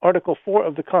Article 4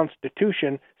 of the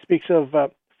Constitution speaks of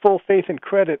full faith and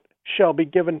credit shall be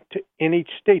given in each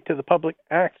state to the public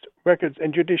acts, records,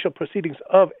 and judicial proceedings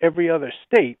of every other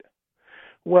state.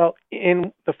 Well,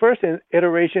 in the first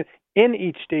iteration, in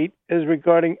each state is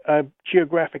regarding a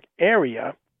geographic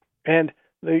area, and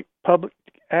the public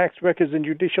acts, records, and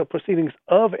judicial proceedings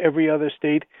of every other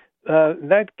state. In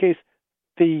that case,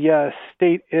 the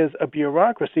state is a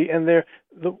bureaucracy, and they're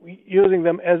using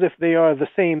them as if they are the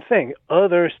same thing.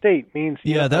 Other state means...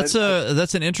 that's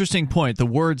an interesting point. The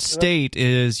word state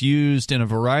is used in a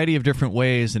variety of different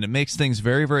ways, and it makes things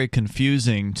very, very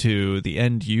confusing to the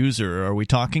end user. Are we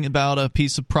talking about a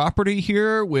piece of property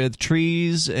here with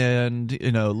trees and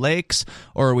lakes,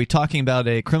 or are we talking about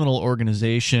a criminal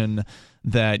organization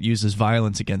that uses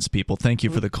violence against people? Thank you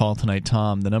for the call tonight,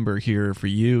 Tom. The number here for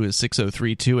you is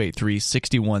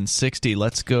 603-283-6160.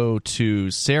 Let's go to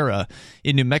Sarah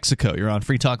in New Mexico. You're on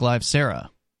Free Talk Live,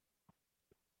 Sarah.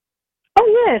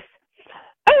 Oh, yes.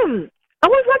 I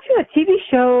was watching a TV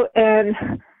show, and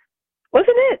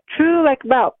wasn't it true, like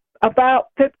about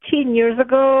 15 years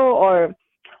ago, or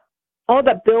all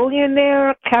the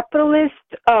billionaire capitalists,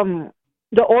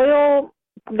 the oil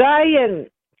guy, and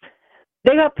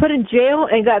they got put in jail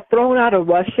and got thrown out of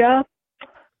Russia?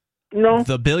 No.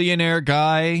 The billionaire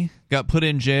guy got put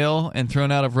in jail and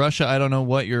thrown out of Russia? I don't know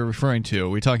what you're referring to. Are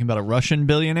we talking about a Russian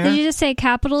billionaire? Did you just say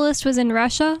capitalist was in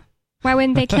Russia? Why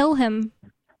wouldn't they kill him?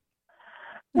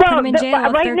 Well, put him in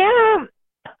jail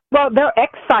now, they're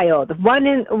exiled.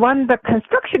 The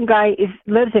construction guy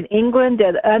lives in England,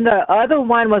 and the other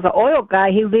one was an oil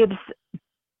guy. He lives...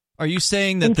 Are you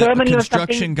saying that the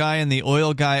construction guy and the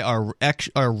oil guy are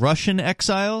Russian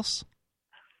exiles?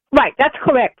 Right, that's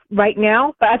correct right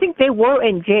now. But I think they were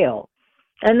in jail.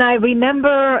 And I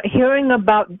remember hearing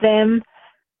about them.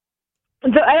 I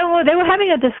don't know, they were having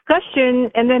a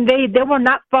discussion, and then they were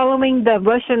not following the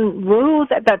Russian rules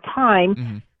at that time.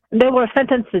 Mm-hmm. They were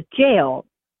sentenced to jail.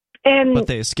 But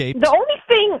they escaped? The only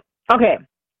thing... Okay.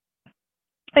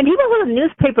 And he was in a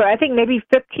newspaper, I think maybe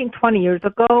 15, 20 years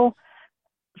ago.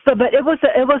 So, but it was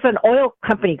an oil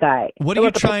company guy. What are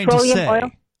you trying to say?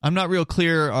 Oil. I'm not real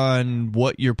clear on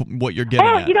what you're getting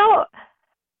at.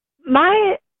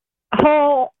 My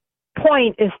whole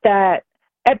point is that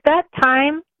at that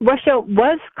time Russia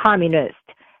was communist,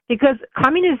 because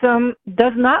communism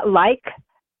does not like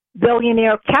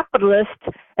billionaire capitalists,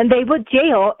 and they would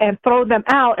jail and throw them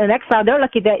out and exile. They're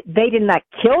lucky that they did not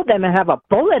kill them and have a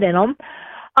bullet in them.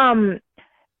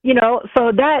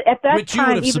 So that at that Which time, you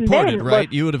would have even supported, then,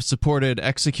 right? You would have supported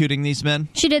executing these men?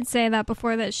 She did say that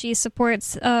before, that she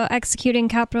supports executing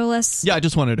capitalists. Yeah, I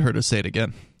just wanted her to say it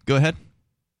again. Go ahead.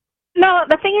 No,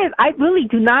 the thing is, I really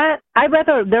do not. I'd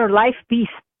rather their life be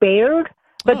spared.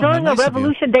 But during the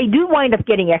revolution, they do wind up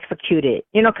getting executed.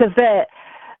 Because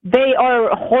they are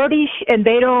hoardish and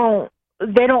they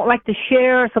don't like to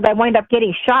share, so they wind up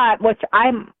getting shot. Which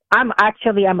I'm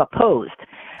opposed.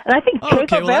 And I think Che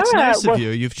Guevara that's nice of you.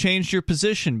 You've changed your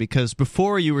position, because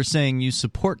before you were saying you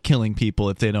support killing people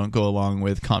if they don't go along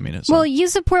with communism. Well, you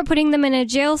support putting them in a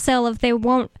jail cell if they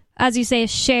won't, as you say,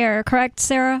 share. Correct,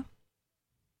 Sarah?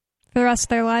 For the rest of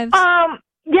their lives.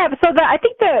 Yeah. So I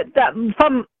think that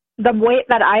from the way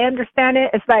that I understand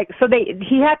it, it's like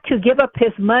he had to give up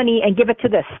his money and give it to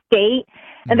the state.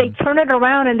 And they turn it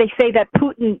around and they say that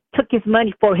Putin took his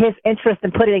money for his interest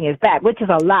and put it in his bag, which is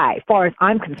a lie, as far as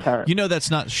I'm concerned. That's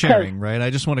not sharing, right?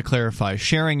 I just want to clarify.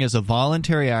 Sharing is a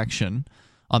voluntary action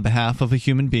on behalf of a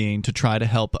human being to try to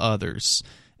help others.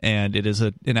 And it is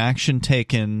an action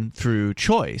taken through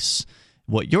choice.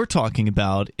 What you're talking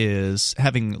about is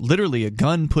having literally a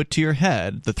gun put to your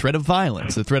head, the threat of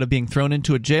violence, the threat of being thrown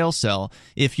into a jail cell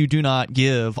if you do not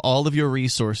give all of your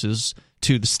resources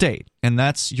to the state, and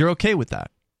you're okay with that?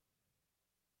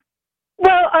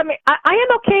 Well, I mean, I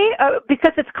am okay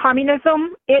because it's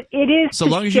communism. It is so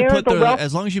long as you put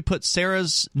as long as you put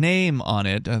Sarah's name on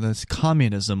it, this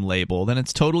communism label, then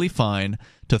it's totally fine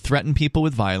to threaten people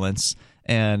with violence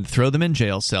and throw them in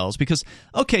jail cells. Because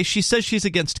she says she's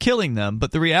against killing them,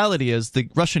 but the reality is the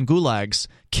Russian gulags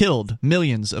killed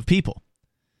millions of people,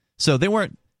 so they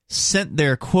weren't sent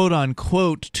there quote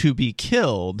unquote to be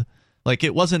killed. Like,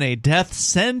 it wasn't a death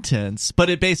sentence, but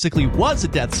it basically was a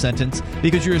death sentence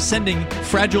because you were sending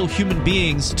fragile human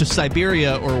beings to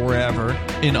Siberia or wherever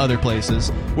in other places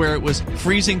where it was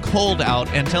freezing cold out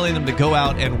and telling them to go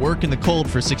out and work in the cold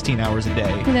for 16 hours a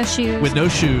day. No shoes. With no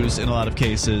shoes in a lot of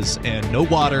cases and no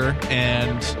water.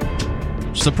 And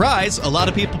surprise, a lot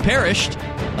of people perished.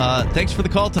 Thanks for the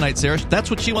call tonight, Sarah. That's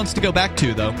what she wants to go back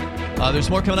to, though. There's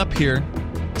more coming up here.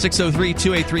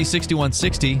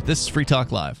 603-283-6160. This is Free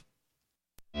Talk Live.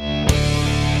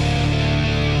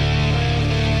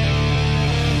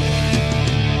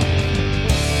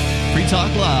 Free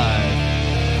Talk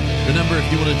Live. The number,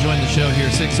 if you want to join the show here,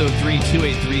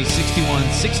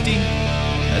 603-283-6160.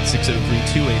 That's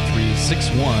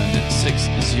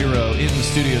 603-283-6160. In the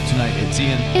studio tonight, it's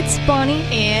Ian. It's Bonnie.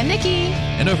 And Nikki.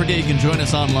 And don't forget, you can join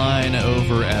us online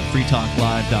over at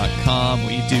freetalklive.com.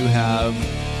 We do have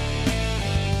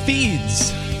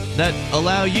feeds that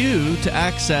allow you to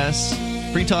access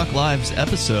Free Talk Live's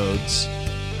episodes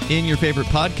in your favorite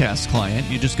podcast client.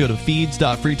 You just go to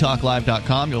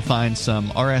feeds.freetalklive.com. You'll find some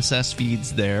RSS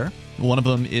feeds there. One of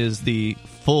them is the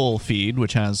full feed,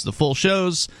 which has the full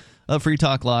shows of Free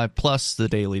Talk Live plus the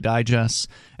Daily Digests.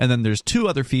 And then there's two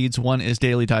other feeds. One is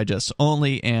Daily Digests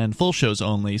only and full shows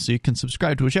only. So you can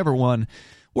subscribe to whichever one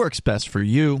works best for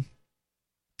you.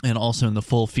 And also in the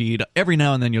full feed, every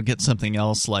now and then you'll get something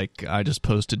else, like I just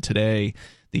posted today,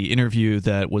 the interview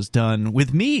that was done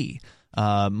with me.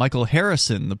 Michael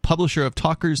Harrison, the publisher of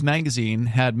Talkers Magazine,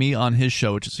 had me on his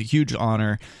show, which is a huge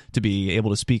honor to be able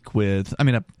to speak with. I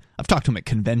mean, I've talked to him at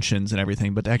conventions and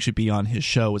everything, but to actually be on his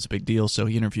show was a big deal. So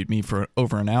he interviewed me for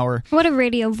over an hour. What a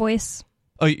radio voice.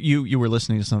 Oh, you were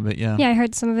listening to some of it, yeah? Yeah, I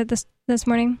heard some of it this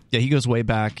morning. Yeah, he goes way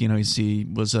back. You know, he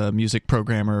was a music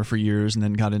programmer for years and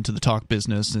then got into the talk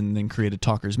business and then created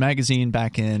Talkers Magazine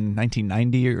back in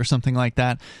 1990 or something like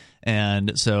that.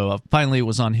 And so finally it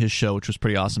was on his show, which was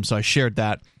pretty awesome. So I shared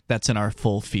that. That's in our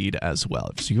full feed as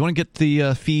well. So you want to get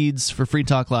the feeds for Free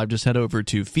Talk Live, just head over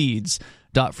to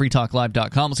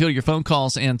feeds.freetalklive.com. Let's go to your phone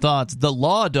calls and thoughts. The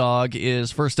Law Dog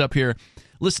is first up here,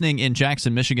 listening in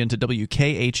Jackson, Michigan to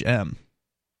WKHM.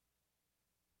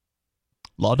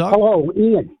 Law Dog? Hello,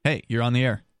 Ian. Hey, you're on the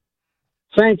air.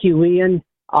 Thank you, Ian.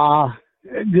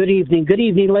 Good evening. Good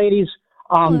evening, ladies.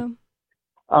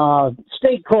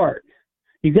 State court.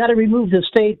 You got to remove the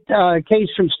state case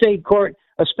from state court,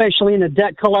 especially in a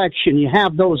debt collection. You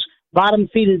have those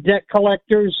bottom-feeded debt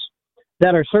collectors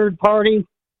that are third party.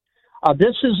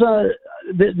 This is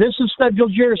federal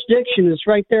jurisdiction. It's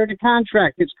right there in the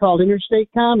contract. It's called interstate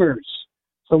commerce.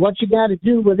 So what you got to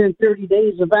do within 30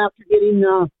 days of after getting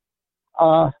the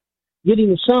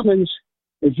summons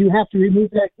is you have to remove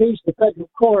that case to federal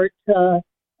court.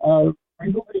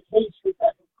 Remove the case from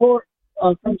federal court.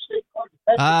 From state court to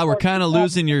federal we're kind of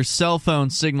losing your cell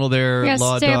phone signal there,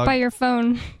 Law Dog. Stay up by your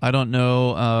phone. I don't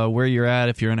know where you're at,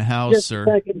 if you're in a house Just or. a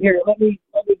second here. Let me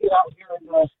get out here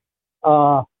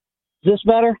and. Is this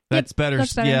better? That's better.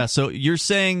 That's better. Yeah. So you're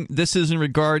saying this is in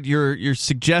regard. You're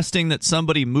suggesting that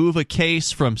somebody move a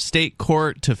case from state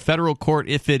court to federal court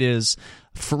if it is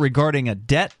regarding a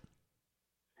debt.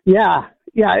 Yeah.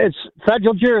 It's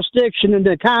federal jurisdiction, and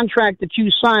the contract that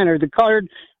you sign or the card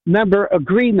member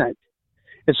agreement.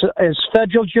 It's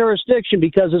federal jurisdiction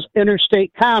because it's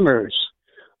interstate commerce.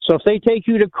 So if they take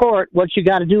you to court, what you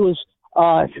got to do is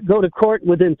go to court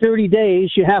within 30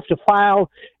 days. You have to file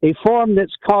a form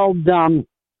that's called is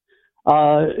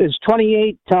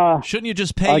 28. Shouldn't you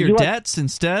just pay your debts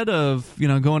instead of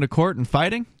going to court and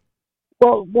fighting?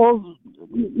 Well,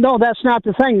 no, that's not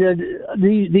the thing.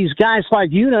 These guys like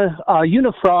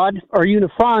Unifraud or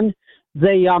Unifund,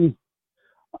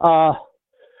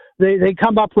 they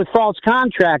come up with false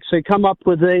contracts. They come up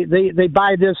with they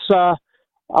buy this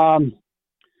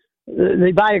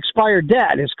they buy expired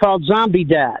debt. It's called zombie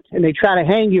debt, and they try to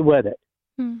hang you with it.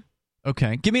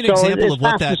 Okay, give me an example of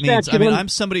what that means. I mean, I'm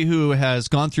somebody who has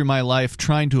gone through my life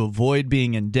trying to avoid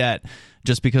being in debt,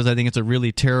 just because I think it's a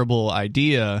really terrible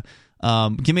idea.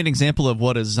 Give me an example of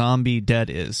what a zombie debt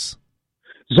is.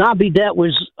 Zombie debt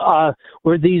was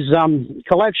where these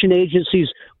collection agencies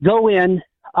go in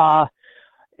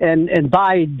and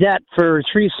buy debt for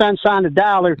 3 cents on the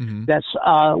dollar. Mm-hmm. That's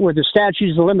where the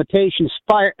statutes of limitations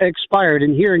expired.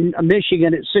 And here in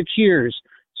Michigan, it's 6 years.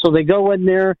 So they go in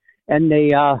there and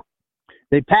they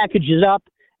package it up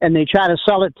and they try to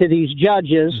sell it to these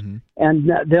judges, mm-hmm.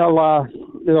 and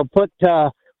they'll put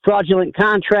fraudulent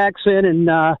contracts in, and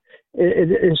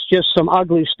it's just some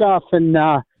ugly stuff. And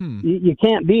you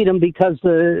can't beat them because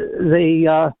they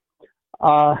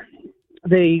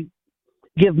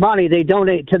give money. They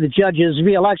donate to the judge's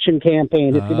reelection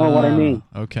campaign, if you know what I mean.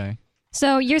 Okay.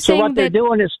 So you're saying what they're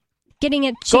doing is getting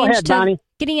it Go ahead, changed Bonnie.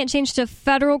 getting it changed to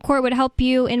federal court would help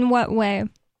you in what way?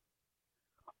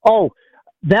 Oh,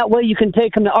 that way you can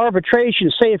take them to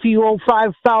arbitration. Say if you owe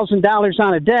 $5,000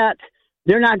 on a debt,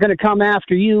 they're not going to come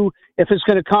after you if it's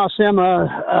going to cost them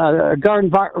a garden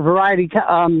variety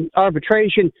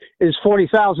arbitration is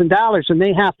 $40,000 and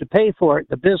they have to pay for it.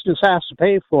 The business has to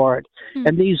pay for it.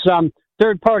 And these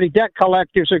third-party debt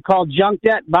collectors are called junk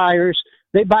debt buyers.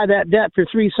 They buy that debt for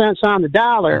 3 cents on the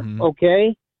dollar,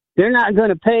 okay? They're not going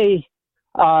to pay,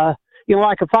 like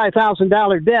a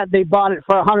 $5,000 debt. They bought it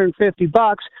for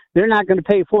 $150. They're not going to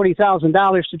pay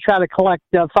 $40,000 to try to collect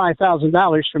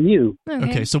 $5,000 from you.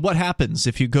 Okay, so what happens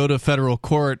if you go to federal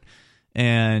court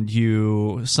and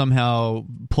you somehow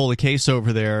pull a case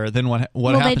over there? Then what happens?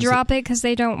 Will they drop it because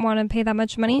they don't want to pay that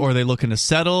much money? Or are they looking to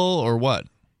settle, or what?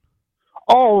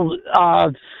 Oh,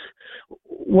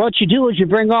 what you do is you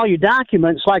bring all your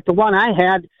documents, like the one I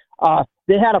had.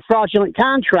 They had a fraudulent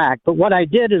contract, but what I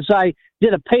did is I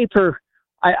did a paper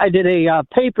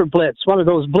blitz, one of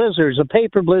those blizzards, a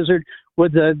paper blizzard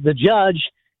with the judge,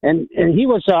 and he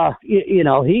was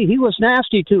he was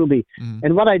nasty to me.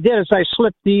 And what I did is I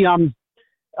slipped the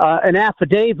an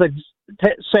affidavit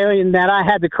saying that I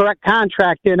had the correct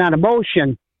contract in on a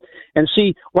motion. And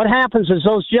see, what happens is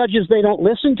those judges, they don't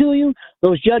listen to you.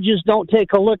 Those judges don't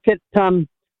take a look at the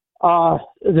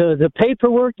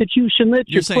paperwork that you submit.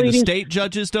 You're saying pleadings. The state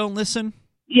judges don't listen?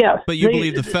 Yeah. But you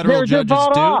believe the federal judges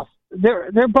bought do? Off.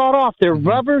 They're bought off. They're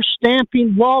rubber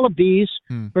stamping wallabies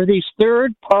for these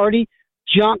third-party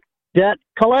junk debt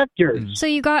collectors. So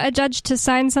you got a judge to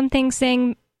sign something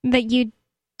saying that you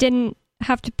didn't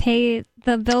have to pay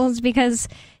the bills because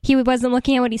he wasn't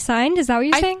looking at what he signed? Is that what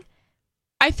you're saying?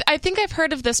 I think I've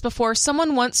heard of this before.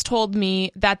 Someone once told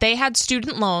me that they had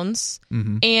student loans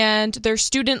and their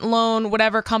student loan,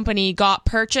 whatever company, got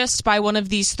purchased by one of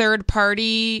these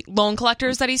third-party loan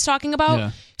collectors that he's talking about.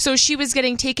 Yeah. So she was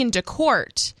getting taken to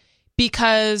court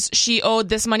because she owed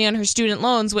this money on her student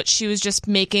loans, which she was just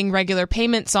making regular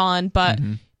payments on. But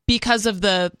because of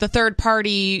the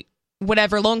third-party,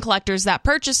 whatever loan collectors that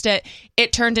purchased it,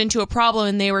 it turned into a problem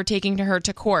and they were taking her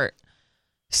to court.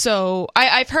 So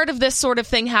I've heard of this sort of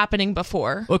thing happening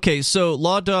before. Okay, so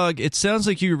Law Dog, it sounds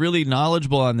like you're really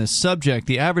knowledgeable on this subject.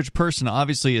 The average person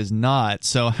obviously is not.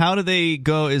 So how do they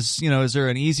go? Is there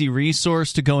an easy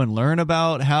resource to go and learn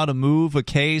about how to move a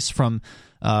case from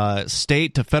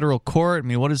state to federal court? I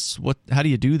mean, how do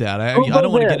you do that? I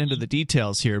don't want to get into the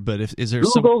details here, but is there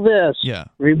Google this? Yeah.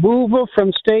 Removal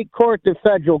from state court to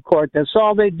federal court. That's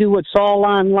all they do. It's all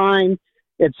online.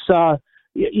 It's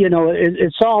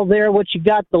it's all there. What you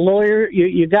got, the lawyer,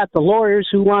 you got the lawyers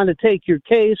who want to take your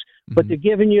case, but they're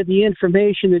giving you the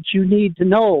information that you need to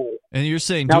know. And you're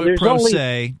saying do it pro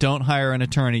se, don't hire an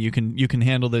attorney. You can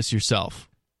handle this yourself.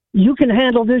 You can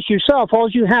handle this yourself. All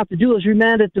you have to do is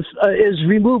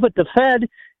remove it to Fed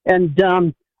and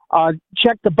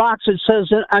check the box that says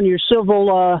on your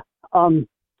civil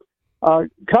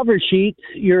cover sheet,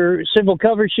 your civil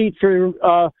cover sheet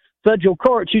for federal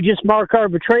courts. You just mark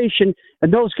arbitration,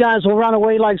 and those guys will run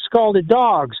away like scalded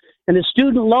dogs. And the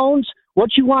student loans, what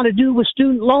you want to do with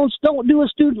student loans, don't do with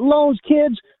student loans,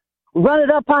 kids. Run it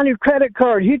up on your credit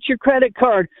card. Hit your credit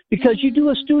card, because you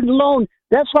do a student loan,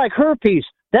 that's like herpes.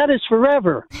 That is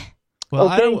forever. Well,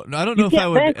 okay? I don't know if I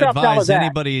would advise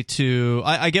anybody to.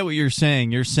 I get what you're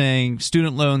saying. You're saying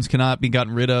student loans cannot be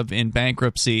gotten rid of in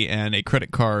bankruptcy, and a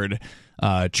credit card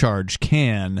charge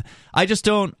can. I just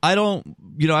don't. I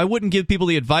wouldn't give people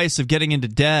the advice of getting into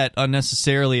debt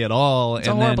unnecessarily at all. It's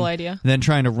a horrible idea. Then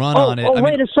trying to run on it.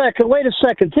 Wait a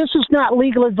second. This is not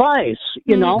legal advice.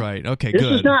 Right. Okay. This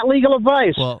is not legal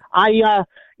advice. Well, I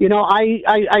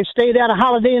stayed at a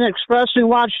Holiday Inn Express and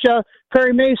watched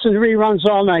Perry Mason reruns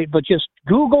all night. But just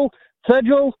Google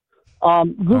federal.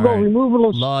 Google removal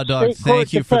of Law Dog,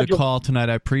 thank you for the call tonight.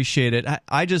 I appreciate it.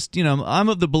 I just, I'm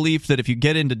of the belief that if you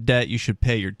get into debt, you should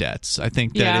pay your debts. I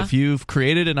think that if you've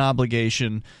created an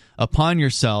obligation upon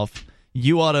yourself,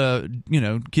 you ought to,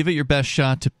 give it your best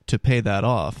shot to pay that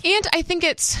off. And I think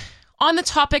it's on the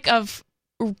topic of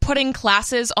putting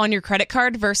classes on your credit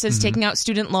card versus taking out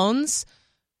student loans.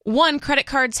 One, credit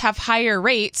cards have higher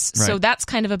rates, so that's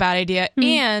kind of a bad idea.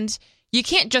 And you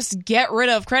can't just get rid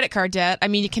of credit card debt. I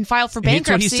mean, you can file for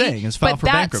bankruptcy. That's what he's saying, is file for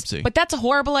bankruptcy. But that's a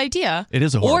horrible idea. It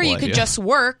is a horrible idea. Or you could just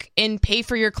work and pay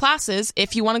for your classes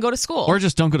if you want to go to school. Or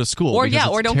just don't go to school. Or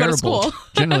don't go to school.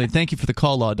 Generally, thank you for the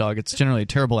call, Law Dog. It's generally a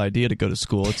terrible idea to go to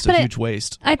school. It's a huge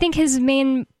waste. I think his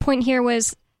main point here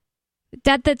was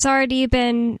debt that's already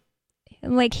been,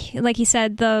 like he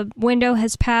said, the window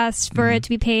has passed for it to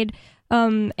be paid,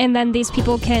 and then these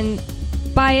people can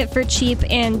buy it for cheap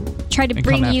and try to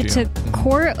bring you to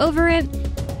court over it.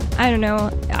 I don't know.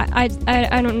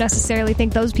 I don't necessarily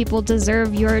think those people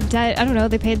deserve your debt. I don't know.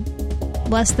 They paid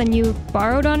less than you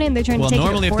borrowed on it, and they're trying to take it to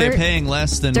court. Well, normally if they're paying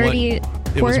less than what it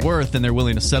was worth, then they're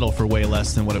willing to settle for way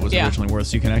less than what it was originally worth,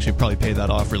 so you can actually probably pay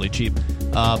that off really cheap.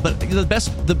 But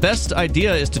the best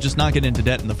idea is to just not get into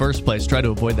debt in the first place. Try to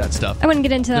avoid that stuff. I wouldn't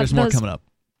get into that. There's more coming up.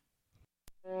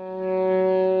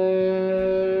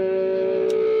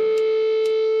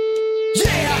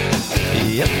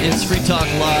 Yep, it's Free Talk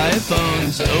Live.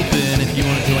 Phones open. If you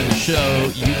want to join the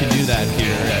show, you can do that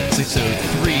here at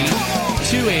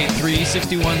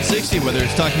 603-283-6160, whether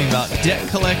it's talking about debt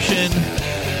collection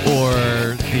or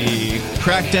the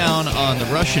crackdown on the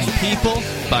Russian people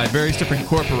by various different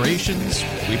corporations.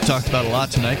 We've talked about a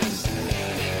lot tonight.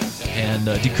 And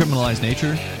decriminalized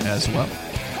nature as well.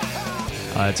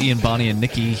 It's Ian, Bonnie, and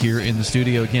Nikki here in the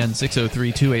studio again,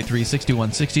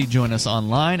 603-283-6160. Join us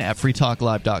online at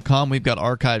freetalklive.com. We've got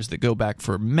archives that go back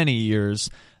for many years.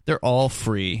 They're all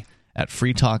free at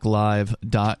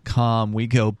freetalklive.com. We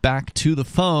go back to the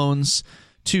phones,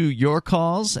 to your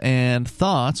calls and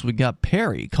thoughts. We got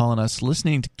Perry calling us,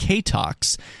 listening to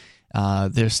K-Talks.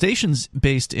 Their station's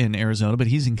based in Arizona, but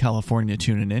he's in California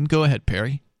tuning in. Go ahead,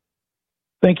 Perry.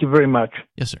 Thank you very much.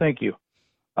 Yes, sir. Thank you.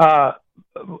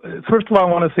 First of all, I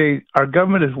want to say our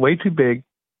government is way too big.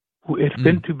 It's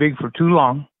been too big for too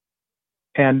long,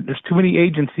 and there's too many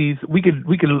agencies. We could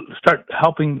start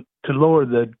helping to lower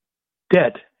the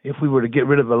debt if we were to get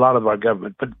rid of a lot of our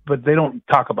government, but they don't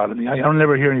talk about it. I don't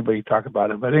never hear anybody talk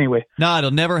about it. But anyway, no,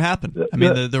 it'll never happen. I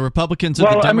mean, the Republicans and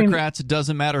the Democrats. It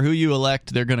doesn't matter who you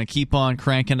elect; they're going to keep on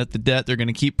cranking at the debt. They're going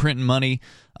to keep printing money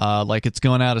like it's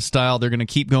going out of style. They're going to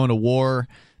keep going to war,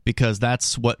 because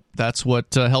that's what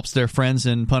helps their friends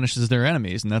and punishes their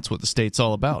enemies, and that's what the state's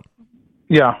all about.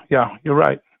 Yeah, you're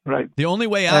right. The only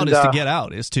way out is to get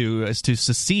out, is to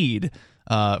secede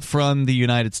from the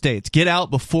United States. Get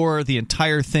out before the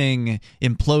entire thing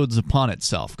implodes upon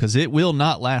itself, because it will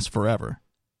not last forever.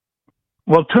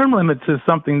 Well, term limits is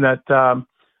something that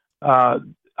I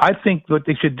think what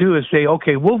they should do is say,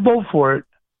 okay, we'll vote for it,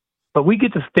 but we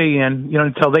get to stay in,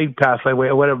 until they pass away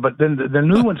or whatever. But then the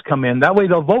new ones come in. That way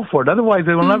they'll vote for it. Otherwise,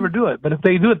 they will never do it. But if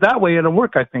they do it that way, it'll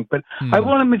work, I think. But I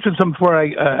want to mention something before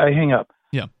I hang up.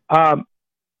 Yeah.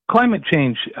 Climate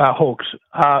change hoax.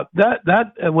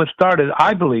 That was started,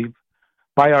 I believe,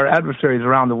 by our adversaries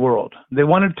around the world. They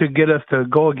wanted to get us to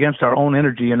go against our own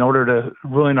energy in order to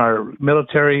ruin our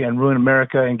military and ruin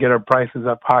America and get our prices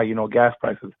up high, gas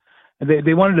prices.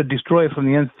 They wanted to destroy it from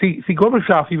the end. See,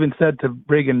 Gorbachev even said to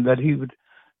Reagan that he would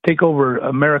take over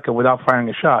America without firing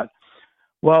a shot.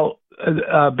 Well,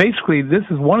 basically, this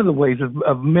is one of the ways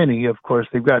of many. Of course,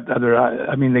 they've got other.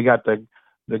 They got the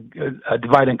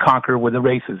divide and conquer with the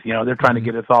races. They're trying to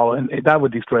get us all, and that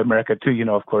would destroy America too.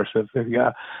 Of course,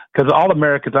 because all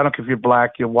Americans. I don't care if you're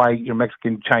black, you're white, you're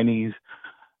Mexican, Chinese.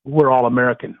 We're all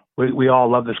American. We all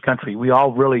love this country. We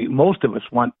all really, most of us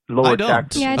want lower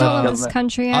taxes. Yeah, I don't love this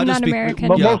country. I'm not American.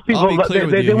 But most people,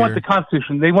 they want the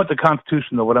Constitution. They want the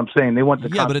Constitution, though, what I'm saying. They want the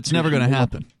Constitution. Yeah, but it's never going to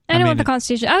happen. I don't want the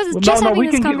Constitution. I was just having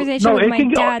this conversation with my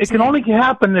dad. It can only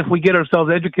happen if we get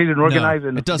ourselves educated and organized.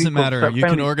 No, it doesn't matter. You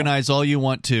can organize all you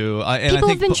want to. People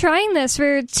have been trying this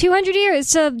for 200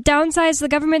 years to downsize the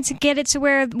government to get it to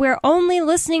where we're only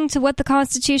listening to what the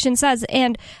Constitution says.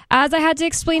 And as I had to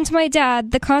explain to my dad,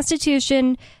 the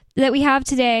Constitution that we have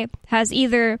today has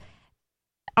either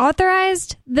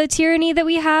authorized the tyranny that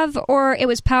we have, or it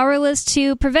was powerless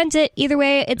to prevent it. Either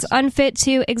way, it's unfit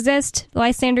to exist.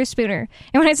 Lysander Spooner.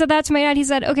 And when I said that to my dad, he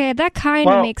said, okay, that kind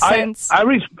of makes sense. I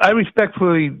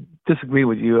respectfully disagree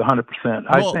with you 100%.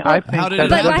 I think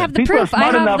but I have the proof.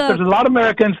 There's a lot of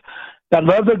Americans that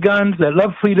love their guns, that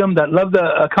love freedom, that love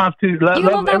the Constitution,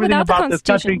 love everything about this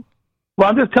country. Well,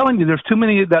 I'm just telling you, there's too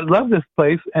many that love this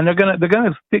place, and they're gonna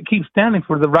keep standing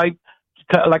for the right,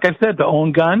 like I said, to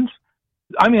own guns.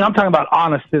 I mean, I'm talking about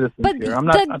honest citizens here. I'm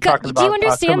talking about. Do you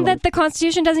understand that the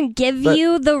Constitution doesn't give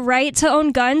you the right to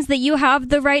own guns? That you have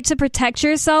the right to protect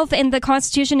yourself, and the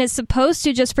Constitution is supposed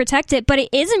to just protect it, but it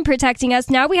isn't protecting us.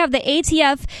 Now we have the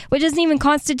ATF, which isn't even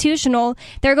constitutional.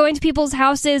 They're going to people's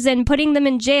houses and putting them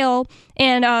in jail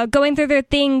and going through their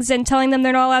things and telling them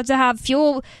they're not allowed to have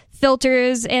fuel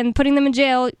filters and putting them in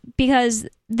jail because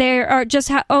they are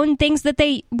just own things that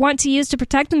they want to use to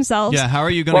protect themselves. Yeah, how are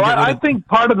you going to get rid of... I think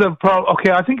part of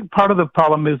the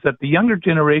problem is that the younger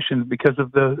generation, because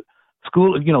of the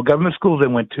school, government schools they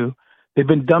went to, they've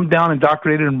been dumbed down,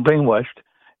 indoctrinated, and brainwashed,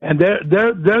 and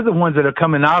they're the ones that are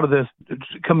coming out of this,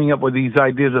 coming up with these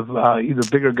ideas of either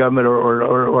bigger government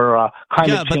or climate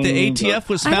change. Yeah, but the ATF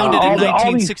was founded in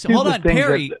 1960. Hold on,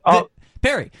 Perry.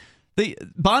 Perry.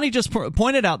 Bonnie just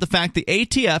pointed out the fact the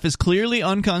ATF is clearly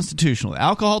unconstitutional.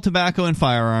 Alcohol, tobacco, and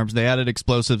firearms. They added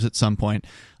explosives at some point.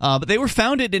 But they were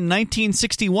founded in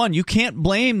 1961. You can't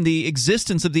blame the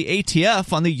existence of the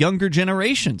ATF on the younger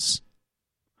generations.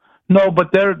 No, but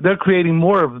they're creating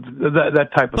more of that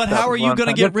type of stuff. But how are you going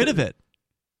to get rid of it?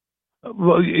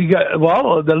 Well,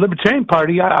 the Libertarian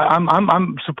Party.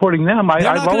 I'm supporting them.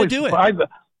 They're not going to do it.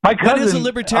 My cousin, when has a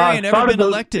Libertarian ever been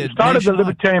elected? Started the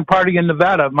Libertarian Party in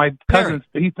Nevada. My cousin,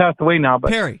 he passed away now. But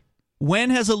Perry,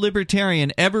 when has a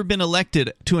Libertarian ever been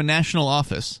elected to a national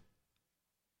office?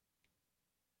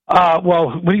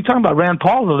 Well, what are you talking about? Rand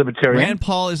Paul is a Libertarian. Rand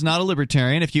Paul is not a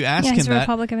Libertarian. If you ask him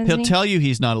that, he'll tell you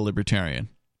he's not a Libertarian.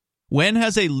 When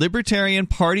has a Libertarian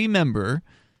Party member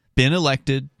been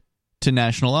elected to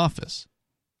national office?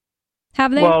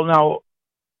 Have they? Well,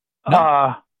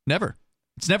 no. Never.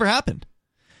 It's never happened.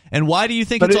 And why do you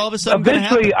think it's all of a sudden going to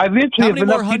happen? Eventually, how many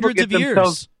more hundreds of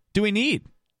years do we need?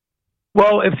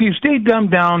 Well, if you stay dumbed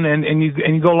down and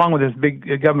you go along with this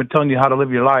big government telling you how to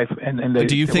live your life,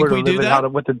 do you think we do that?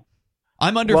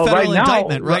 I'm under federal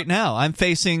indictment right now. I'm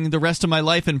facing the rest of my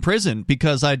life in prison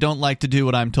because I don't like to do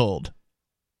what I'm told.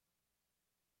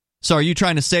 So are you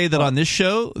trying to say that on this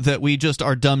show that we just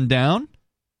are dumbed down?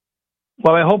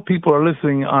 Well, I hope people are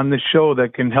listening on this show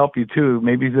that can help you too.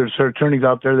 Maybe there's attorneys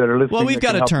out there that are listening. Well, we've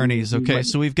got attorneys, okay,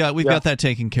 so we've got that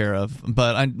taken care of.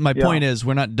 But my point is,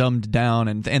 we're not dumbed down.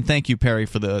 And thank you, Perry,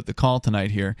 for the call tonight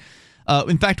here.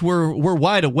 In fact, we're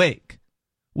wide awake.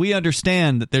 We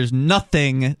understand that there's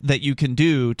nothing that you can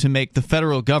do to make the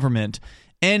federal government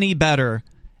any better,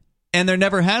 and there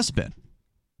never has been.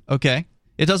 Okay,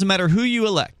 it doesn't matter who you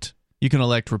elect. You can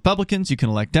elect Republicans, you can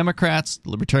elect Democrats.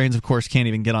 The Libertarians, of course, can't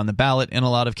even get on the ballot in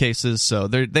a lot of cases, so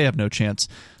they have no chance.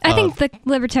 I think the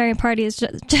Libertarian Party is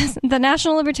just the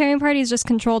National Libertarian Party is just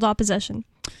controlled opposition.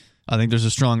 I think there's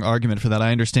a strong argument for that.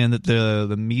 I understand that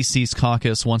the Mises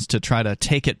Caucus wants to try to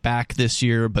take it back this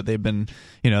year, but they've been,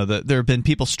 there have been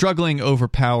people struggling over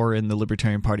power in the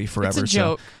Libertarian Party forever. It's a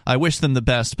joke. So I wish them the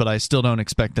best, but I still don't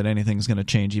expect that anything's going to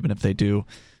change, even if they do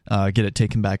get it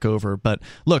taken back over. But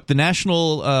look, the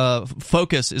national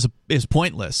focus is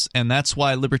pointless, and that's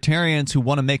why libertarians who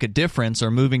want to make a difference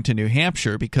are moving to New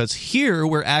Hampshire, because here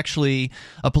we're actually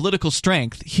a political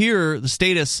strength. Here the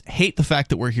statists hate the fact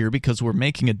that we're here because we're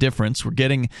making a difference. We're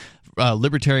getting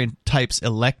libertarian types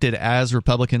elected as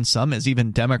Republicans, some as even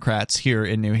Democrats here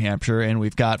in New Hampshire, and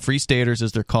we've got free staters,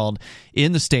 as they're called,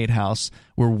 in the state house.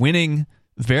 We're winning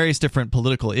various different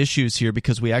political issues here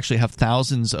because we actually have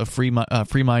thousands of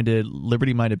free-minded,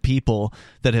 liberty-minded people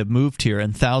that have moved here,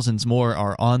 and thousands more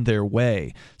are on their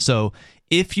way. So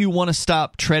if you want to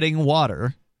stop treading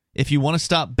water, if you want to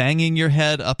stop banging your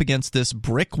head up against this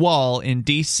brick wall in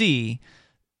D.C.,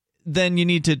 then you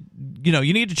need to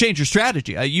change your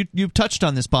strategy. You've touched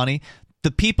on this, Bonnie. The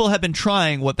people have been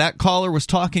trying what that caller was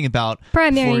talking about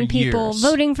primarying for people, years.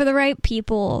 Voting for the right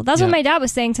people. That's what my dad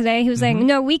was saying today. He was saying,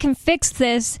 no, we can fix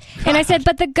this. And I said,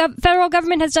 but the federal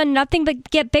government has done nothing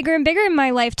but get bigger and bigger in my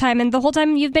lifetime. And the whole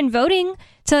time you've been voting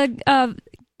to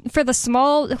for the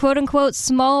small, quote-unquote,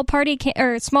 small party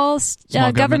small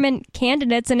government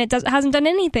candidates, and it hasn't done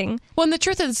anything. Well, and the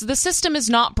truth is, the system is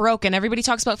not broken. Everybody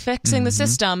talks about fixing the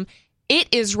system. It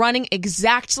is running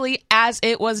exactly as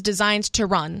it was designed to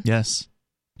run. Yes.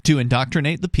 To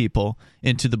indoctrinate the people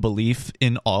into the belief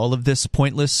in all of this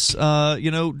pointless,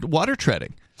 water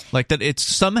treading. Like that it's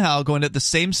somehow going to the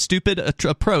same stupid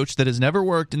approach that has never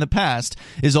worked in the past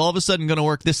is all of a sudden going to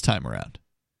work this time around.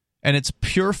 And it's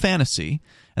pure fantasy,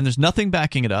 and there's nothing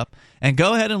backing it up. And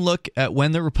go ahead and look at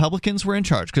when the Republicans were in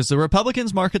charge, because the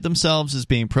Republicans market themselves as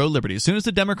being pro-liberty. As soon as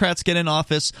the Democrats get in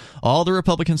office, all the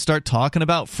Republicans start talking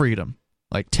about freedom.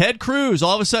 Like Ted Cruz,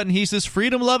 all of a sudden he's this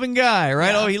freedom-loving guy,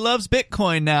 right? Yeah. Oh, he loves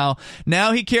Bitcoin now.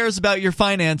 Now he cares about your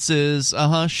finances.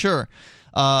 Sure.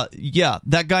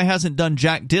 That guy hasn't done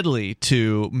jack diddly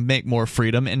to make more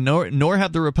freedom, and nor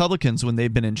have the Republicans when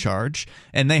they've been in charge,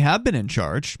 and they have been in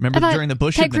charge. Remember during the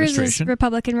Bush administration? Ted Cruz is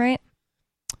Republican, right?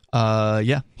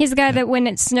 Yeah. He's the guy that when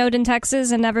it snowed in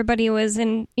Texas and everybody was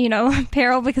in,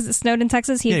 peril because it snowed in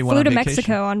Texas, he flew to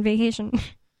Mexico on vacation.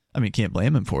 I mean, can't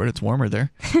blame him for it. It's warmer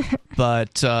there.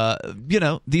 But,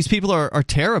 these people are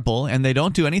terrible, and they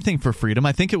don't do anything for freedom.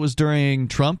 I think it was during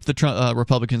Trump, the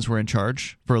Republicans were in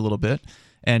charge for a little bit.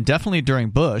 And definitely during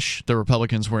Bush, the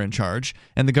Republicans were in charge,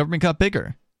 and the government got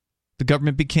bigger. The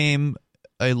government became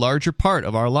a larger part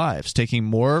of our lives, taking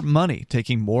more money,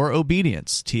 taking more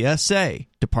obedience. TSA,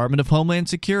 Department of Homeland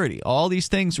Security, all these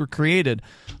things were created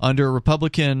under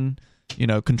Republican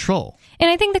control. And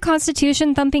I think the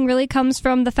Constitution thumping really comes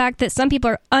from the fact that some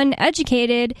people are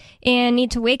uneducated and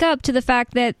need to wake up to the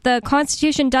fact that the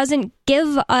Constitution doesn't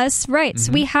give us rights.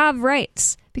 We have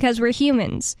rights because we're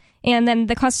humans. And then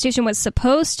the Constitution was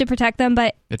supposed to protect them,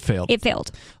 but it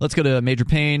failed. Let's go to Major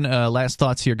Payne. Last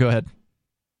thoughts here. Go ahead.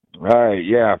 All right,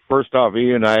 yeah. First off,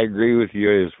 Ian, I agree with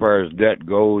you as far as debt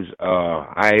goes.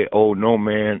 I owe no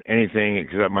man anything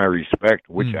except my respect,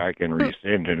 which I can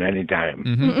rescind at any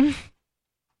time.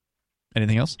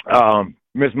 Anything else?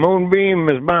 Miss Moonbeam,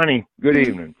 Miss Bonnie, good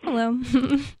evening. Hello.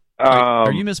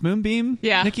 Are you Miss Moonbeam,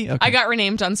 yeah. Nikki? Okay. I got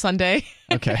renamed on Sunday.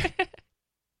 Okay.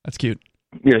 That's cute.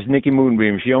 Yes, Nikki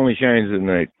Moonbeam. She only shines at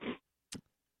night.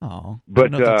 Oh.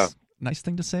 But that's a nice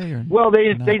thing to say? Or well,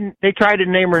 they tried to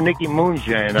name her Nikki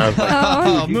Moonshine. I was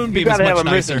like, Moonbeam is much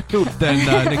nicer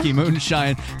than Nikki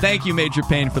Moonshine. Thank you, Major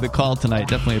Payne, for the call tonight.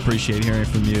 Definitely appreciate hearing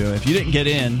from you. If you didn't get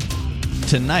in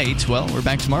tonight, well, we're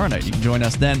back tomorrow night. You can join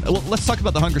us then. Well, let's talk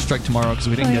about the hunger strike tomorrow because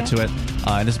we didn't get to it.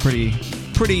 And it's a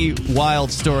pretty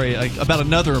wild story about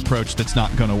another approach that's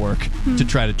not going to work to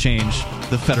try to change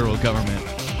the federal government.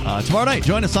 Tomorrow night,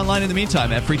 join us online in the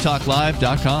meantime at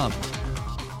freetalklive.com.